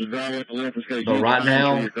 There's a driveway at the left. But right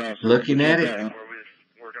now, looking at it,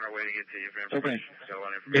 working our way to get to you for information.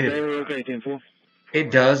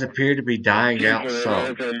 It does appear to be dying out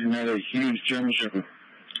some. Another huge German Shepherd.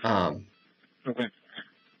 Okay.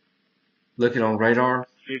 Looking on radar,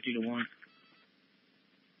 50 to 1.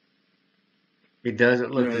 It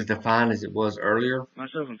doesn't look as defined as it was earlier.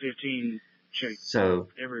 Myself and 15 checked so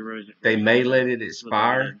every road. They may let it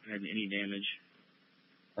expire. Had any damage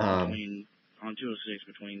between on 206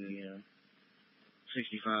 between the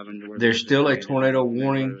 65 and there's still a tornado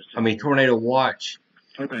warning. Tornado watch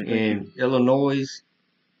in Illinois,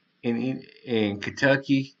 in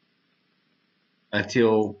Kentucky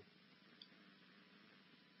until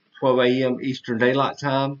 12 a.m. Eastern Daylight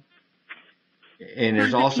Time. And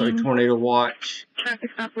there's also a tornado watch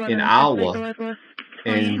in Iowa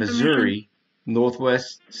and Missouri,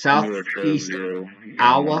 southeast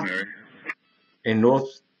Iowa, and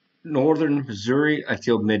northern Missouri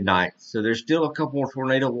until midnight. So there's still a couple more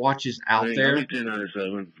tornado watches out there.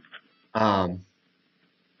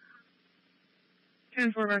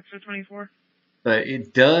 10-4 back to 24. But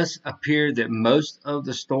it does appear that most of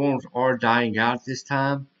the storms are dying out at this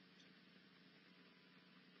time.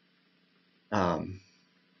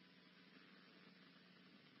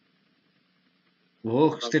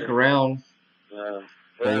 We'll stick around for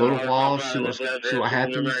a little while, see what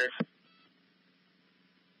happens.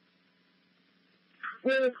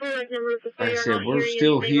 Like I said, we're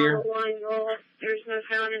still here.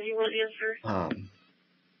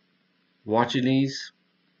 Watching these.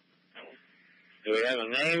 Do we have a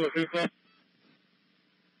name of who called?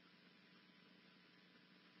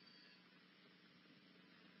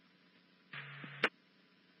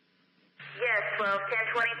 Yes,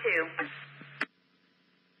 12-10-22.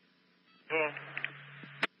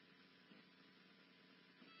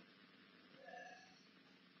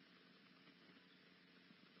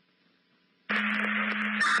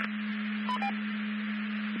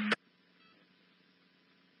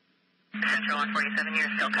 Central 147, you're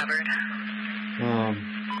still covered.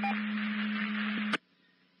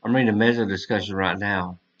 I'm reading a measure discussion right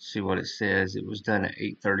now. See what it says. It was done at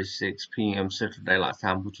 8:36 p.m. Central Daylight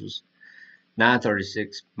Time, which was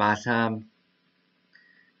 9:36 my time,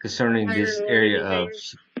 concerning this area of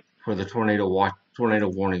where the tornado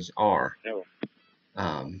warnings are.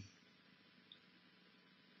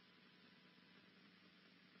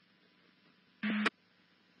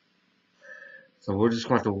 So we're just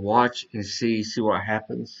going to watch and see what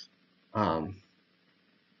happens.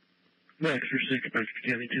 Baxter 6, Baxter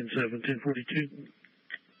County 10-7, 1042.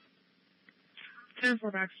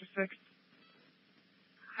 10-4 Baxter 6.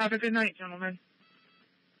 Have a good night, gentlemen.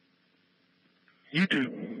 You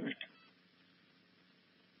too.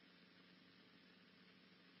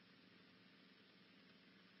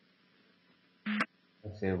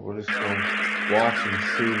 Okay, we're just going to watch and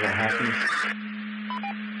see what happens.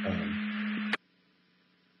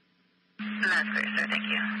 That's great, sir. Thank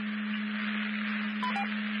you.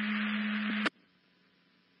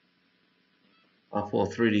 I'll pull a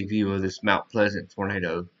 3D view of this Mount Pleasant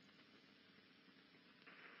tornado.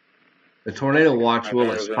 The tornado watch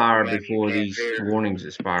will expire before these warnings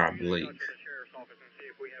expire, I believe.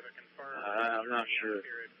 I'm not sure.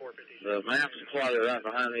 The map's plotted right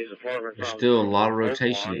behind these apartments. There's still a lot of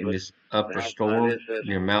rotation in this upper storm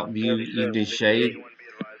near Mount View Evening Shade.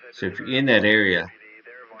 So if you're in that area,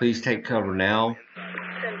 please take cover now.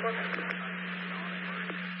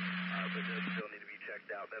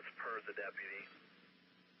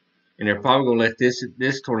 And they're probably going to let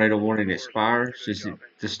this tornado warning expire since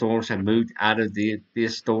the storms have moved out of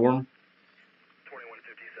this storm.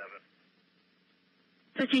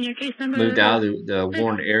 Your case number moved out of the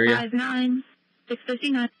warned area.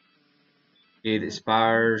 59659. It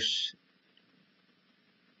expires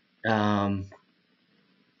in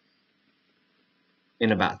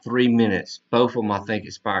about 3 minutes. Both of them, I think,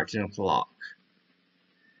 expire at 10 o'clock.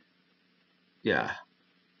 Yeah.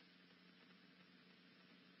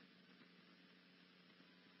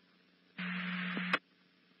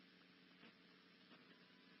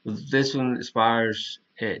 This one expires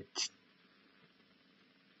at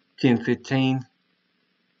 10:15.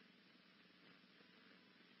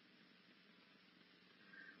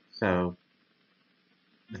 So,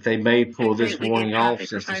 but they may pull this warning off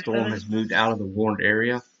since the storm has moved out of the warned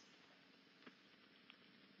area.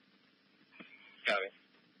 Got it.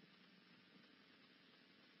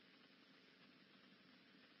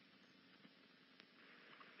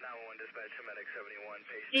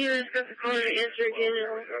 And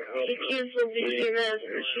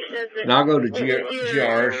I'll go to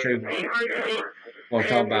GRS. We'll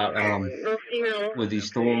talk about with these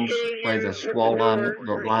storms, the way the squall line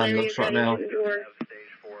looks right now. Stage 4 at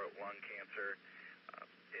lung cancer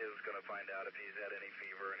is going to find out if he's had any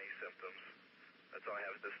fever, any symptoms. That's all I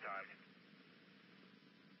have at this time.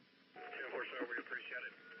 10-4, sir, we appreciate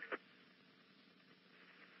it.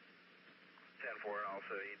 10-4, and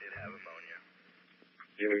also he did have pneumonia.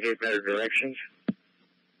 Can we get better directions?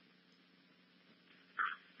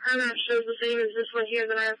 Our map shows the same as this one here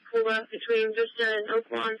that I have pulled up between Vista and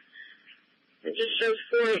Oaklawn. It just shows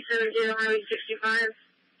 4870 Highway 65.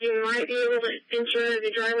 You might be able to enter the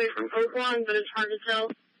driveway from Oaklawn, but it's hard to tell.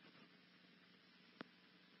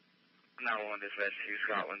 911 dispatch to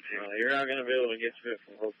Scotland too. You're not going to be able to get to it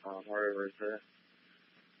from Oaklawn, wherever it's at.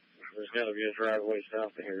 There's got to be a driveway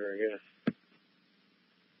south of here, I guess.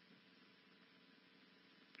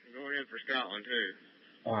 Go ahead for Scotland too.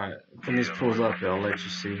 Alright, when this pulls up, I'll let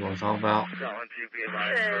you see what I'm talking about. Scotland 2, be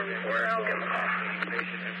advised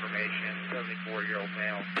patient information, 74-year-old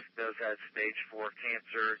male, does have stage 4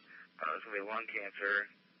 cancer, it's going to be lung cancer,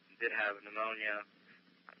 did have pneumonia.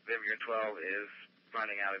 Vivian 12 is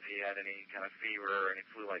finding out if he had any kind of fever or any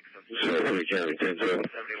flu-like symptoms. 71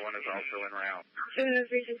 is also en route.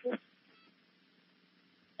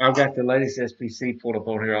 I've got the latest SPC pulled up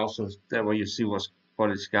on here also, that way you see what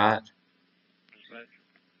it's got.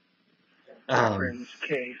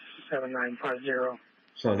 Case 7950.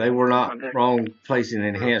 So they were not wrong placing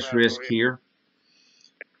enhanced risk here.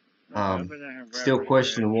 Still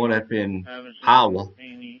questioning one up in Iowa.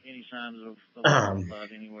 Any signs of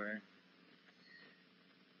anywhere.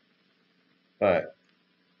 But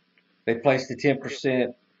they placed the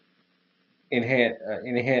 10%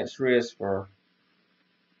 enhanced risk for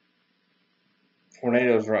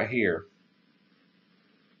tornadoes right here.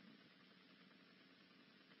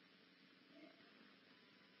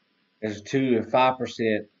 There's 2 and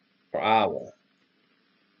 5% for Iowa.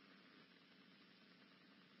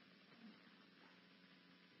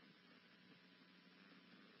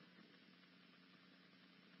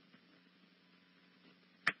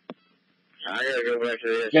 I gotta go back to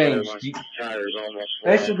the James, tires almost.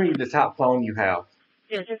 That should be the top phone you have.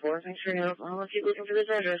 Yeah, 10-4. Thanks for your help. I'll keep looking for this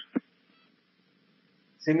address.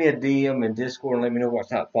 Send me a DM in Discord and let me know what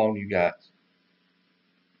type of phone you got.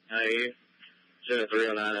 Hey, send a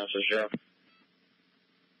 309 out the show.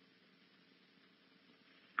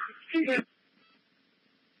 Okay.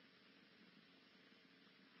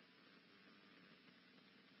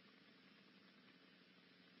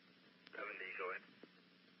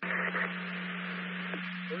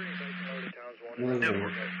 A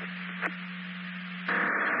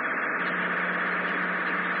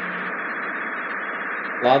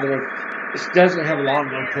lot of this doesn't have a lot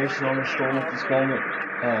of location on the storm at this moment.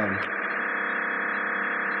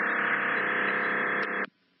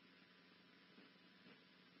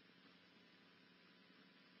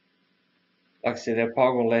 Like I said, they're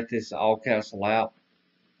probably going to let this all cancel out.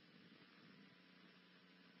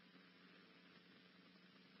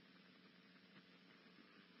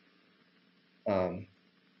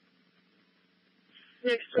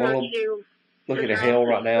 Next well, look at a hail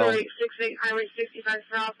right now. 4868 Highway 65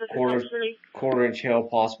 South. Quarter inch hail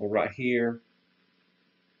possible right here.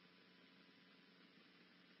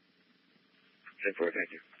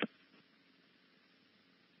 Thank you.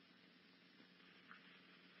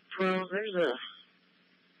 Well, there's a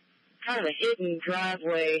kind of a hidden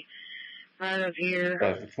driveway right up here.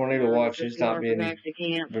 But the tornado watch is not being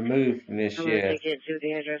removed from this yet. I can't see what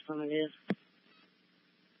the address on it is.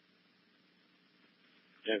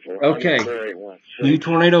 Okay, new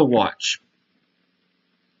tornado watch.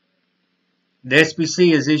 The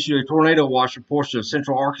SPC has issued a tornado watch for portions of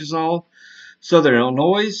central Arkansas, southern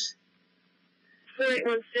Illinois,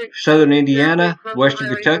 Southern Indiana,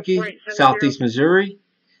 Western Kentucky, Southeast Missouri,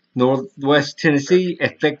 Northwest Tennessee,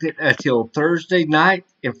 affected until Thursday night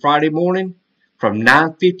and Friday morning from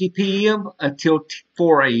 9:50 p.m. until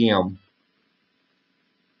 4 a.m.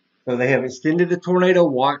 So they have extended the tornado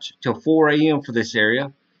watch till 4 a.m. for this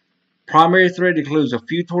area. Primary threat includes a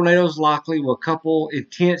few tornadoes likely with a couple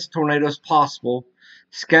intense tornadoes possible.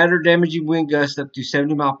 Scattered damaging wind gusts up to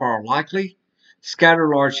 70 miles per hour likely. Scattered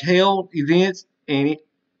large hail events and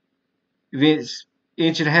events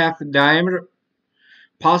inch and a half in diameter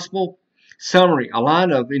possible. Summary: a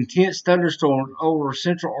line of intense thunderstorms over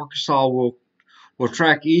central Arkansas will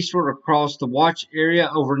track eastward across the watch area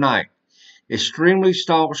overnight. Extremely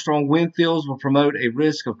strong wind fields will promote a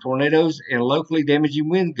risk of tornadoes and locally damaging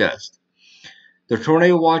wind gusts. The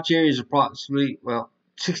tornado watch area is approximately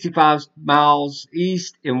 65 miles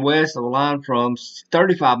east and west of the line from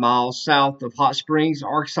 35 miles south of Hot Springs,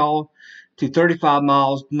 Arkansas to 35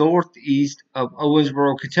 miles northeast of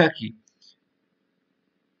Owensboro, Kentucky.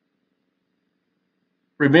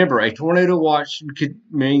 Remember, a tornado watch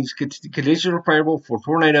means conditions are favorable for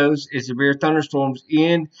tornadoes and severe thunderstorms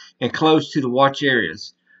in and close to the watch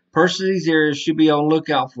areas. Persons in these areas should be on the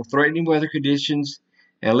lookout for threatening weather conditions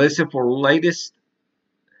and listen for latest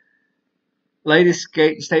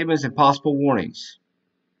statements and possible warnings.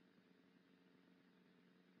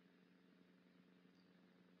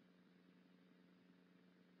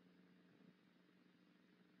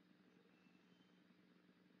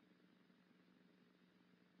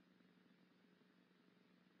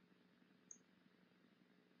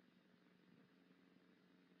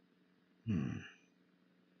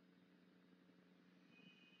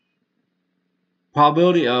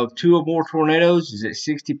 Probability of 2 or more tornadoes is at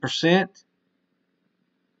 60%.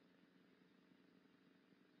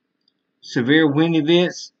 Severe wind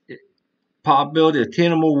events, probability of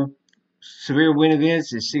 10 or more severe wind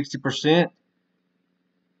events is 60%.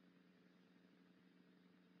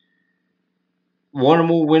 1 or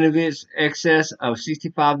more wind events excess of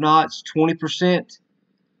 65 knots, 20%.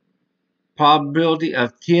 Probability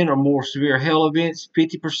of 10 or more severe hail events,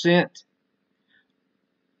 50%.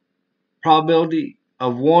 Probability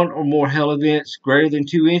of 1 or more hail events greater than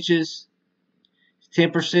 2 inches,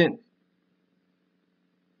 10%.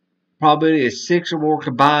 Probability of 6 or more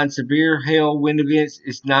combined severe hail wind events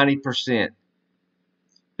is 90%.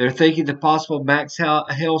 They're thinking the possible max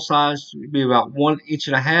hail size would be about 1.5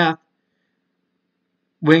 inches.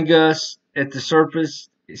 Wind gusts at the surface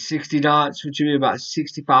is 60 knots, which would be about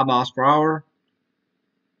 65 miles per hour.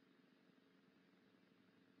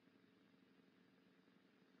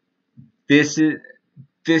 This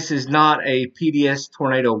is not a PDS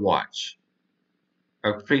tornado watch.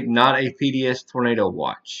 Not a PDS tornado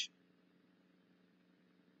watch.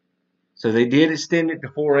 So they did extend it to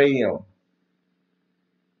 4 a.m.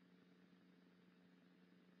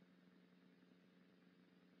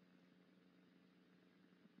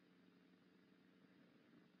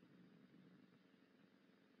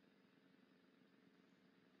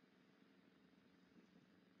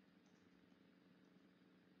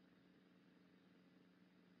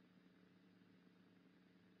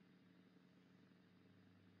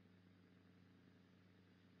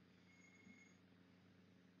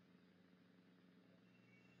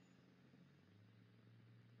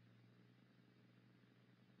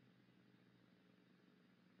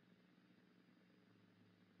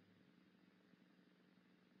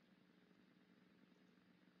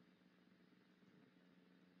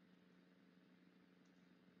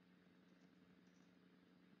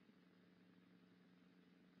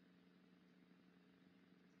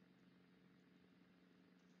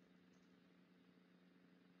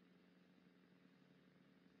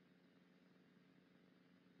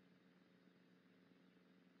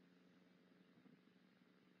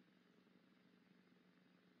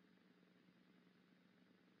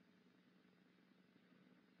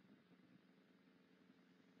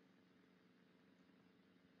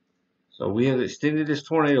 So we have extended this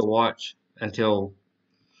tornado watch until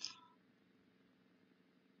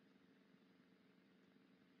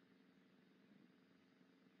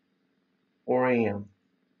 (4 a.m.).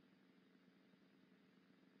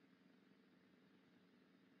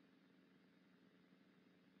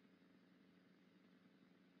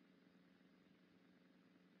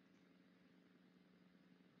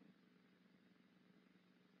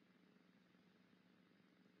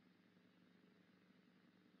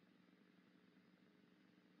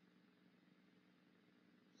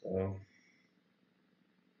 So,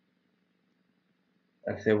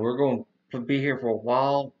 like I said, we're going to be here for a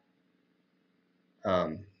while.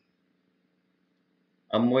 I'm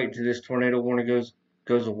waiting till this tornado warning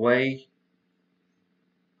goes away.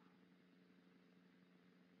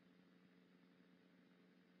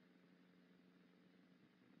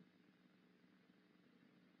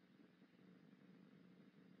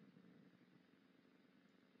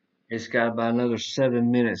 It's got about another 7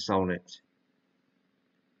 minutes on it.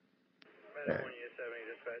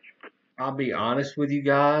 I'll be honest with you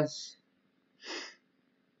guys.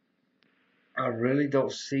 I really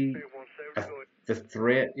don't see the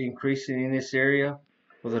threat increasing in this area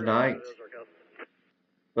for the night.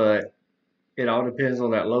 But it all depends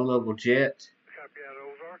on that low-level jet.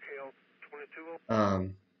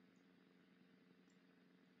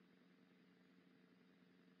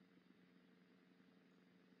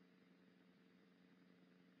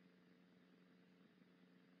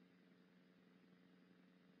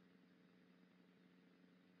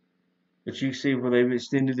 But you see where they've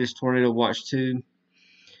extended this tornado watch to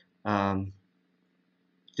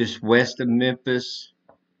just west of Memphis,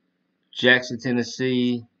 Jackson,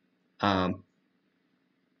 Tennessee, Pine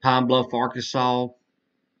Bluff, Arkansas,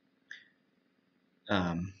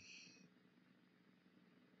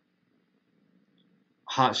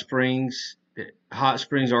 Hot Springs. Hot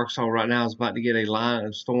Springs, Arkansas right now is about to get a line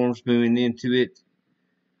of storms moving into it.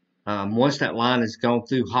 Once that line has gone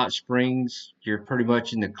through Hot Springs, you're pretty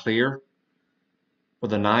much in the clear for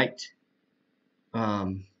the night.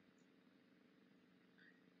 And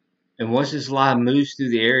once this line moves through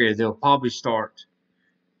the area, they'll probably start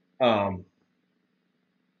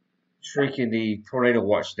shrinking the tornado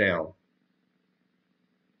watch down.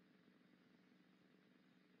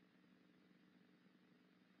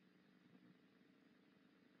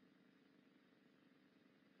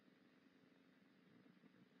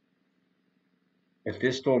 If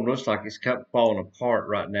this storm looks like it's falling apart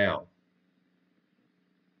right now.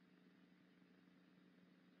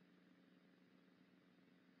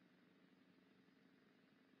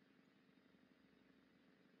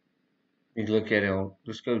 You look at it on,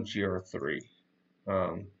 let's go GR3,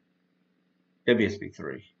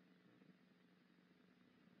 WSB3.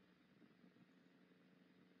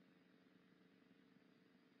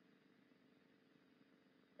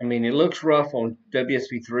 I mean, it looks rough on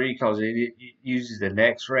WSB3 because it uses the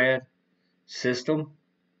NEXRAD system.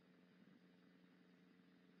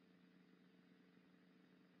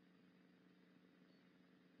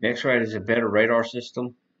 NEXRAD is a better radar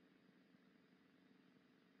system.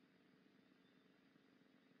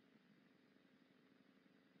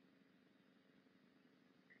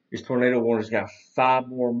 This tornado warning's got 5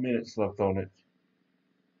 more minutes left on it.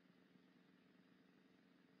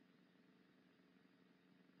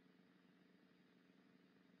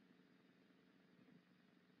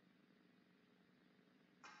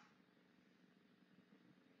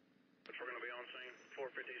 We're going to be on scene,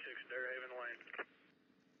 456 Deerhaven Lane.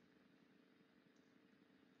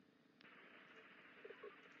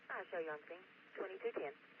 I'll show you on scene,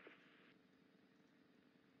 2210.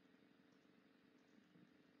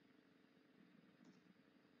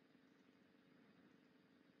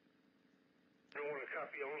 I want a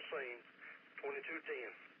copy on scene, 2210.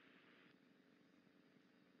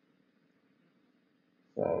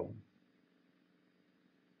 So,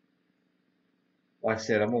 like I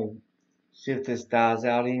said, I'm gonna see if this dies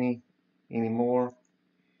out anymore.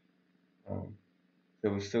 So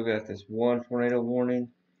we still got this one tornado warning,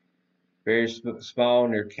 very small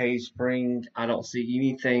near Cave Springs. I don't see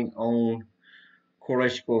anything on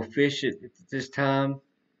correlation coefficient at this time.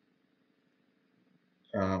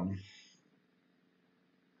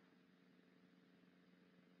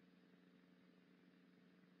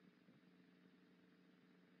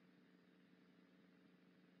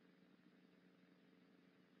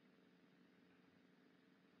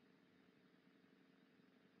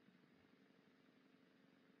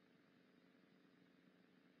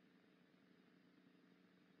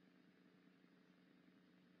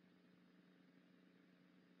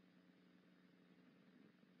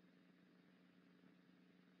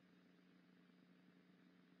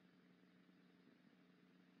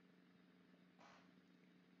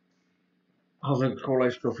 I'll look at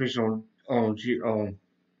correlation coefficient on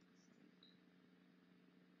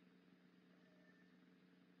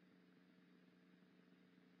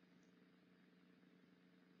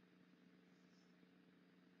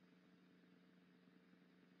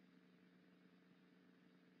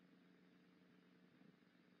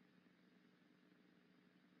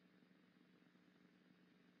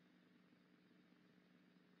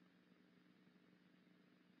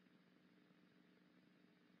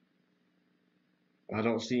I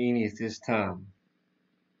don't see any at this time.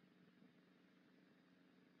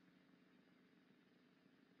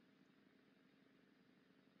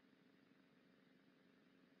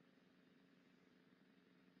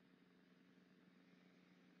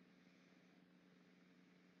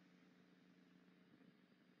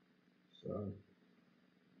 So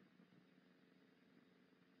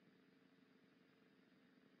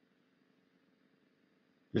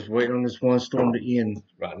Just waiting on this one storm to end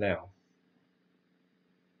right now.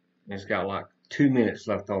 It's got like 2 minutes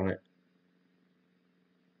left on it.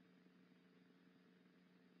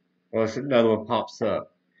 Unless another one pops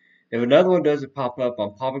up. If another one doesn't pop up,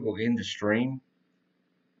 I'm probably going to end the stream.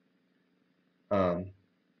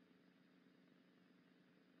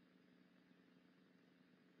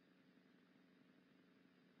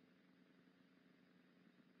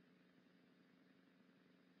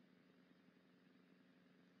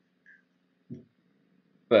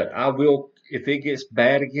 But I will, if it gets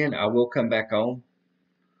bad again, I will come back on.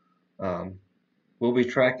 We'll be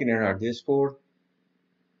tracking in our Discord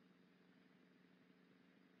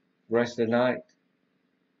the rest of the night.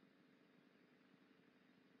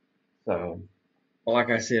 So, like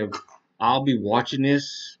I said, I'll be watching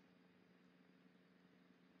this.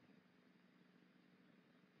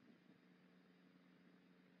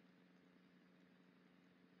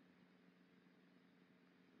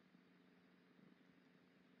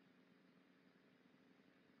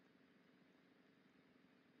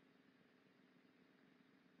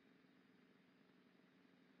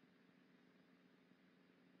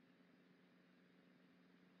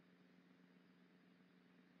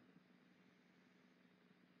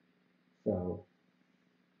 So,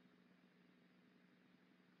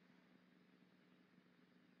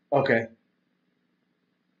 okay.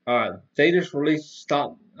 All right. They just remove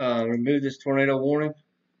this tornado warning.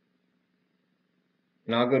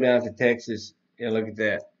 And I'll go down to Texas and look at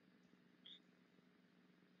that.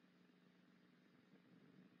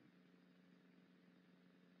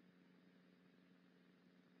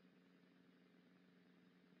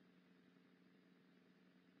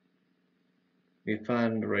 Let me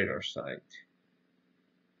find the radar site.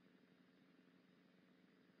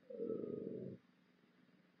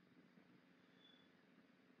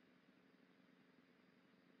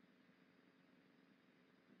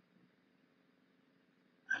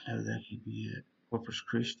 I know that could be it. Corpus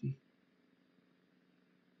Christi.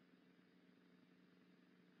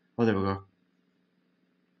 Oh, there we go.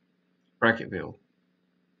 Brackettville.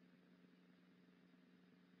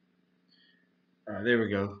 All right, there we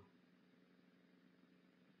go.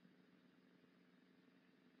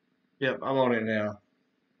 Yep, I'm on it now.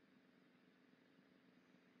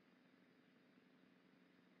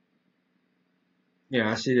 Yeah,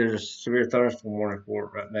 I see there's a severe thunderstorm warning for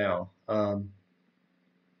it right now.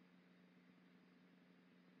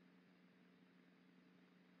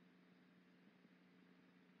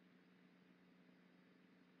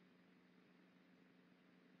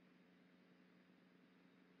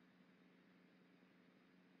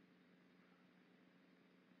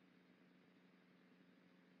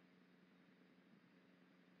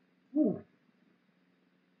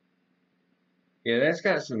 Yeah, that's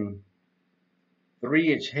got some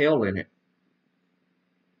 3-inch hail in it.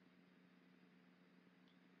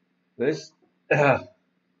 This, yeah,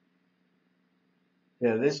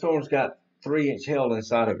 this storm's got 3-inch hail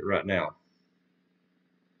inside of it right now.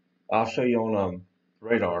 I'll show you on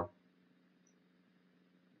radar.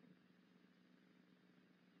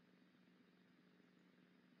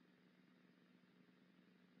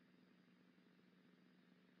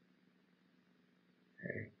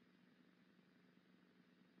 Okay.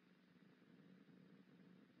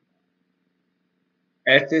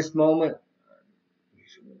 At this moment,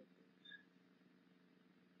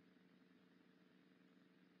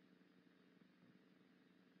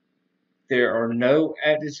 there are no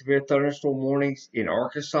active severe thunderstorm warnings in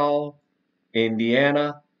Arkansas,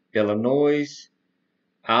 Indiana, Illinois,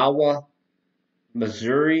 Iowa,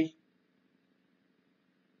 Missouri.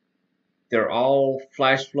 They're all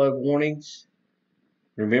flash flood warnings.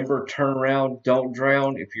 Remember, turn around, don't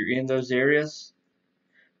drown if you're in those areas.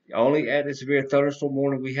 The only active severe thunderstorm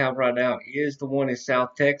warning we have right now is the one in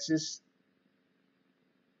South Texas.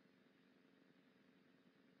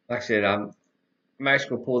 Like I said, I'm actually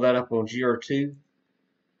going to pull that up on GR2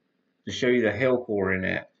 to show you the hail core in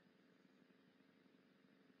that.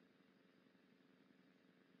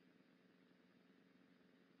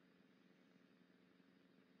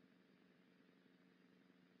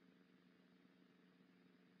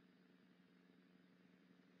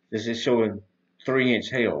 This is showing 3-inch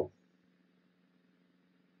hail.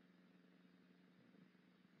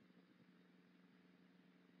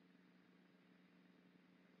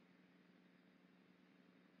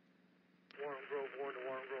 Warren Grove 1 to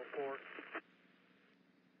Warren Grove 4.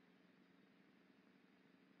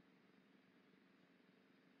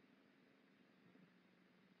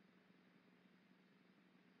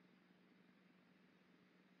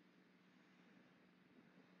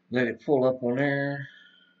 Let it pull up on there.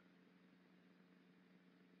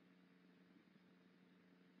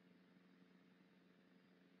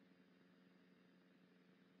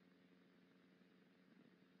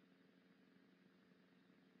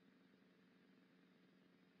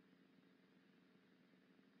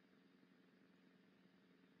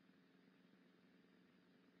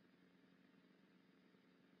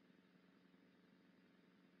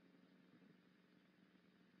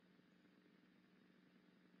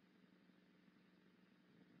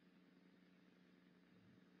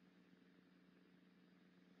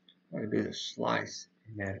 I can do the slice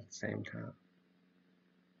and that at the same time.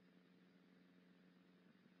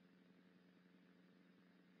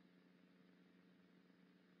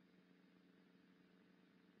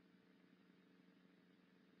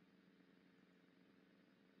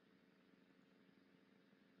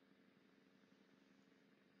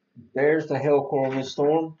 There's the hail core on this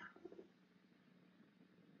storm.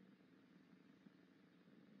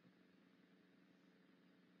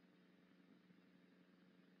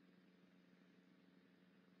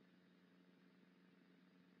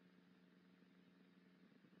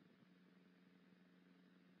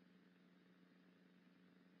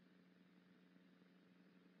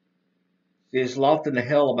 It's lofting the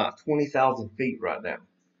hell about 20,000 feet right now.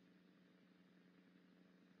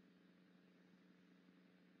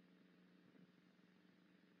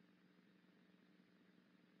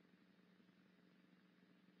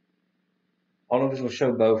 I don't know if it's going to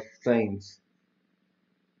show both things.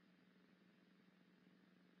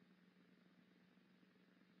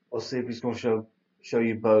 Let's see if it's going to show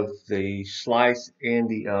you both the slice and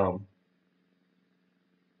the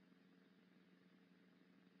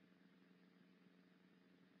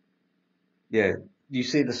yeah. Do you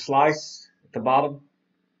see the slice at the bottom?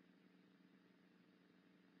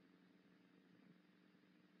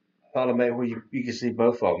 I thought I made where you can see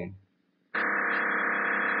both of them.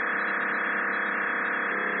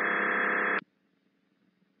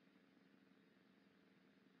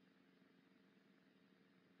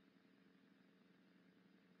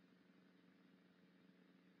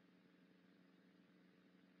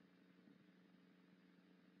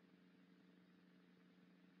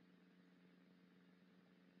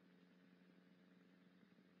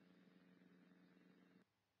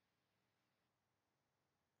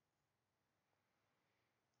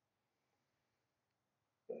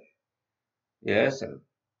 Yeah, it's a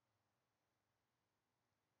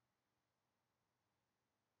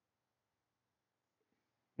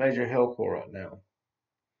major hail core right now.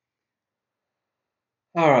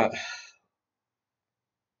 All right.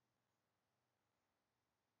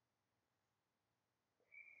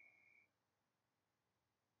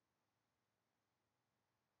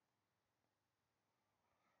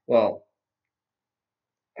 Well,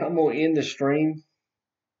 I'm going to end the stream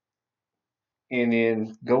and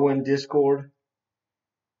then go in Discord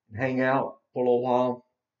and hang out for a little while.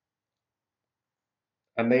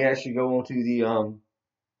 I may actually go onto the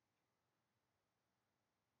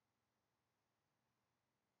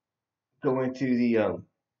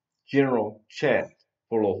general chat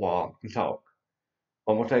for a little while and talk.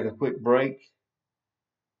 I'm gonna take a quick break.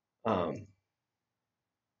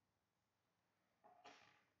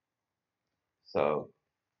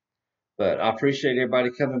 But I appreciate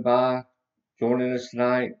everybody coming by, joining us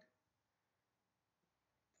tonight.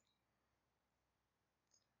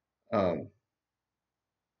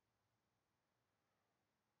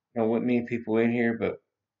 There weren't many people in here, but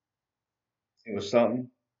it was something.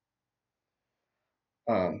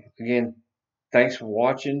 Again, thanks for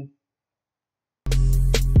watching.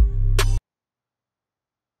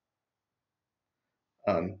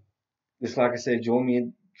 Just like I said, join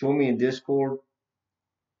me in Discord,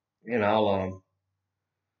 and I'll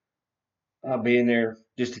be in there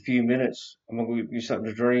just a few minutes. I'm gonna go get you something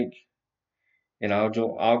to drink, and I'll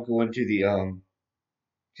go into the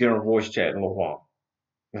general voice chat in a little while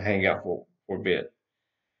and hang out for a bit.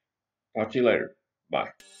 Talk to you later. Bye.